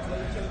UFC,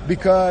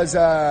 because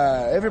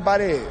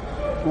everybody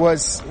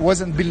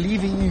wasn't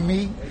believing in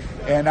me.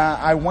 And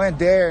I went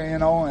there,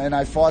 and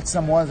I fought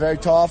someone very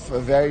tough,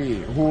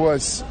 who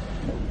was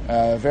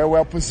very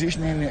well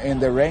positioned in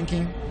the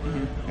ranking,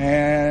 mm-hmm.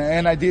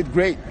 and I did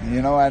great.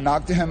 I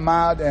knocked him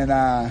out, and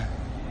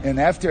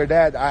after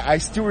that, I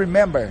still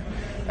remember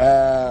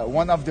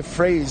one of the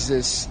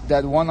phrases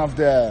that one of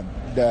the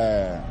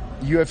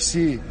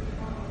UFC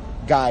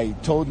guy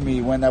told me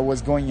when I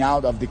was going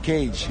out of the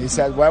cage. He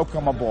said,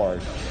 "Welcome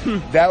aboard."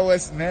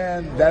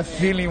 That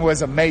feeling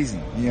was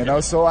amazing,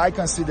 so I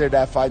consider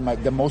that fight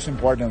the most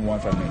important one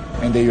for me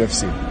in the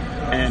UFC.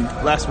 And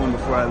last one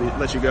before I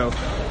let you go,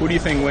 who do you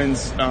think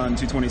wins on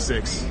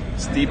 226,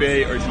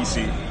 Stipe or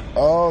DC?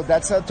 Oh,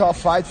 that's a tough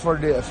fight for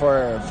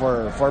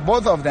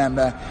both of them,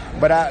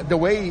 but the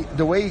way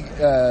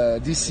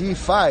DC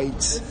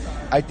fights,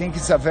 I think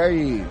it's a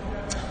very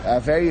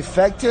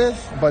effective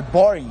but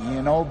boring,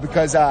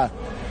 because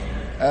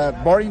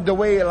boring the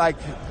way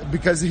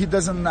because he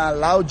doesn't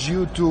allow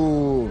you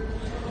to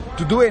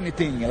do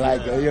anything.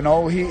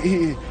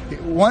 He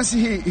once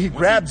he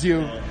grabs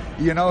you,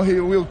 he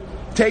will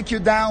take you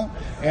down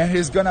and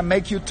he's gonna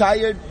make you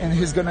tired and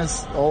he's gonna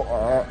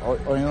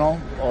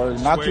or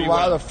knock you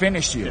out or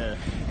finish you.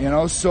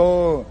 Yeah.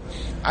 So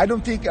I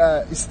don't think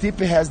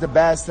Stipe has the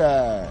best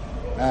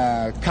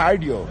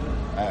cardio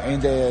in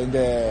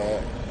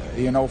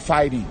the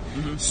fighting.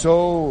 Mm-hmm.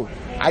 So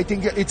I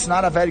think it's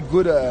not a very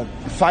good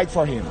fight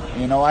for him.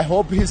 I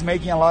hope he's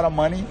making a lot of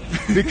money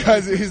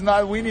because he's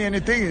not winning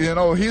anything.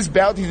 His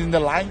belt is in the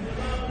line.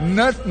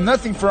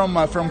 Nothing from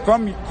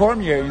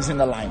Cormier is in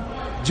the line.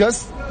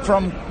 Just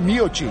from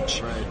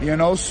Miocic.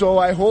 Right. So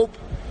I hope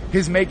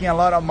he's making a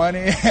lot of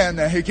money and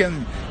he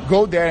can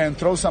go there and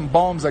throw some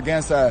bombs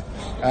against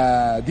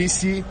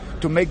DC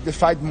to make the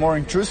fight more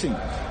interesting.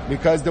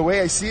 Because the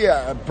way I see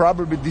it,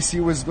 probably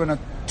DC was going to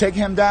take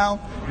him down,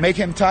 make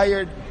him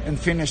tired, and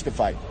finish the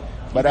fight.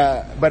 But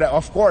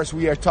of course,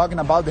 we are talking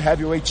about the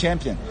heavyweight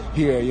champion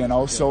here, you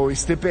know, so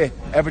Stipe,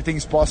 everything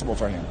is possible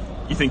for him.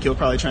 You think he'll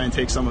probably try and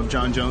take some of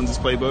John Jones'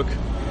 playbook?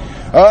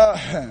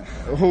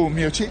 Who,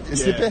 Miocic?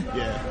 Stipe?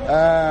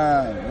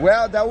 Yeah.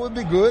 Well, that would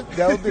be good.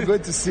 That would be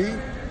good to see.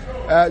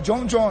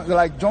 John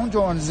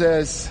Jones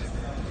is,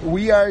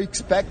 we are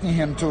expecting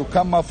him to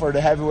come up for the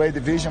heavyweight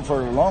division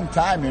for a long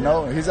time, you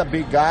know. He's a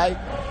big guy,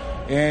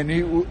 and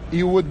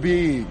he would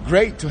be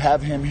great to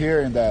have him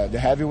here in the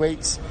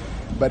heavyweights.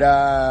 But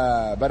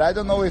I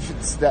don't know if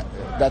it's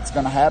that's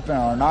gonna happen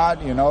or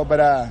not, you know. But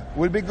it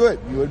would be good.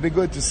 It would be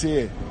good to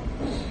see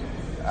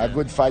a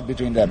good fight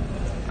between them.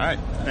 All right,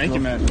 thank you,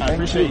 man. I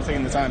appreciate you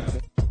taking the time.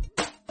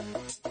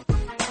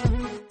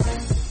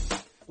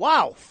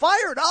 Wow,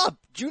 fired up,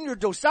 Junior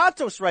dos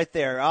Santos right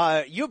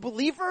there. You a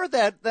believer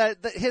that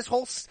his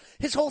whole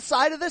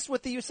side of this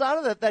with the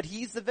USADA that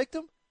he's the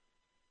victim?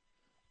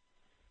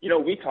 You know,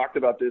 we talked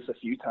about this a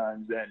few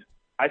times, and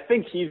I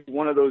think he's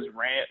one of those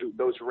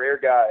rare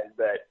guys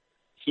that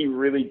he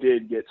really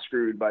did get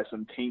screwed by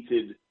some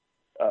tainted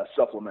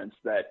supplements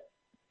that.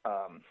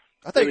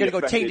 I thought you were going to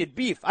go tainted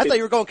beef. I thought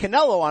you were going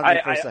Canelo on me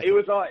for a second. It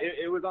was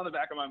on the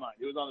back of my mind.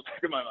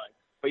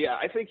 But yeah,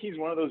 I think he's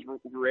one of those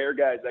rare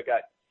guys that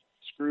got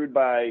screwed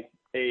by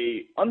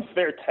a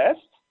unfair test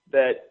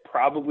that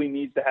probably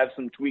needs to have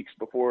some tweaks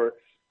before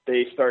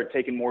they start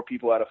taking more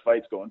people out of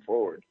fights going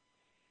forward.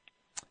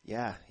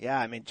 Yeah.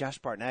 I mean, Josh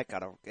Barnett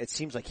it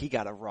seems like he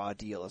got a raw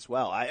deal as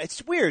well.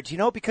 It's weird, you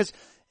know, because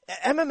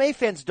MMA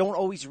fans don't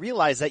always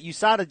realize that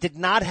USADA did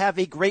not have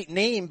a great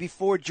name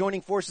before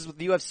joining forces with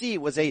the UFC.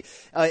 It was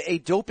a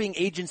doping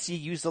agency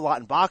used a lot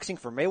in boxing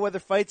for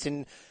Mayweather fights,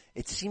 and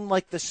it seemed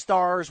like the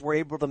stars were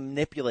able to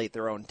manipulate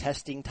their own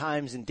testing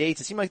times and dates.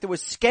 It seemed like there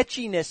was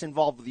sketchiness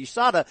involved with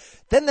USADA.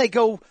 Then they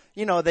go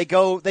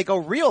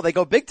real, they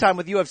go big time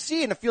with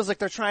UFC, and it feels like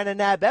they're trying to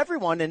nab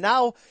everyone. And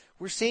now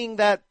we're seeing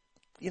that,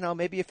 you know,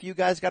 maybe a few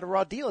guys got a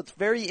raw deal. It's a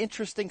very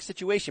interesting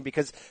situation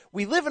because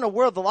we live in a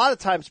world a lot of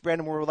times,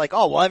 Brandon, where we're like,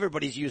 oh, well,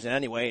 everybody's using it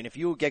anyway. And if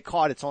you get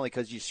caught, it's only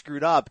because you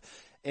screwed up.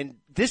 And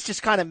this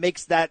just kind of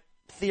makes that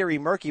theory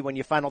murky when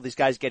you find all these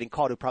guys getting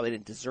caught who probably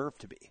didn't deserve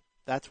to be.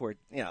 That's where,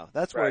 you know,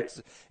 where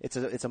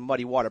it's a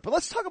muddy water. But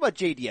let's talk about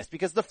JDS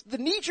because the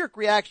knee-jerk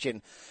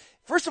reaction,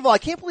 first of all, I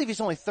can't believe he's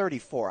only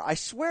 34. I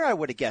swear I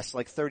would have guessed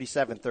like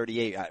 37,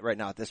 38 right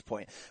now at this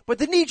point. But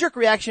the knee-jerk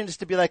reaction is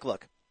to be like,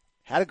 look,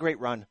 had a great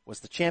run, was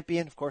the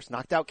champion, of course,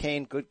 knocked out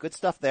Kane, good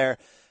stuff there.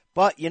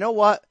 But you know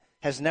what?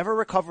 Has never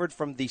recovered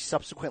from the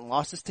subsequent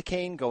losses to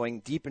Kane,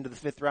 going deep into the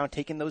fifth round,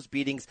 taking those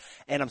beatings.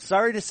 And I'm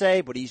sorry to say,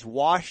 but he's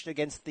washed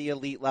against the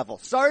elite level.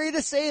 Sorry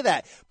to say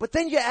that. But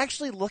then you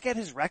actually look at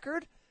his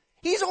record.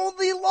 He's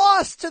only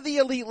lost to the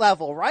elite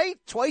level, right?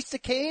 Twice to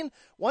Kane,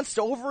 once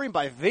to Overeem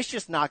by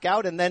vicious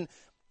knockout, and then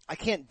I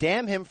can't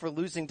damn him for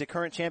losing to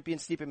current champion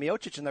Stipe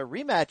Miocic in their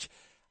rematch.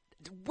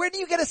 Where do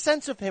you get a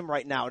sense of him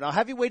right now? Now,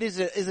 heavyweight is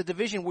a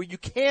division where you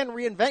can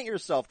reinvent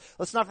yourself.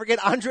 Let's not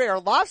forget Andrei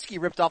Arlovsky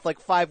ripped off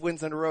like 5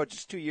 wins in a row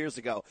just 2 years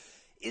ago.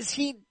 Is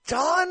he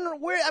done?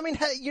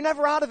 You're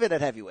never out of it at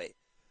heavyweight.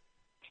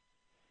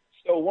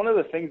 So one of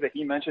the things that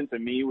he mentioned to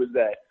me was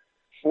that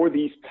for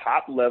these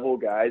top-level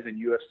guys in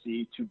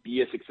UFC to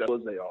be as successful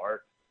as they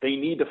are, they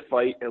need to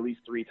fight at least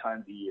 3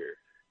 times a year.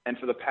 And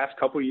for the past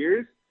couple of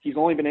years, he's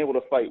only been able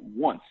to fight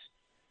once,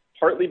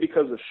 partly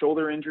because of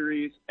shoulder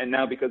injuries and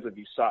now because of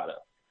USADA.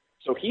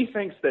 So he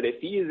thinks that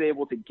if he is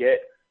able to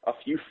get a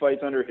few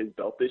fights under his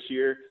belt this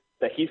year,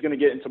 that he's going to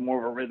get into more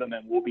of a rhythm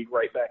and we'll be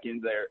right back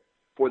in there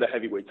for the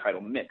heavyweight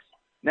title mix.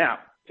 Now,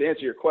 to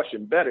answer your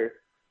question better,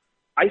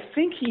 I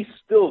think he's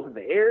still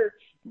there,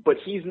 but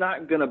he's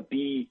not going to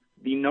be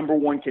the number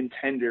one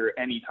contender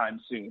anytime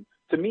soon.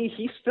 To me,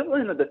 he's still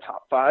in the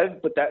top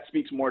 5, but that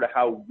speaks more to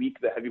how weak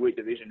the heavyweight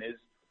division is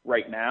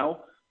right now.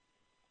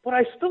 But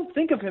I still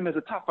think of him as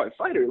a top 5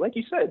 fighter. Like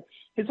you said,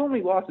 his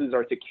only losses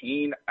are to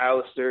Kane,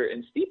 Alistair,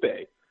 and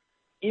Stipe.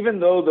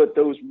 Even though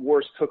those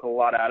wars took a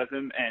lot out of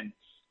him, and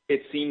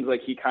it seems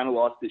like he kind of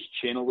lost his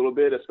chin a little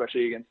bit,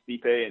 especially against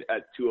Stipe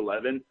at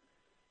 211.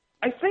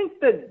 I think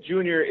that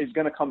Junior is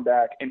going to come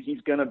back, and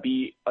he's going to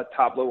be a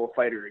top-level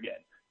fighter again.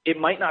 It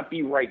might not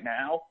be right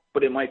now,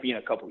 but it might be in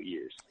a couple of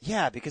years.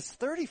 Yeah, because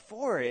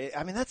 34,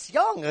 I mean, that's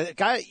young.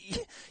 Guy,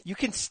 you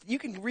can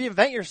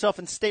reinvent yourself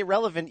and stay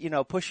relevant, you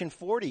know, pushing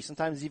 40,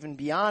 sometimes even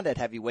beyond at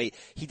heavyweight.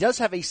 He does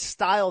have a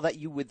style that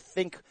you would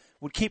think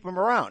would keep him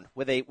around.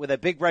 With a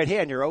big right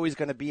hand, you're always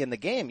going to be in the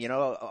game. You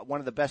know, one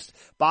of the best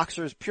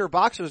boxers, pure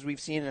boxers we've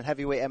seen in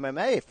heavyweight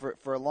MMA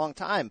for a long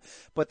time.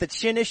 But the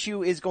chin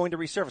issue is going to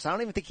resurface. I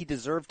don't even think he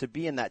deserved to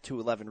be in that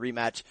 211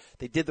 rematch.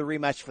 They did the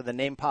rematch for the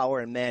name power,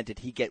 and man, did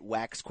he get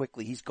waxed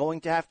quickly. He's going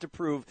to have to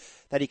prove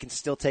that he can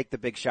still take the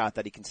big shot,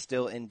 that he can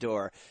still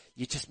endure.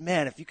 You just,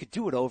 man, if you could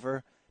do it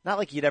over, not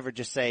like you'd ever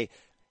just say,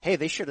 hey,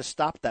 they should have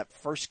stopped that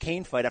first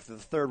Kane fight after the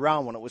third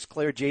round when it was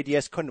clear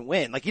JDS couldn't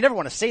win. Like, you never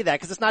want to say that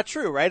because it's not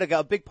true, right?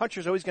 A big puncher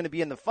is always going to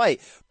be in the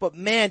fight. But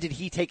man, did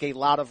he take a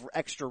lot of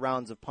extra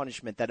rounds of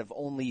punishment that have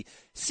only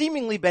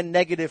seemingly been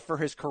negative for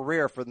his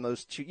career for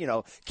those two,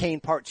 Kane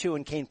Part 2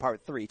 and Kane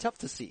Part 3. Tough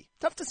to see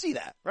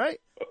that, right?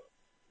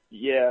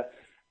 Yeah.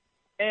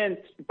 And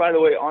by the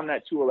way, on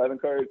that 211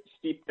 card,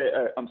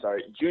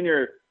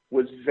 Junior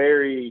was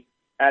very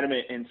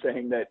adamant in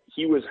saying that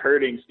he was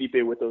hurting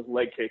Stipe with those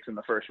leg kicks in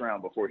the first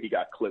round before he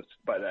got clipped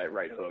by that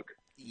right hook.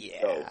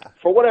 Yeah. So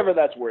for whatever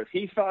that's worth,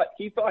 he thought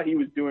he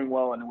was doing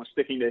well and was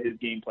sticking to his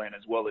game plan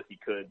as well as he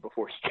could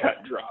before he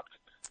got dropped.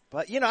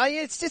 But,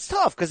 it's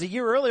tough because a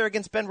year earlier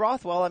against Ben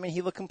Rothwell,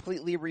 he looked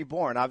completely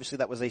reborn. Obviously,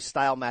 that was a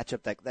style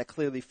matchup that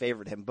clearly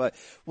favored him. But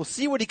we'll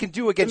see what he can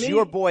do against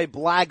your boy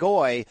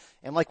Blagoy.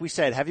 And like we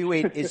said,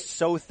 heavyweight is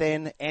so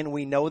thin, and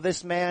we know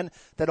this, man,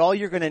 that all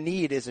you're going to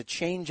need is a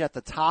change at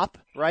the top,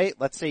 right?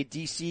 Let's say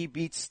DC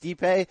beats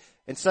Stipe,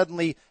 and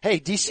suddenly, hey,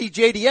 DC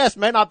JDS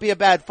might not be a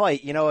bad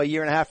fight, a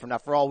year and a half from now,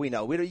 for all we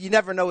know. You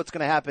never know what's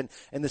going to happen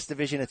in this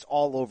division. It's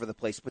all over the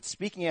place. But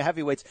speaking of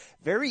heavyweights,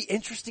 very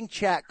interesting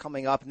chat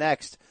coming up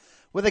next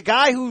with a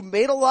guy who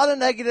made a lot of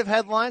negative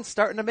headlines,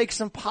 starting to make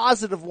some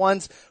positive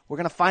ones. We're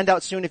going to find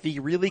out soon if he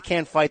really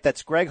can fight.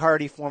 That's Greg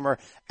Hardy, former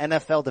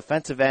NFL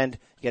defensive end.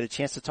 You get a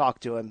chance to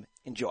talk to him.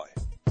 Enjoy.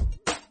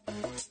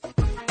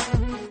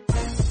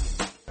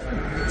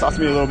 Talk to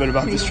me a little bit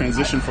about this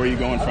transition for you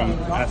going from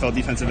NFL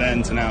defensive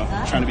end to now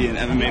trying to be an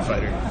MMA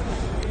fighter.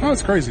 Oh,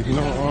 it's crazy.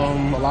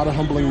 A lot of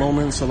humbling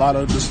moments, a lot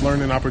of just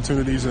learning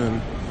opportunities,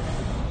 and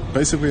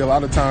basically a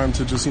lot of time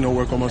to just,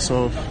 work on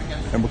myself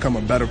and become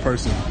a better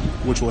person,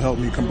 which will help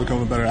me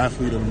become a better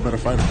athlete and a better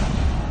fighter.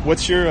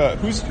 What's your,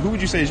 who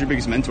would you say is your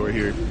biggest mentor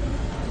here?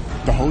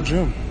 The whole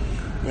gym.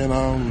 And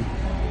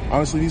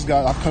honestly, these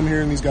guys, I've come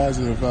here and these guys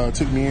have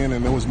took me in,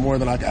 and there was more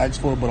than I could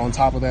ask for, but on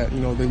top of that,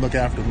 they look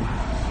after me.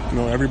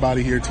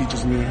 Everybody here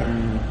teaches me,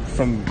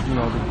 from,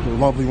 the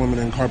lovely women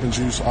in Carpin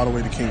Juice all the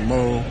way to King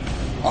Mo,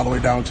 all the way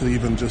down to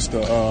even just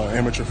the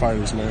amateur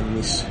fighters, man. And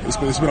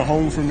it's been a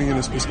home for me, and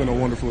it's been a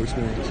wonderful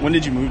experience. When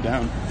did you move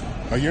down?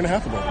 A year and a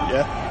half ago.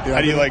 Yeah?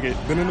 How do you like it?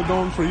 Been in the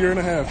dome for a year and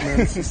a half, man.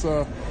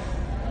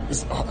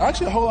 It's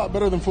actually a whole lot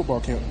better than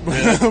football camp,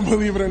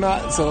 believe it or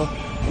not. So,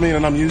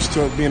 and I'm used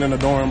to being in a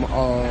dorm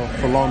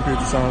for long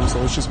periods of time,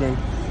 so it's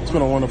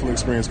been a wonderful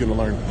experience getting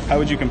to learn. How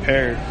would you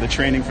compare the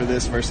training for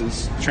this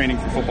versus training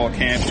for football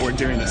camp or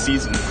during the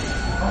season?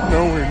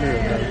 Nowhere near,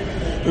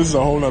 man. This is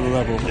a whole other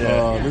level.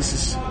 Yeah.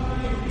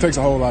 Takes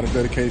a whole lot of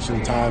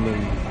dedication, time,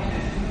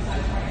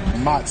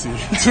 and moxie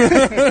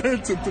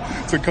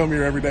to come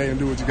here every day and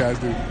do what you guys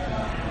do.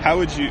 How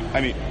would you,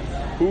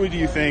 who would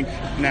you think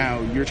now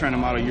you're trying to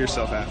model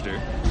yourself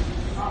after?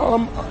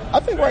 I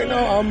think right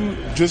now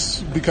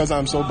just because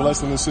I'm so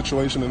blessed in this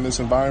situation, in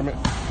this environment,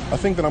 I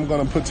think that I'm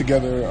going to put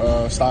together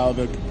a style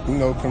that,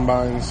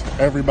 combines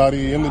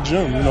everybody in the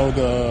gym.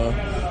 The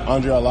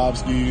Andre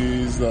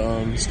Arlovskis,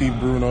 the Steve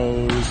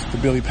Brunos, the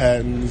Billy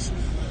Pattons.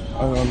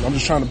 I'm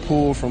just trying to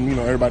pull from,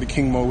 everybody,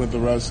 King Mo with the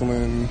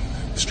wrestling,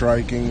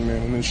 striking,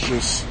 and it's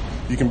just,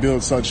 you can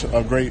build such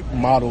a great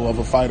model of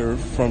a fighter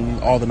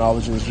from all the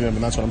knowledge in this gym,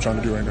 and that's what I'm trying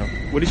to do right now.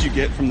 What did you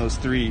get from those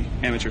 3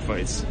 amateur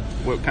fights?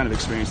 What kind of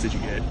experience did you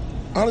get?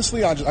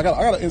 Honestly, I got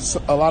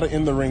a lot of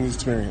in-the-ring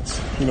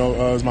experience. It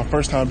was my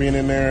first time being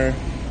in there.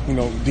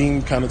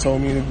 Dean kind of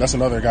told me, that's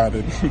another guy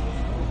that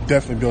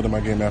definitely building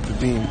my game after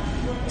Dean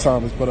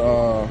Thomas, but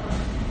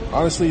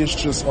honestly, it's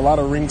just a lot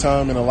of ring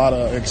time and a lot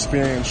of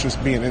experience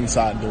just being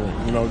inside the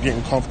ring,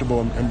 getting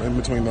comfortable in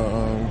between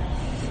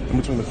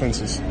the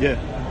fences. Yeah.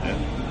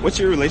 What's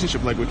your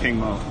relationship like with King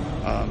Mo?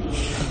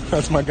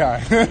 That's my guy.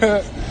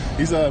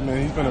 He's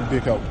been a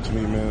big help to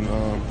me,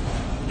 man.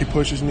 He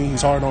pushes me.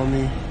 He's hard on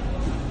me.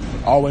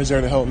 Always there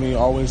to help me.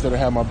 Always there to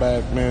have my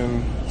back,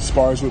 man.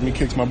 Spars with me,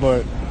 kicks my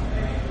butt.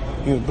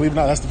 Believe it or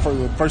not, that's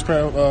the first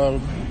pair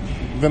of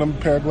Venom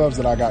pair of gloves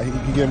that I got. He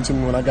gave them to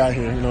me when I got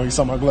here. He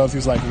saw my gloves. He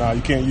was like, nah,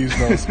 you can't use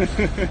those.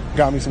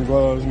 Got me some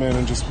gloves, man,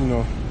 and just,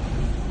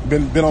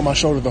 been on my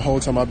shoulder the whole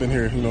time I've been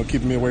here,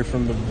 keeping me away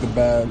from the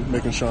bad,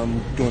 making sure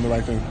I'm doing the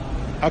right thing.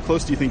 How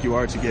close do you think you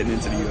are to getting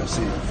into the UFC?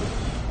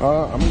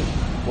 I'm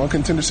one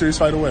Contender Series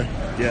fight away.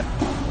 Yeah.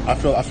 I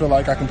feel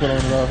like I can put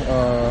on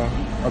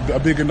a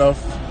big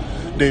enough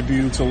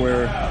debut to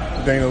where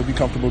Dana will be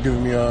comfortable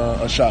giving me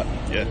a shot.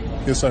 Yeah.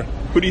 Yes, sir.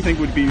 Who do you think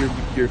would be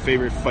your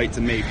favorite fight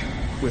to make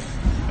with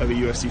a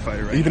UFC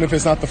fighter right Even now? if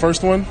it's not the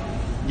first one?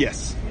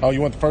 Yes. Oh,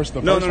 you want the first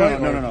fight? No.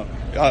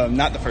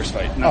 Not the first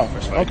fight. Not the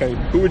first fight. Okay.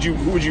 Who would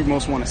you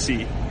most want to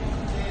see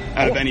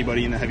out of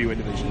anybody in the heavyweight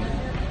division?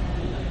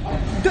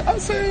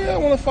 I'd say I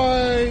want to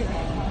fight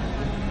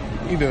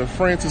either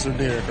Francis or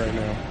Derek right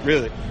now.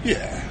 Really?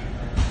 Yeah.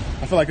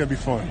 I feel like that'd be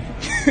fun.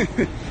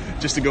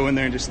 Just to go in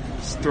there and just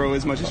throw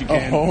as much as you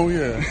can. Oh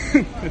yeah.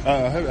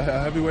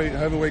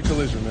 Heavyweight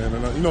collision, man.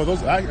 And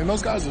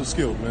those guys are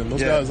skilled, man.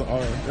 Those guys are.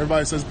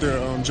 Everybody says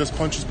they're just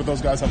punches, but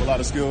those guys have a lot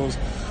of skills.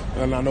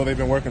 And I know they've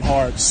been working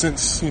hard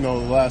since the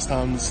last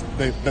times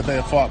that they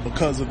have fought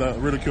because of the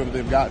ridicule that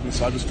they've gotten.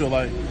 So I just feel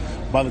like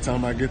by the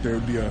time I get there,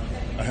 it'd be a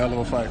a hell of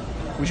a fight.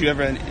 Would you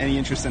ever have any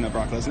interest in a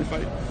Brock Lesnar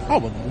fight? I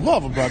would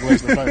love a Brock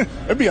Lesnar fight.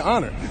 It'd be an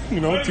honor,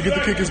 to get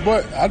to kick his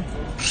butt. I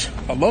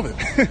love it.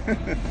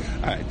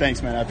 All right,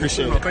 thanks, man. I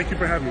appreciate it. Thank you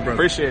for having me, brother.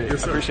 Appreciate it.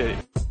 Yes, sir. I appreciate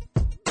it.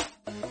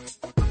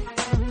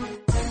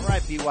 All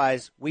right,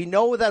 B-Wise. We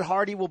know that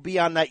Hardy will be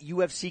on that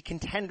UFC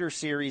Contender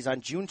Series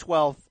on June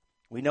 12th.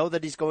 We know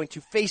that he's going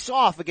to face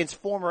off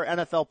against former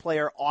NFL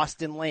player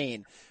Austin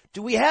Lane.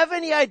 Do we have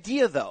any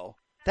idea, though,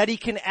 that he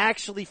can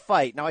actually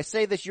fight? Now, I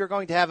say this, you're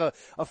going to have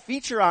a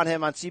feature on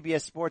him on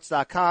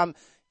CBSSports.com.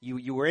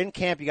 You were in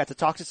camp. You got to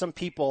talk to some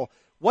people.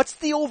 What's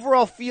the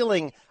overall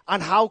feeling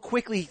on how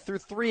quickly, through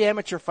 3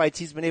 amateur fights,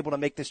 he's been able to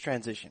make this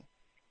transition?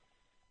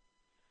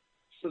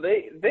 So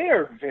they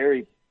are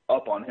very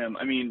up on him.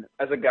 I mean,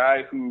 as a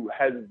guy who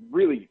has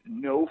really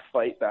no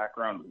fight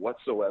background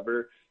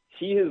whatsoever,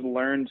 he has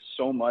learned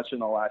so much in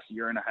the last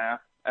year and a half,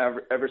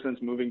 ever since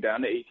moving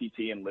down to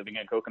ATT and living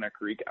in Coconut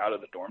Creek out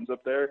of the dorms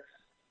up there.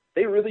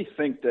 They really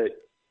think that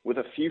with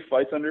a few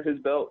fights under his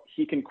belt,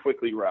 he can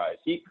quickly rise.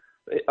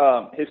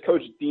 His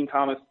coach, Dean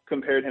Thomas,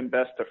 compared him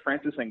best to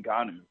Francis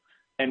Ngannou,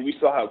 and we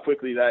saw how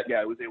quickly that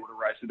guy was able to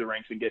rise through the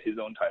ranks and get his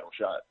own title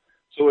shot.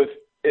 So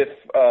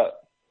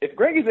if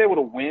Greg is able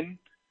to win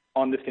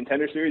on this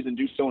Contender Series and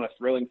do so in a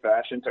thrilling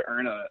fashion to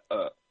earn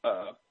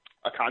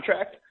a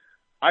contract,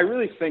 I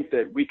really think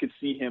that we could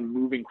see him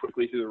moving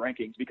quickly through the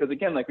rankings because,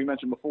 again, like we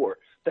mentioned before,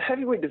 the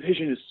heavyweight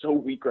division is so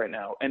weak right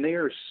now, and they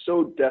are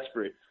so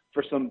desperate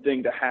for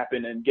something to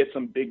happen and get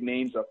some big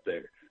names up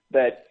there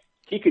that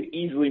he could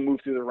easily move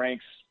through the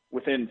ranks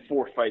within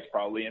 4 fights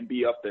probably and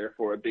be up there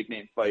for a big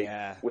name fight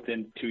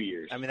within 2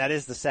 years. I mean, that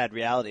is the sad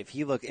reality.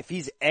 If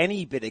he's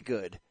any bit of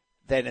good,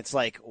 then it's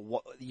like,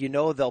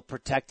 they'll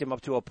protect him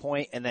up to a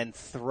point and then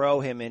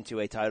throw him into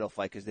a title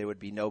fight because there would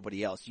be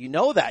nobody else.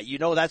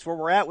 That's where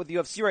we're at with the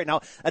UFC right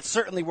now. That's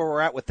certainly where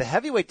we're at with the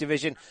heavyweight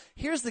division.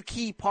 Here's the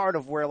key part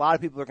of where a lot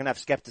of people are going to have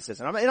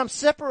skepticism. And I'm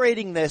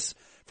separating this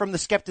from the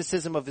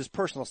skepticism of his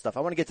personal stuff. I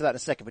want to get to that in a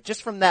second. But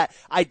just from that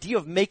idea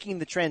of making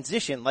the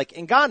transition, like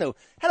Ngannou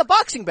had a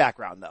boxing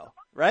background though,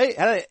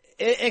 right?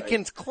 It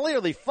can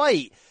clearly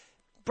fight.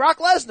 Brock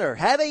Lesnar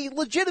had a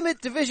legitimate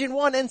Division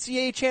I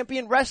NCAA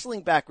champion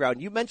wrestling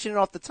background. You mentioned it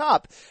off the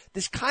top.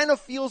 This kind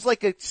of feels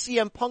like a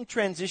CM Punk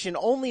transition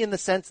only in the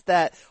sense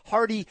that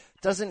Hardy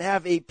doesn't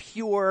have a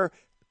pure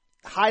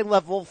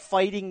high-level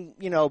fighting,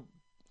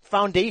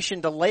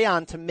 foundation to lay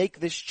on to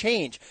make this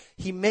change.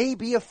 He may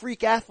be a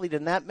freak athlete,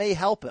 and that may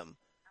help him.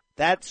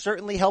 That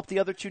certainly helped the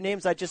other 2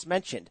 names I just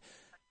mentioned.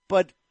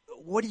 But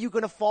what are you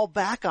going to fall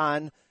back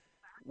on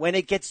when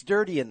it gets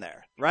dirty in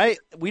there, right?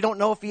 We don't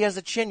know if he has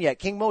a chin yet.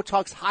 King Mo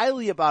talks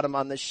highly about him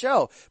on this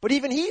show. But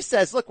even he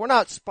says, look, we're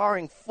not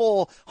sparring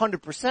full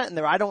 100% in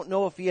there. I don't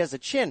know if he has a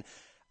chin.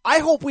 I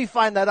hope we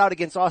find that out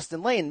against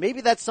Austin Lane.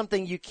 Maybe that's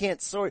something you can't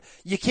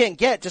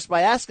get just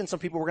by asking some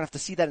people. We're going to have to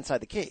see that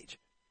inside the cage.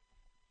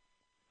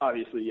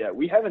 Obviously, yeah.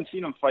 We haven't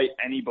seen him fight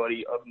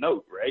anybody of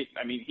note, right?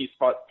 I mean, he's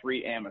fought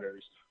 3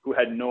 amateurs who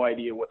had no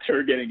idea what they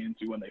were getting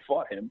into when they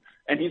fought him.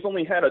 And he's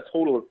only had a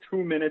total of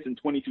 2 minutes and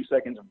 22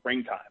 seconds of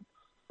ring time.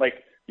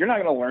 Like, you're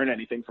not going to learn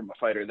anything from a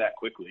fighter that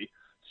quickly.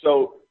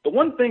 So the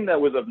one thing that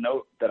was of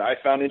note that I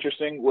found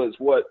interesting was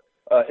what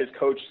his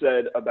coach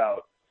said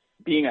about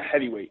being a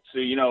heavyweight. So,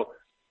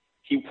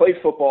 he played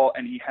football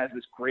and he has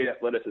this great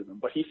athleticism.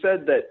 But he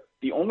said that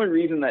the only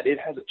reason that it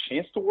has a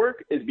chance to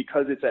work is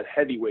because it's at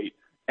heavyweight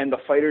and the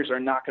fighters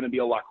are not going to be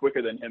a lot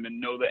quicker than him and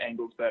know the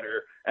angles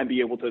better and be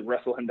able to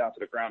wrestle him down to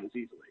the ground as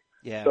easily.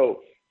 Yeah.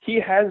 So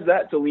he has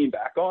that to lean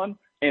back on.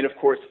 And, of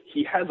course,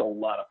 he has a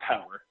lot of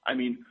power. I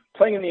mean,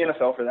 playing in the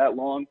NFL for that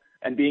long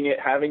and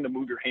having to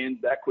move your hands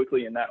that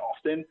quickly and that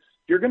often,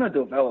 you're going to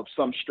develop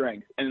some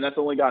strength. And that's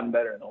only gotten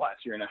better in the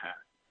last year and a half.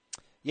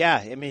 Yeah,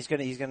 I mean, he's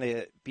going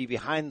to be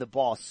behind the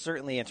ball,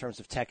 certainly in terms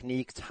of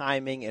technique,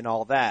 timing, and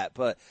all that.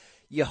 But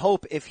you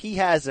hope if he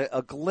has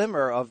a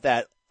glimmer of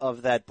that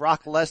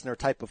Brock Lesnar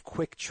type of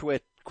quick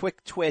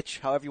twitch,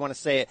 however you want to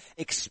say it,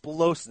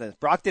 explosiveness.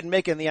 Brock didn't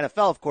make it in the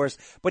NFL, of course,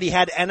 but he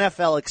had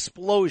NFL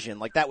explosion.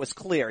 Like, that was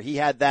clear. He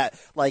had that,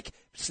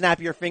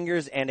 snap your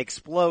fingers and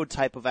explode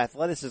type of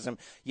athleticism.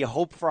 You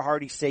hope for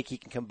Hardy's sake he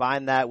can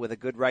combine that with a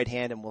good right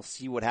hand, and we'll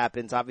see what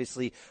happens.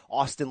 Obviously,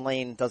 Austin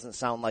Lane doesn't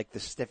sound like the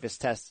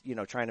stiffest test,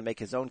 trying to make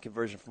his own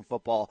conversion from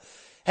football.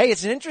 Hey,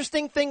 it's an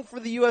interesting thing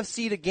for the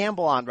UFC to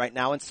gamble on right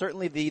now, and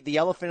certainly the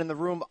elephant in the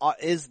room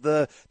is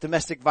the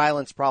domestic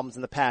violence problems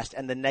in the past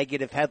and the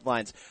negative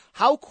headlines.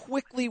 How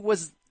quickly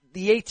was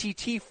the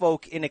ATT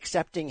folk in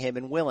accepting him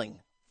and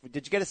willing?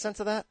 Did you get a sense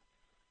of that?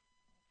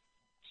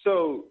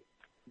 So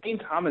Dean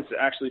Thomas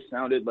actually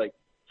sounded like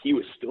he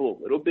was still a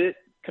little bit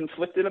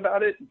conflicted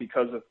about it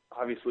because of,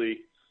 obviously,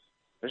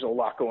 there's a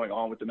lot going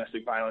on with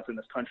domestic violence in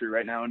this country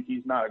right now, and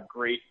he's not a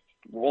great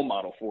role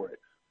model for it.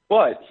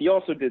 But he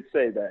also did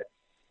say that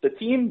the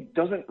team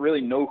doesn't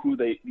really know who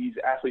these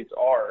athletes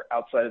are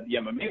outside of the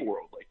MMA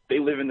world. Like, they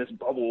live in this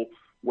bubble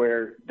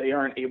where they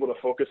aren't able to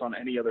focus on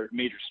any other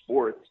major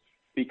sports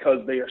because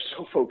they are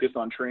so focused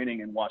on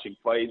training and watching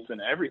fights and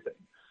everything.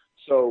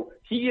 So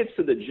he gets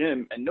to the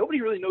gym and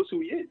nobody really knows who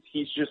he is.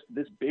 He's just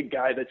this big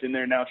guy that's in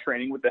there now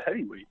training with the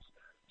heavyweights.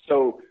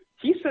 So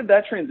he said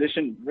that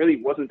transition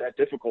really wasn't that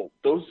difficult.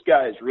 Those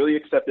guys really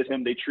accepted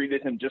him. They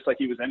treated him just like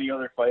he was any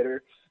other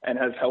fighter and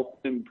have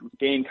helped him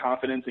gain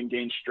confidence and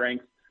gain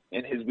strength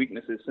in his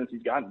weaknesses since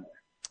he's gotten there.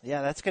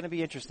 Yeah, that's going to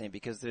be interesting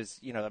because there's,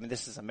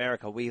 this is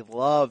America. We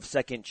love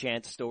second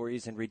chance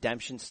stories and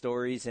redemption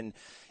stories. And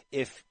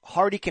if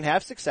Hardy can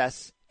have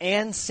success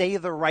and say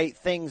the right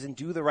things and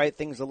do the right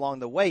things along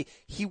the way,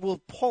 he will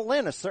pull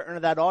in a certain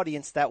of that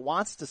audience that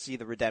wants to see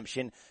the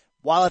redemption,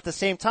 while at the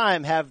same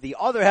time have the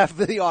other half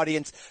of the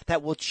audience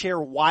that will cheer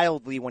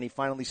wildly when he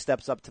finally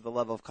steps up to the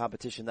level of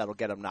competition that'll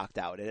get him knocked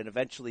out. And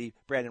eventually,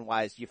 Brandon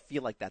Wise, you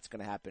feel like that's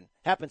going to happen.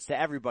 Happens to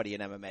everybody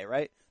in MMA,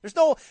 right?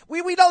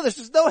 We know this.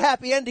 There's no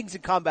happy endings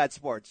in combat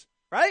sports,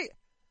 right?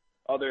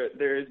 Oh,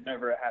 there is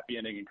never a happy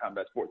ending in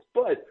combat sports.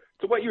 But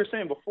to what you were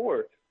saying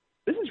before,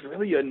 this is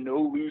really a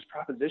no-lose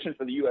proposition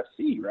for the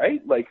UFC,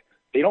 right? Like,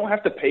 they don't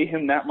have to pay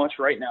him that much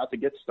right now to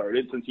get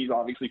started since he's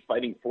obviously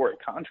fighting for a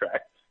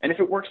contract. And if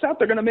it works out,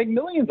 they're going to make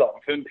millions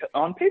off him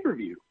on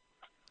pay-per-view.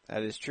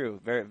 That is true.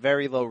 Very,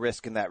 very low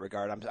risk in that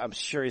regard. I'm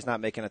sure he's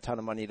not making a ton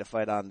of money to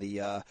fight on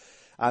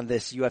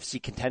this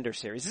UFC Contender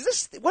Series. Is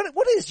this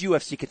what is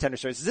UFC Contender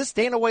Series? Is this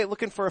Dana White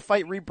looking for a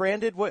fight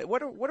rebranded? Where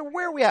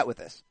are we at with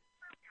this?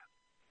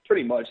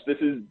 Pretty much. This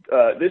is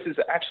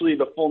actually,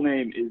 the full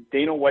name is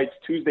Dana White's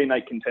Tuesday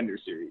Night Contender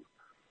Series.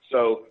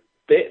 So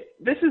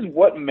this is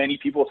what many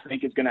people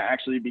think is going to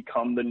actually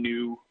become the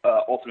new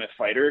Ultimate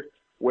Fighter,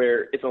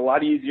 where it's a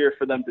lot easier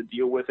for them to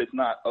deal with. It's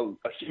not a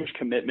huge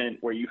commitment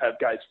where you have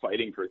guys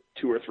fighting for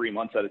 2 or 3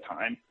 months at a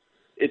time.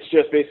 It's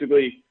just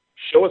basically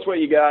show us what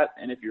you got,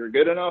 and if you're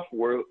good enough,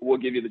 we'll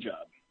give you the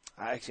job.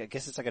 I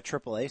guess it's like a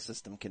AAA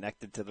system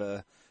connected to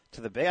the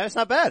big. It's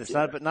not bad. It's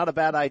not a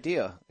bad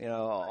idea,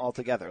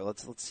 altogether.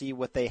 Let's see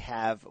what they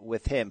have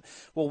with him.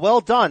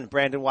 Well done,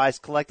 Brandon Wise,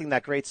 collecting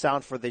that great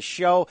sound for this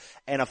show.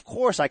 And of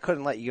course, I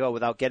couldn't let you go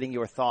without getting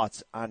your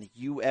thoughts on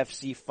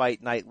UFC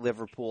Fight Night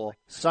Liverpool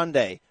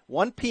Sunday,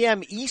 1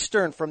 p.m.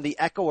 Eastern from the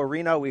Echo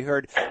Arena. We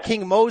heard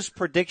King Mo's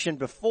prediction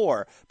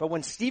before, but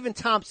when Stephen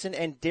Thompson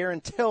and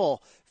Darren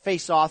Till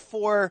face off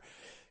for,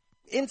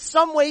 in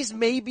some ways,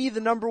 maybe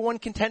the number one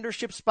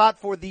contendership spot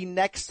for the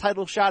next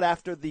title shot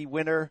after the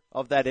winner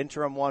of that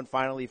interim one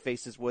finally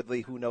faces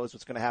Woodley. Who knows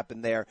what's going to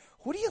happen there?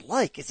 Who do you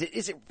like? Is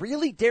it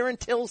really Darren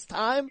Till's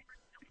time?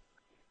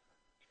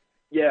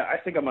 Yeah, I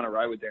think I'm going to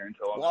ride with Darren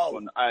Till on this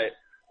one.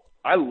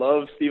 I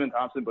love Stephen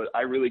Thompson, but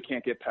I really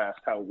can't get past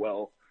how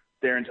well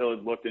Darren Till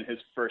has looked in his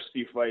first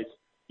few fights.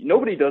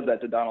 Nobody does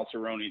that to Donald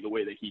Cerrone the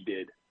way that he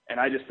did. And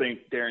I just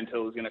think Darren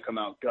Till is going to come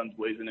out guns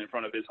blazing in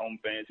front of his home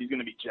fans. He's going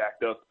to be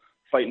jacked up,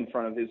 fight in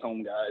front of his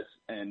home guys,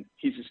 and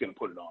he's just going to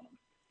put it on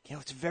them.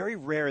 It's very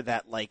rare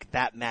that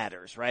that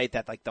matters, right?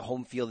 That the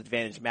home field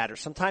advantage matters.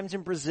 Sometimes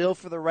in Brazil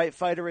for the right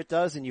fighter it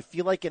does, and you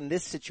feel like in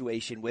this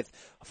situation with,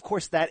 of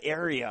course, that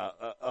area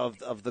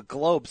of the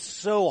globe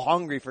so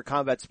hungry for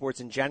combat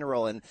sports in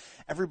general, and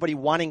everybody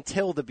wanting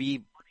Till to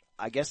be,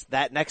 I guess,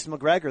 that next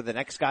McGregor, the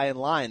next guy in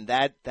line.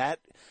 That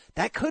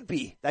could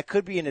be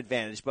an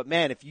advantage. But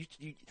man, if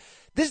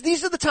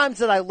these are the times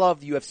that I love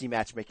the UFC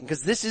matchmaking,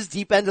 because this is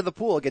deep end of the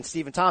pool against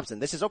Stephen Thompson.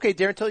 This is, okay,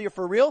 Darren Till, you're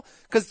for real?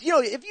 Because,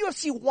 if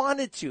UFC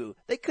wanted to,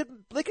 they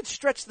could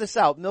stretch this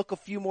out, milk a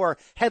few more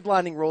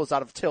headlining roles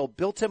out of Till,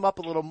 built him up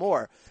a little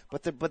more.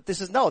 But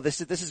this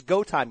is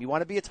go time. You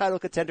want to be a title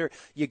contender,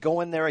 you go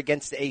in there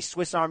against a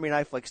Swiss Army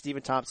knife like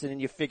Stephen Thompson and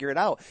you figure it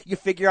out. You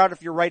figure out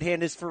if your right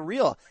hand is for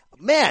real.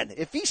 Man,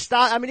 if you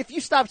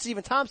stop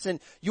Stephen Thompson,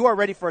 you are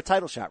ready for a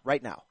title shot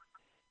right now.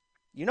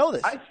 You know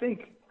this.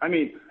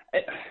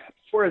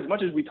 For as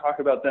much as we talk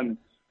about them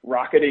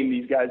rocketing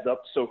these guys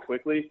up so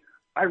quickly,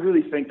 I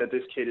really think that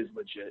this kid is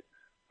legit.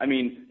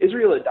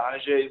 Israel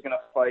Adonijah is going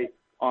to fight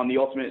on the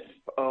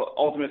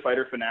Ultimate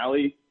Fighter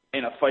finale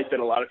in a fight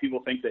that a lot of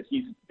people think that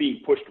he's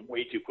being pushed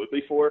way too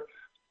quickly for.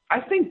 I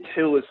think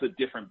Till is a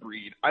different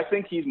breed. I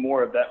think he's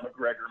more of that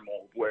McGregor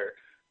mold where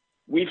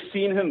we've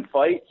seen him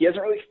fight. He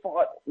hasn't really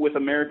fought with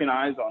American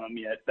eyes on him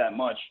yet that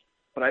much,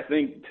 but I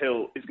think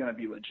Till is going to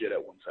be legit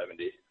at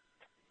 170.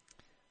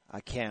 I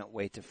can't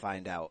wait to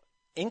find out.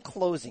 In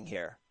closing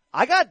here,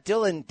 I got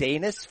Dylan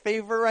Danis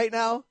favor right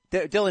now.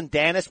 Dylan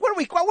Danis. What are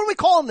we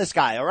calling this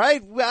guy? All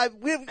right.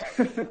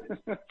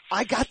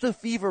 I got the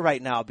fever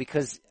right now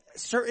because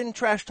certain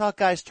trash talk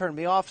guys turn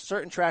me off.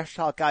 Certain trash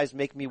talk guys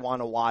make me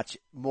want to watch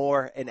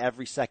more in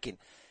every second.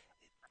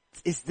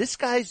 Is this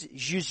guy's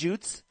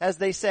jiu-jitsu, as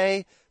they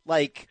say,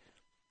 like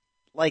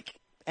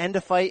end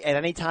a fight at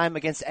any time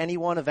against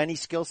anyone of any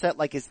skill set?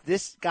 Is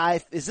this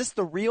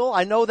the real?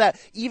 I know that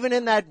even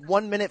in that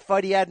 1 minute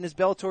fight he had in his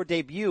Bellator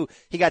debut,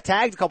 he got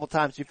tagged a couple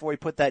times before he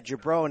put that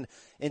jabron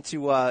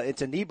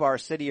into knee bar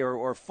city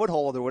or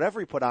foothold or whatever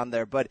he put on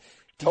there. But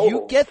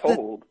you get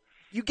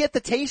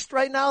the taste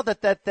right now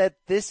that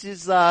this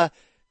is,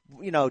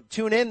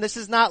 tune in. This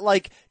is not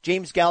like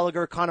James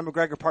Gallagher, Conor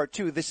McGregor Part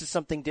 2. This is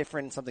something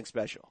different and something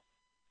special.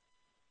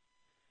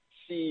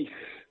 See,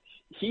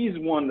 he's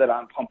one that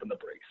I'm pumping the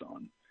brakes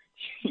on.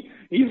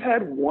 He's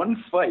had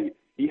one fight.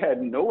 He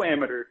had no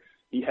amateur.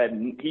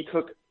 He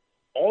took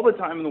all the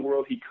time in the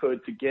world he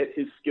could to get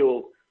his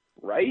skills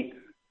right,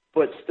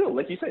 But still,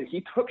 like you said,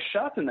 he took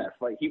shots in that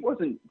fight. He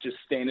wasn't just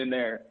standing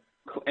there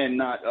and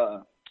not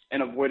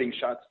and avoiding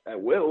shots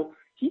at will.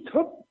 He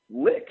took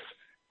licks,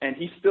 and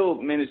he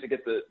still managed to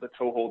get the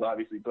toehold,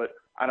 obviously. But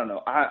I don't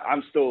know.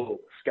 I'm still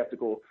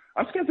skeptical.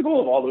 I'm skeptical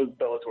of all those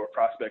Bellator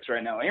prospects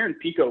right now. Aaron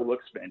Pico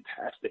looks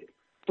fantastic,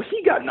 but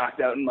he got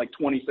knocked out in like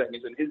 20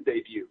 seconds in his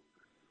debut.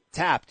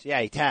 Tapped.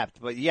 Yeah, he tapped.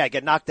 But yeah,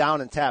 get knocked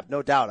down and tapped,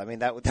 no doubt. I mean,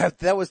 that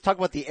was talking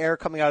about the air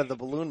coming out of the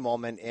balloon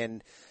moment.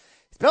 And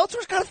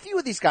Bellator's got a few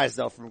of these guys,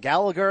 though, from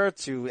Gallagher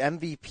to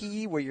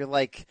MVP, where you're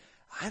like,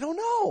 I don't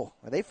know.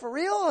 Are they for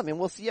real? I mean,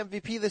 we'll see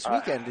MVP this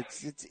weekend.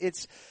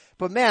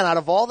 But man, out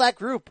of all that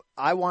group,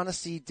 I want to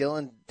see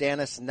Dillon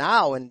Danis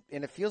now, and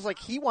it feels like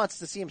he wants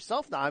to see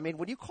himself now. I mean,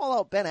 when you call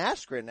out Ben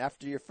Askren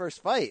after your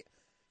first fight,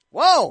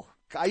 whoa,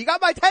 you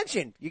got my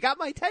attention. You got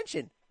my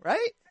attention,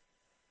 right?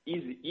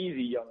 Easy,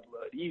 young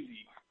blood,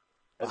 easy,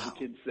 as the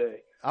kids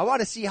say. I want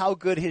to see how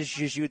good his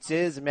jiu-jitsu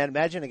is, and man,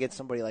 imagine against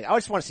somebody like, I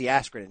just want to see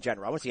Askren in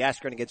general. I want to see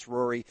Askren against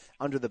Rory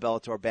under the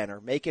Bellator banner.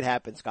 Make it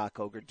happen, Scott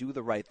Coker. Do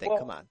the right thing. Well,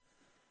 come on.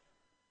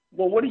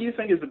 Well, what do you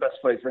think is the best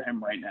fight for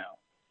him right now?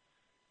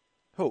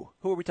 Who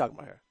are we talking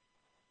about here?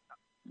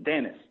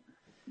 Danis.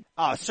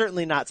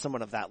 Certainly not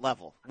someone of that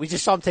level. We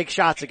just saw him take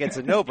shots against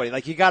a nobody.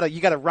 Like you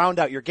gotta round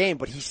out your game,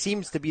 but he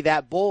seems to be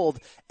that bold.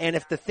 And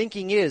if the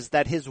thinking is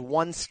that his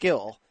one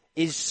skill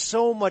is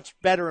so much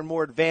better and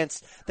more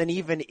advanced than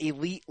even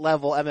elite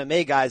level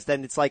MMA guys,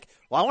 then it's like,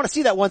 well, I want to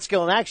see that one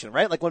skill in action,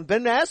 right? Like when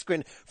Ben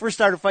Askren first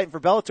started fighting for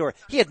Bellator,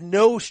 he had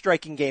no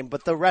striking game,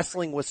 but the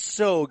wrestling was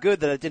so good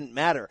that it didn't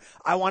matter.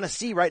 I want to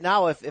see right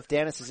now if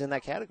Danis is in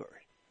that category.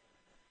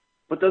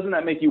 But doesn't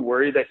that make you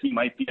worry that he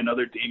might be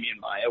another Damian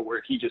Maia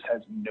where he just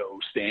has no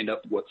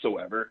stand-up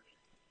whatsoever?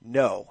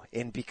 No,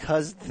 and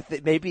because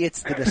maybe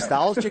it's the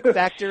nostalgic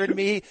factor in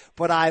me,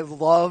 but I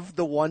love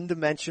the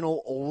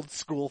one-dimensional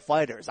old-school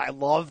fighters. I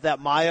love that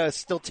Maia is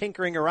still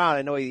tinkering around.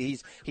 I know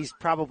he's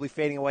probably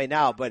fading away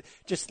now, but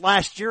just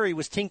last year he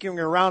was tinkering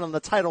around on the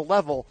title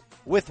level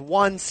with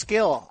one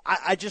skill.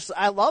 I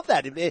love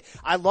that.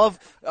 I love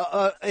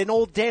an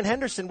old Dan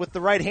Henderson with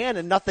the right hand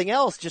and nothing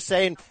else, just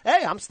saying,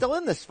 "Hey, I'm still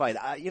in this fight."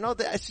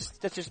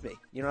 That's just me.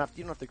 You don't have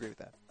to agree with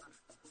that.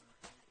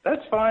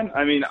 That's fine.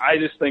 I mean, I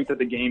just think that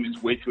the game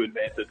is way too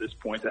advanced at this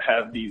point to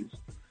have these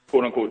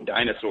quote-unquote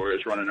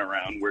dinosaurs running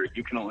around where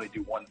you can only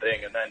do one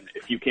thing, and then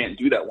if you can't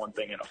do that one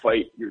thing in a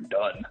fight, you're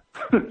done.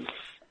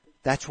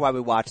 That's why we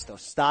watch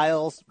those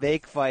styles,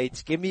 make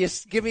fights. Give me a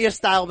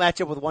style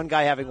matchup with one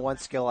guy having one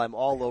skill. I'm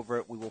all over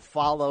it. We will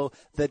follow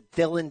the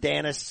Dillon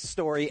Danis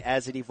story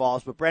as it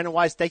evolves. But Brandon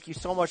Wise, thank you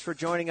so much for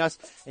joining us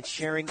and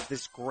sharing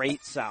this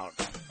great sound.